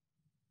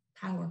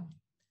power.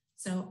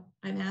 So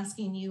I'm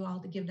asking you all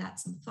to give that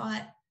some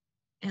thought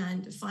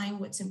and define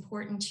what's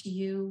important to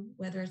you,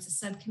 whether it's a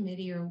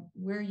subcommittee or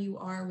where you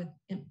are with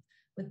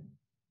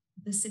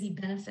the city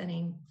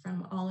benefiting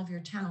from all of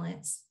your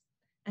talents,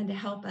 and to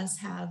help us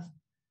have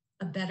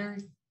a better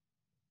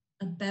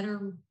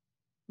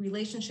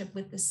relationship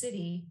with the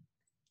city.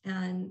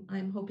 And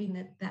I'm hoping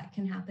that that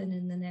can happen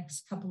in the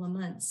next couple of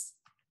months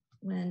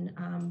when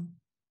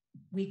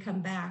we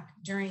come back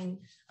during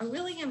a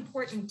really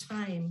important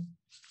time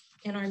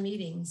in our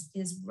meetings,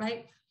 is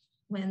right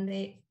when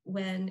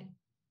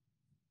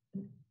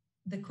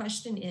the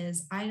question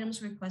is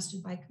items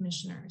requested by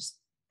commissioners.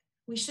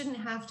 we shouldn't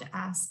have to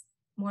ask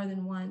more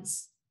than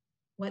once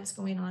what's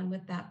going on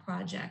with that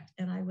project.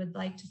 And I would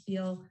like to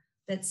feel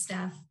that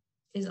staff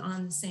is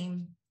on the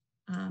same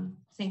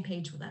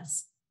page with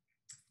us.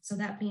 So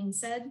that being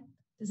said,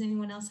 does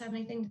anyone else have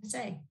anything to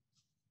say?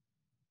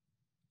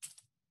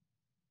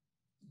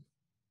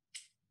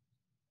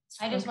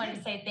 I just wanted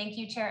to say thank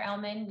you, Chair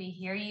Ellman. We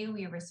hear you,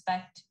 we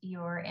respect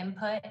your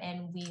input,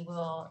 and we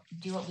will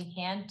do what we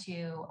can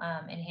to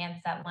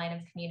enhance that line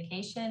of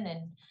communication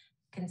and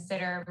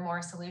consider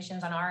more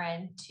solutions on our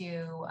end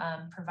to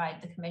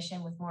provide the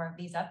commission with more of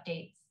these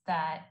updates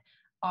that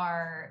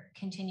are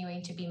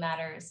continuing to be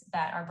matters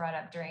that are brought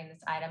up during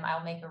this item.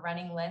 I'll make a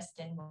running list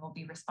and we'll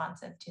be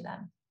responsive to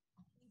them.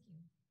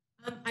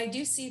 I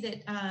do see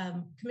that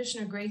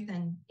Commissioner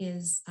Grayson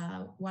is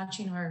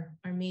watching our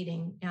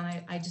meeting,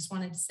 and I just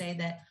wanted to say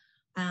that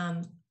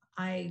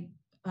I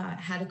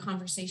had a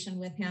conversation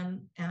with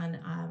him, and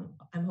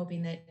I'm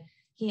hoping that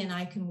he and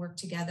I can work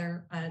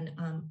together and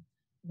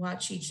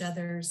watch each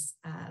other's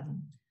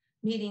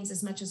meetings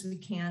as much as we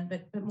can,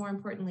 but more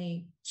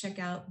importantly, check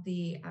out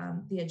the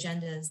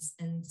agendas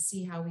and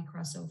see how we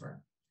cross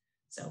over.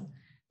 So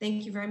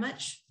thank you very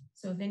much.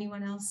 So if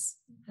anyone else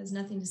has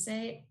nothing to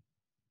say,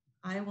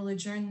 I will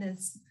adjourn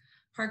this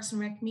Parks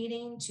and Rec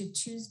meeting to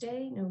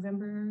Tuesday,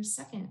 November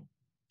 2nd,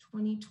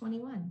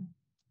 2021.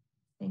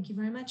 Thank you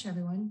very much,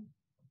 everyone.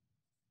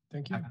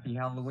 Thank you. Happy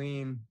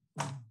Halloween.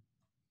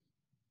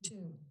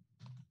 Two.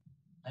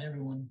 Hi,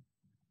 everyone.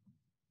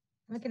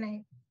 Have a good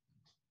night.